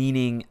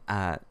meaning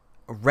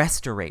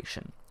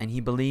restoration. And he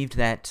believed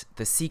that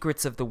the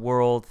secrets of the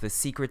world, the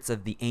secrets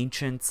of the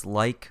ancients,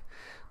 like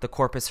the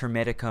Corpus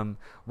Hermeticum,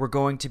 were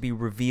going to be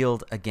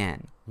revealed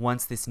again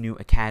once this new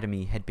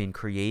academy had been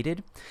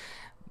created.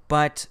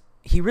 But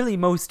he really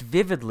most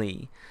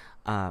vividly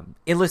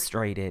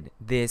illustrated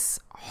this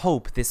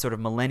hope, this sort of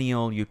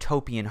millennial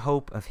utopian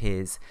hope of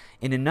his,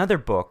 in another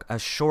book, a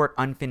short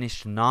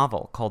unfinished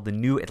novel called The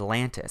New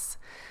Atlantis,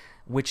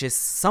 which is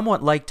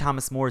somewhat like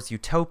Thomas More's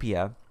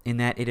Utopia in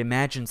that it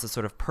imagines a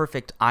sort of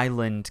perfect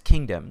island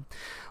kingdom.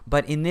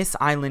 But in this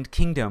island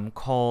kingdom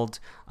called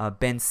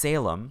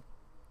Bensalem,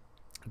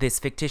 this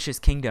fictitious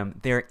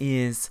kingdom, there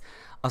is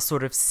a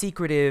sort of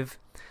secretive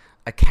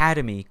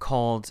academy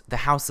called the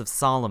House of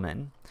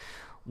Solomon,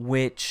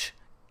 which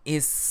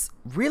is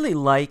really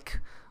like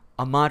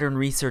a modern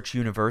research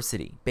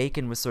university.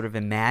 Bacon was sort of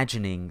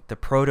imagining the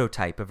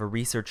prototype of a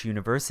research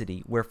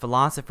university where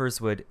philosophers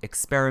would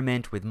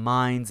experiment with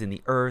mines in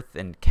the earth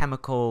and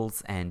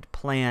chemicals and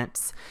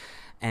plants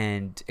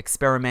and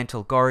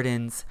experimental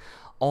gardens,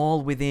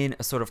 all within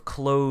a sort of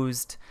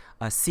closed,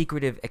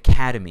 secretive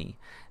academy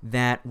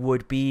that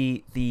would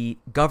be the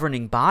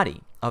governing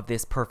body of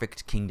this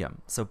perfect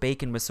kingdom. So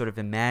Bacon was sort of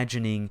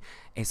imagining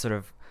a sort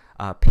of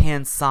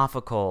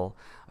pansophical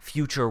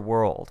future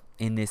world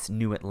in this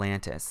new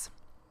Atlantis.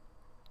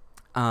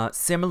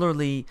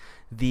 Similarly,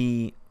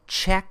 the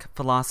Czech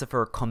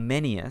philosopher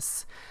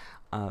Comenius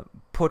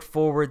put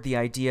forward the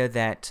idea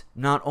that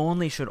not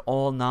only should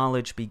all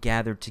knowledge be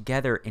gathered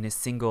together in a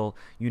single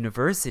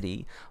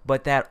university,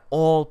 but that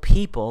all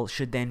people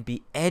should then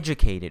be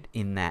educated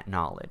in that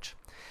knowledge.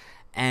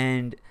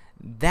 And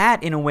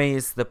that, in a way,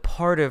 is the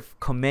part of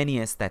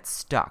Comenius that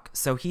stuck.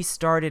 So he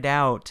started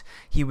out,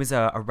 he was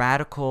a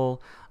radical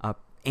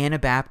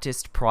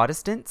Anabaptist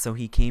Protestant, so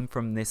he came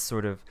from this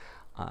sort of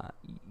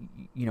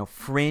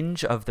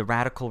fringe of the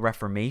Radical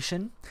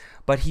Reformation,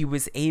 but he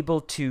was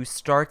able to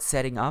start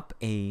setting up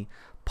a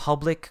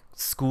public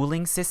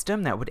schooling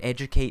system that would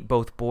educate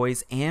both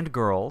boys and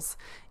girls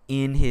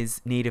in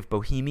his native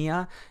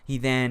Bohemia. He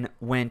then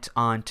went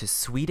on to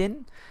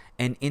Sweden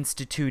and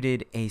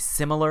instituted a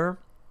similar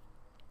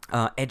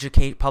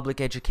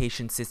public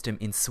education system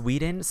in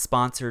Sweden,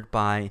 sponsored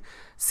by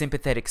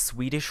sympathetic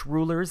Swedish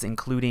rulers,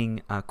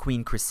 including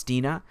Queen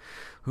Christina,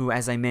 who,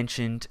 as I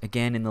mentioned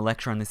again in the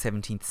lecture on the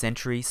 17th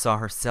century, saw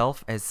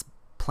herself as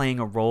playing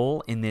a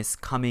role in this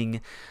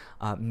coming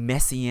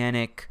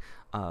messianic,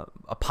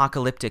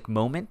 apocalyptic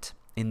moment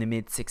in the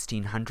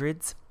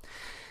mid-1600s.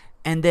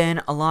 And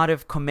then a lot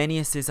of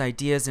Comenius's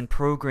ideas and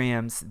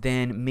programs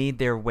then made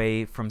their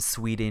way from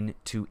Sweden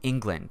to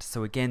England.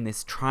 So again,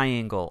 this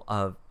triangle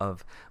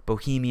of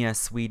Bohemia,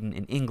 Sweden,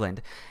 and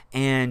England.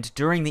 And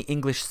during the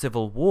English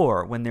Civil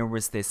War, when there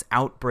was this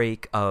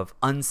outbreak of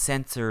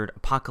uncensored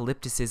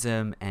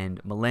apocalypticism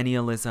and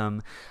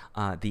millennialism,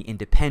 the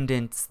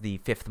independents, the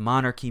Fifth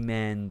Monarchy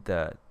men,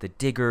 the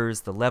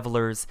diggers, the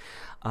levelers,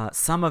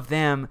 some of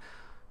them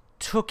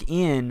took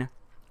in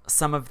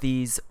some of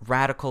these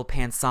radical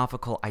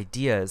pansophical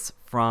ideas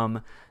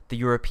from the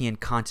European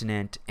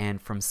continent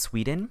and from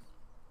Sweden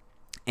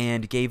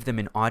and gave them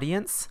an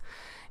audience.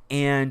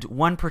 And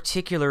one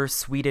particular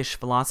Swedish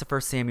philosopher,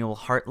 Samuel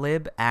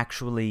Hartlib,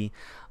 actually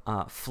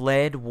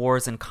fled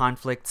wars and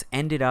conflicts,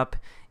 ended up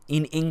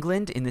in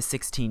England in the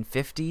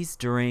 1650s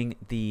during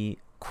the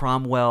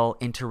Cromwell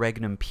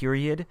interregnum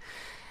period,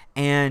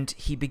 and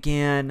he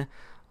began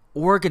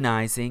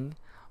organizing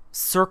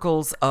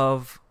circles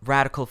of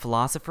radical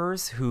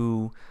philosophers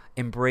who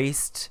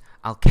embraced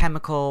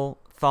alchemical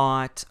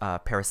thought,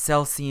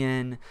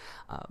 Paracelsian,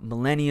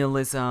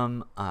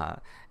 millennialism,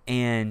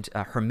 and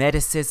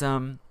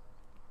Hermeticism,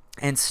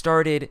 and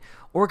started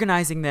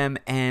organizing them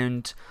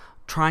and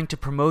trying to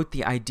promote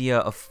the idea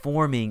of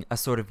forming a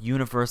sort of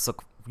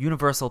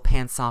universal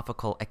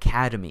pansophical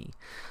academy,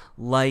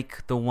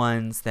 like the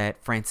ones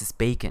that Francis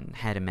Bacon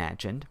had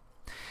imagined.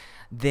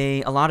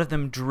 A lot of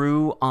them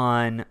drew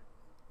on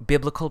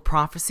biblical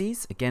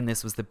prophecies. Again,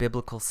 this was the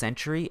biblical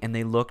century, and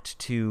they looked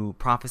to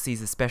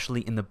prophecies,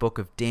 especially in the book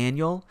of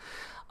Daniel,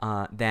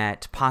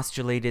 that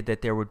postulated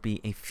that there would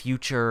be a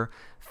future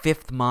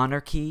fifth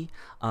monarchy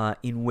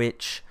in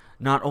which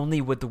not only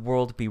would the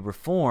world be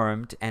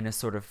reformed and a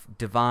sort of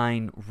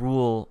divine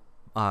rule,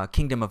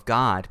 kingdom of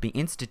God be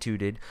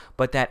instituted,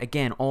 but that,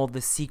 again, all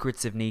the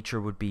secrets of nature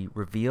would be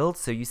revealed.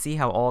 So you see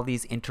how all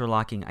these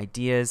interlocking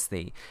ideas,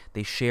 they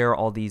share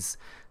all these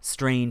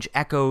strange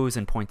echoes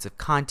and points of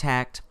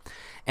contact.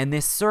 And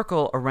this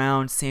circle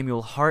around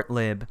Samuel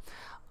Hartlib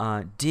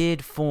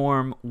did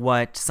form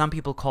what some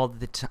people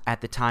called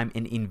at the time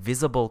an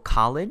invisible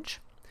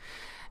college.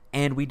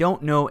 And we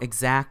don't know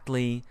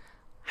exactly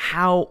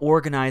how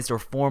organized or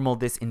formal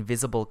this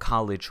invisible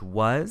college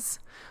was.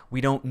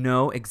 We don't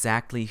know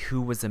exactly who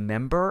was a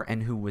member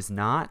and who was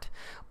not,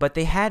 but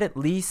they had at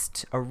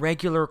least a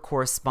regular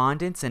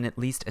correspondence and at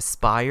least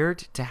aspired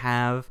to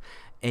have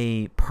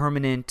a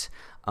permanent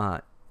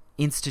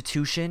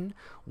institution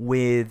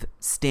with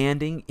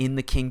standing in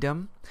the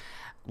kingdom,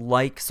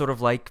 sort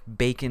of like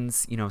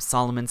Bacon's,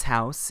 Solomon's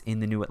house in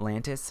the New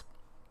Atlantis.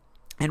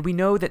 And we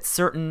know that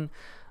certain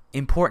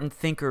important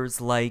thinkers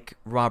like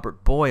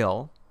Robert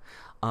Boyle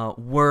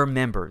were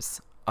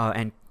members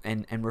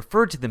and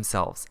referred to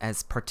themselves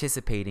as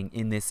participating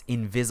in this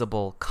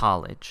invisible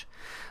college.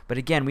 But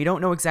again, we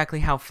don't know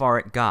exactly how far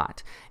it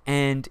got.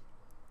 And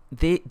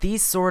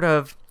these sort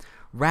of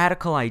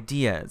radical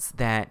ideas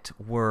that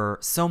were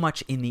so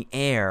much in the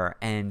air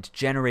and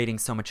generating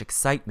so much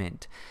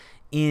excitement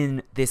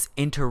in this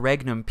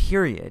interregnum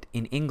period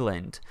in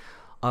England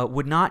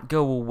would not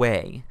go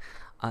away.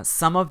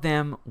 Some of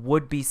them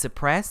would be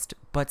suppressed,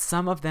 but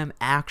some of them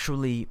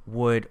actually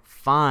would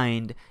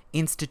find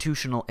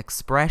institutional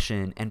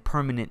expression and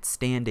permanent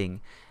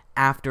standing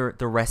after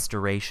the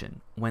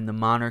Restoration, when the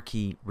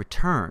monarchy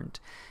returned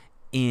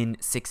in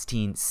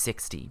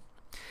 1660.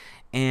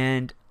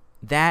 And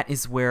that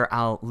is where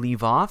I'll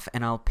leave off,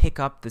 and I'll pick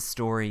up the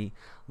story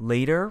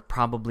later,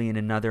 probably in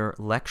another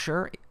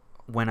lecture,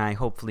 when I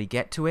hopefully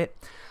get to it,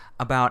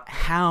 about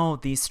how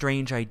these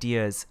strange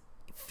ideas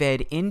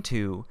fed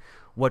into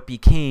what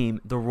became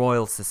the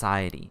Royal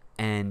Society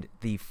and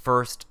the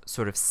first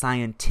sort of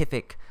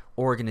scientific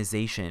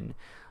organization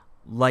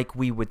like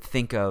we would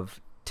think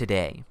of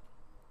today.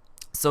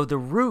 So the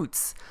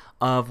roots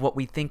of what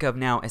we think of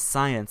now as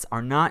science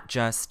are not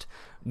just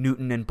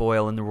Newton and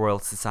Boyle and the Royal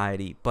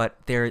Society, but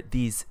they're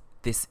this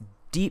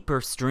deeper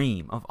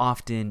stream of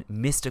often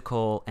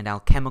mystical and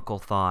alchemical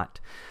thought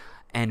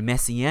and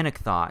messianic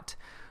thought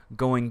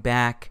going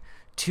back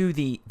to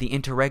the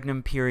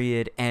interregnum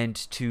period and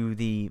to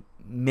the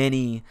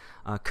many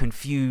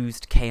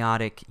confused,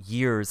 chaotic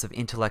years of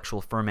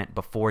intellectual ferment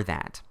before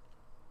that.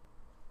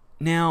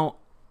 Now,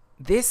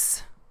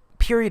 this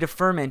period of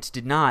ferment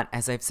did not,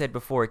 as I've said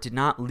before, it did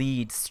not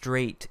lead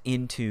straight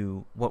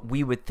into what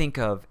we would think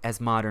of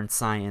as modern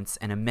science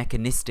and a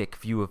mechanistic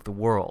view of the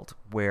world,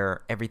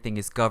 where everything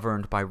is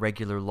governed by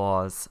regular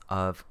laws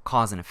of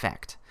cause and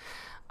effect.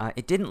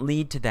 It didn't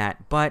lead to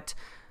that, but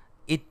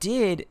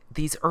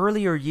these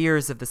earlier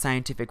years of the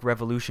scientific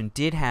revolution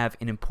did have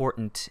an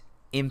important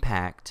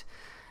impact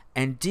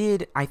and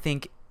did, I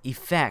think,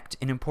 effect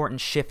an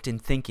important shift in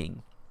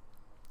thinking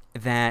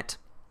that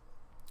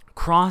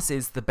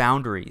crosses the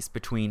boundaries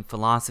between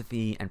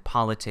philosophy and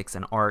politics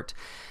and art.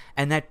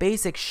 And that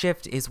basic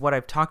shift is what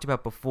I've talked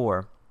about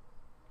before,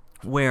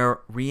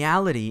 where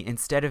reality,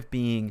 instead of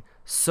being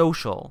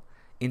social,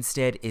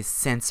 instead is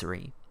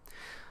sensory.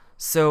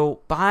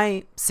 So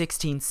by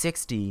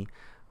 1660,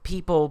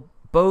 people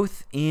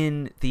both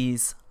in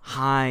these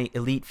high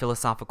elite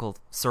philosophical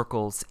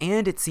circles,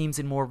 and it seems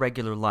in more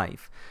regular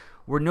life,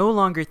 we're no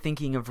longer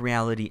thinking of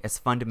reality as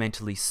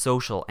fundamentally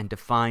social and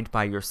defined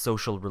by your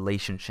social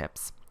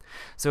relationships.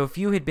 So if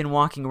you had been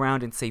walking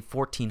around in, say,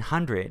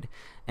 1400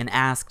 and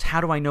asked,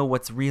 how do I know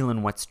what's real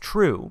and what's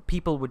true?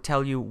 People would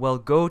tell you, well,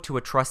 go to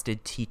a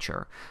trusted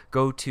teacher.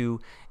 Go to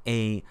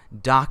a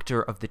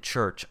doctor of the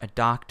church, a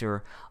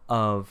doctor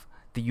of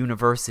the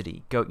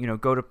university. Go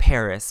to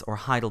Paris or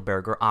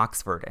Heidelberg or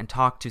Oxford and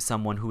talk to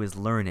someone who is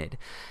learned.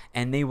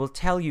 And they will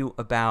tell you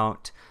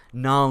about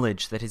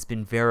knowledge that has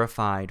been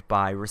verified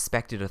by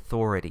respected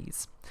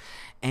authorities.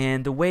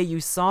 And the way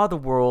you saw the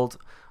world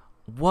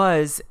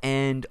was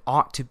and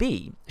ought to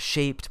be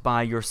shaped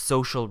by your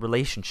social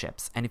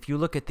relationships. And if you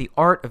look at the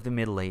art of the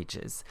Middle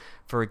Ages,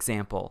 for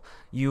example,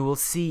 you will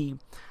see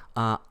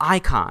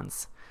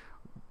icons,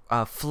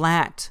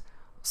 flat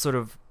sort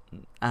of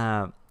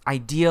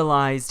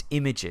idealized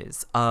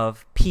images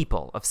of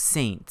people, of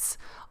saints,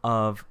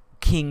 of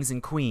kings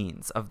and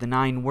queens, of the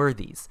nine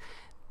worthies.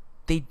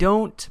 They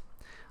don't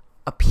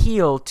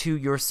appeal to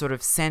your sort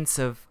of sense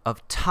of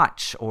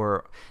touch,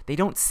 or they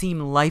don't seem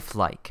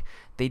lifelike.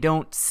 They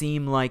don't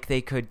seem like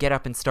they could get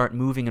up and start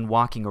moving and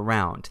walking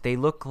around. They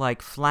look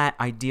like flat,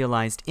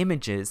 idealized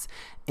images,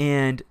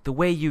 and the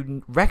way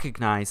you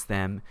recognize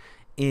them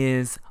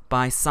is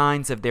by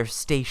signs of their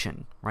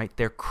station, right?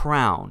 Their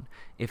crown,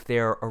 if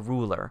they're a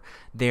ruler,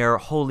 their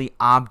holy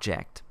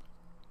object,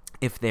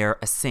 if they're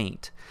a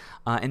saint.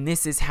 And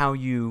this is how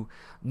you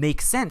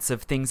make sense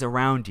of things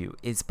around you,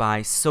 is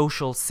by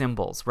social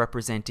symbols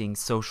representing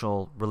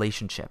social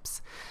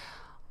relationships.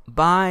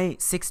 By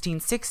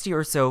 1660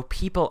 or so,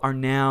 people are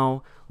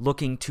now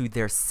looking to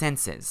their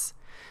senses.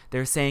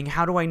 They're saying,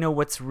 how do I know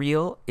what's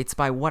real? It's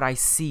by what I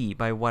see,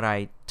 by what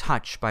I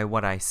touch, by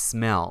what I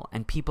smell.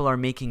 And people are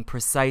making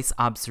precise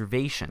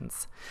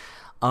observations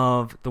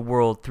of the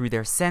world through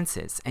their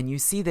senses. And you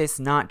see this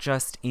not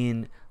just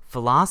in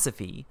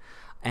philosophy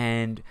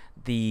and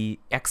the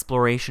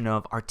exploration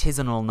of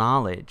artisanal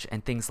knowledge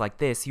and things like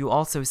this. You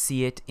also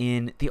see it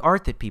in the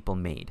art that people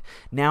made.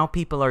 Now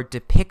people are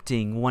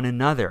depicting one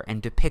another and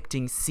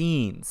depicting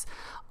scenes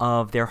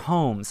of their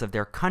homes, of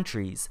their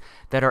countries,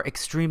 that are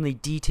extremely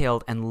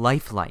detailed and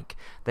lifelike,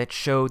 that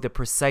show the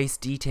precise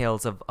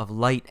details of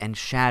light and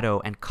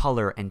shadow and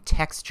color and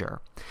texture.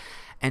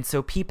 And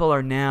so people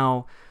are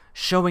now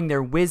showing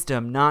their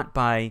wisdom not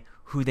by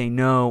who they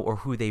know or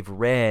who they've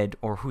read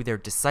or who they're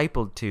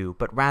discipled to,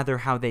 but rather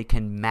how they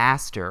can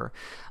master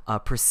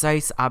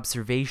precise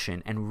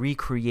observation and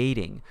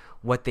recreating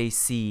what they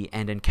see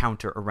and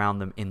encounter around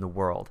them in the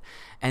world.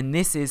 And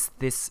this is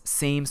this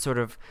same sort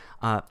of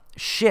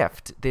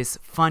shift, this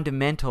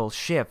fundamental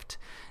shift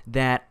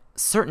that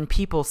certain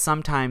people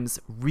sometimes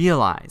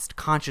realized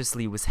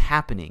consciously was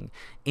happening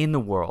in the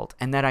world,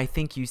 and that I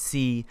think you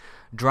see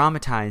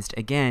dramatized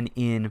again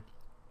in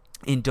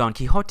Don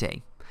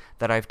Quixote,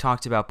 that I've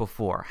talked about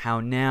before.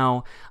 How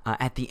now,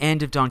 at the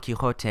end of Don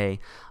Quixote,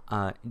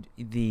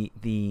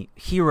 the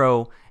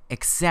hero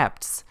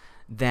accepts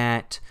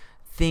that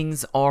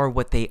things are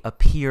what they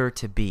appear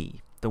to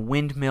be. The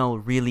windmill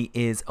really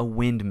is a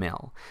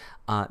windmill.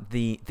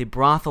 The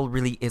brothel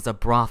really is a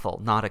brothel,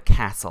 not a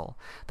castle.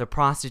 The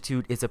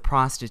prostitute is a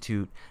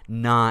prostitute,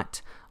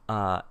 not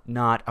a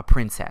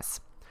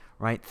princess.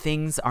 Right?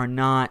 Things are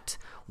not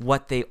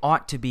what they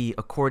ought to be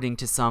according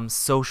to some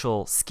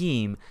social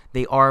scheme.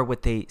 They are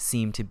what they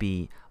seem to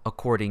be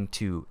according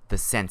to the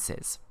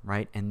senses,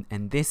 right?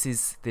 And this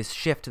is this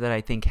shift that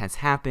I think has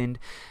happened,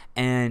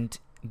 and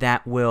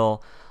that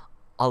will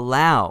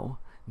allow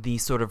the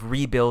sort of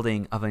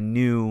rebuilding of a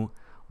new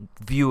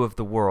view of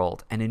the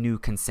world and a new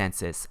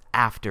consensus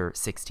after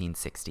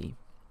 1660.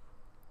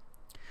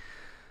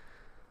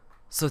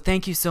 So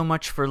thank you so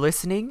much for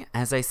listening.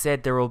 As I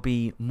said, there will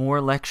be more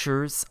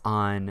lectures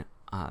on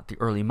the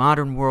early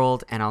modern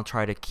world, and I'll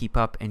try to keep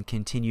up and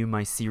continue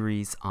my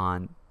series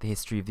on the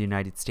history of the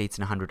United States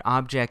in 100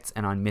 Objects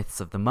and on Myths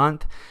of the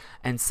Month.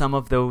 And some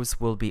of those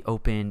will be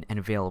open and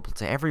available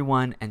to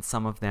everyone, and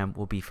some of them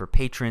will be for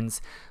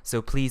patrons.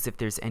 So please, if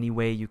there's any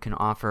way you can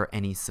offer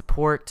any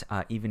support,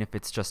 even if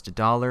it's just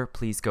 $1,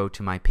 please go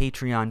to my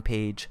Patreon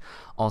page,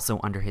 also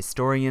under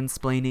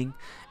Historiansplaining.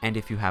 And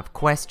if you have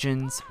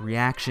questions,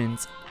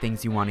 reactions,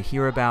 things you want to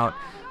hear about,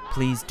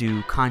 please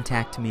do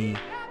contact me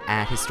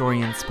at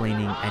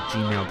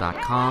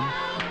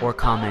historiansplaining@gmail.com or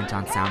comment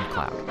on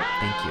SoundCloud.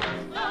 Thank you.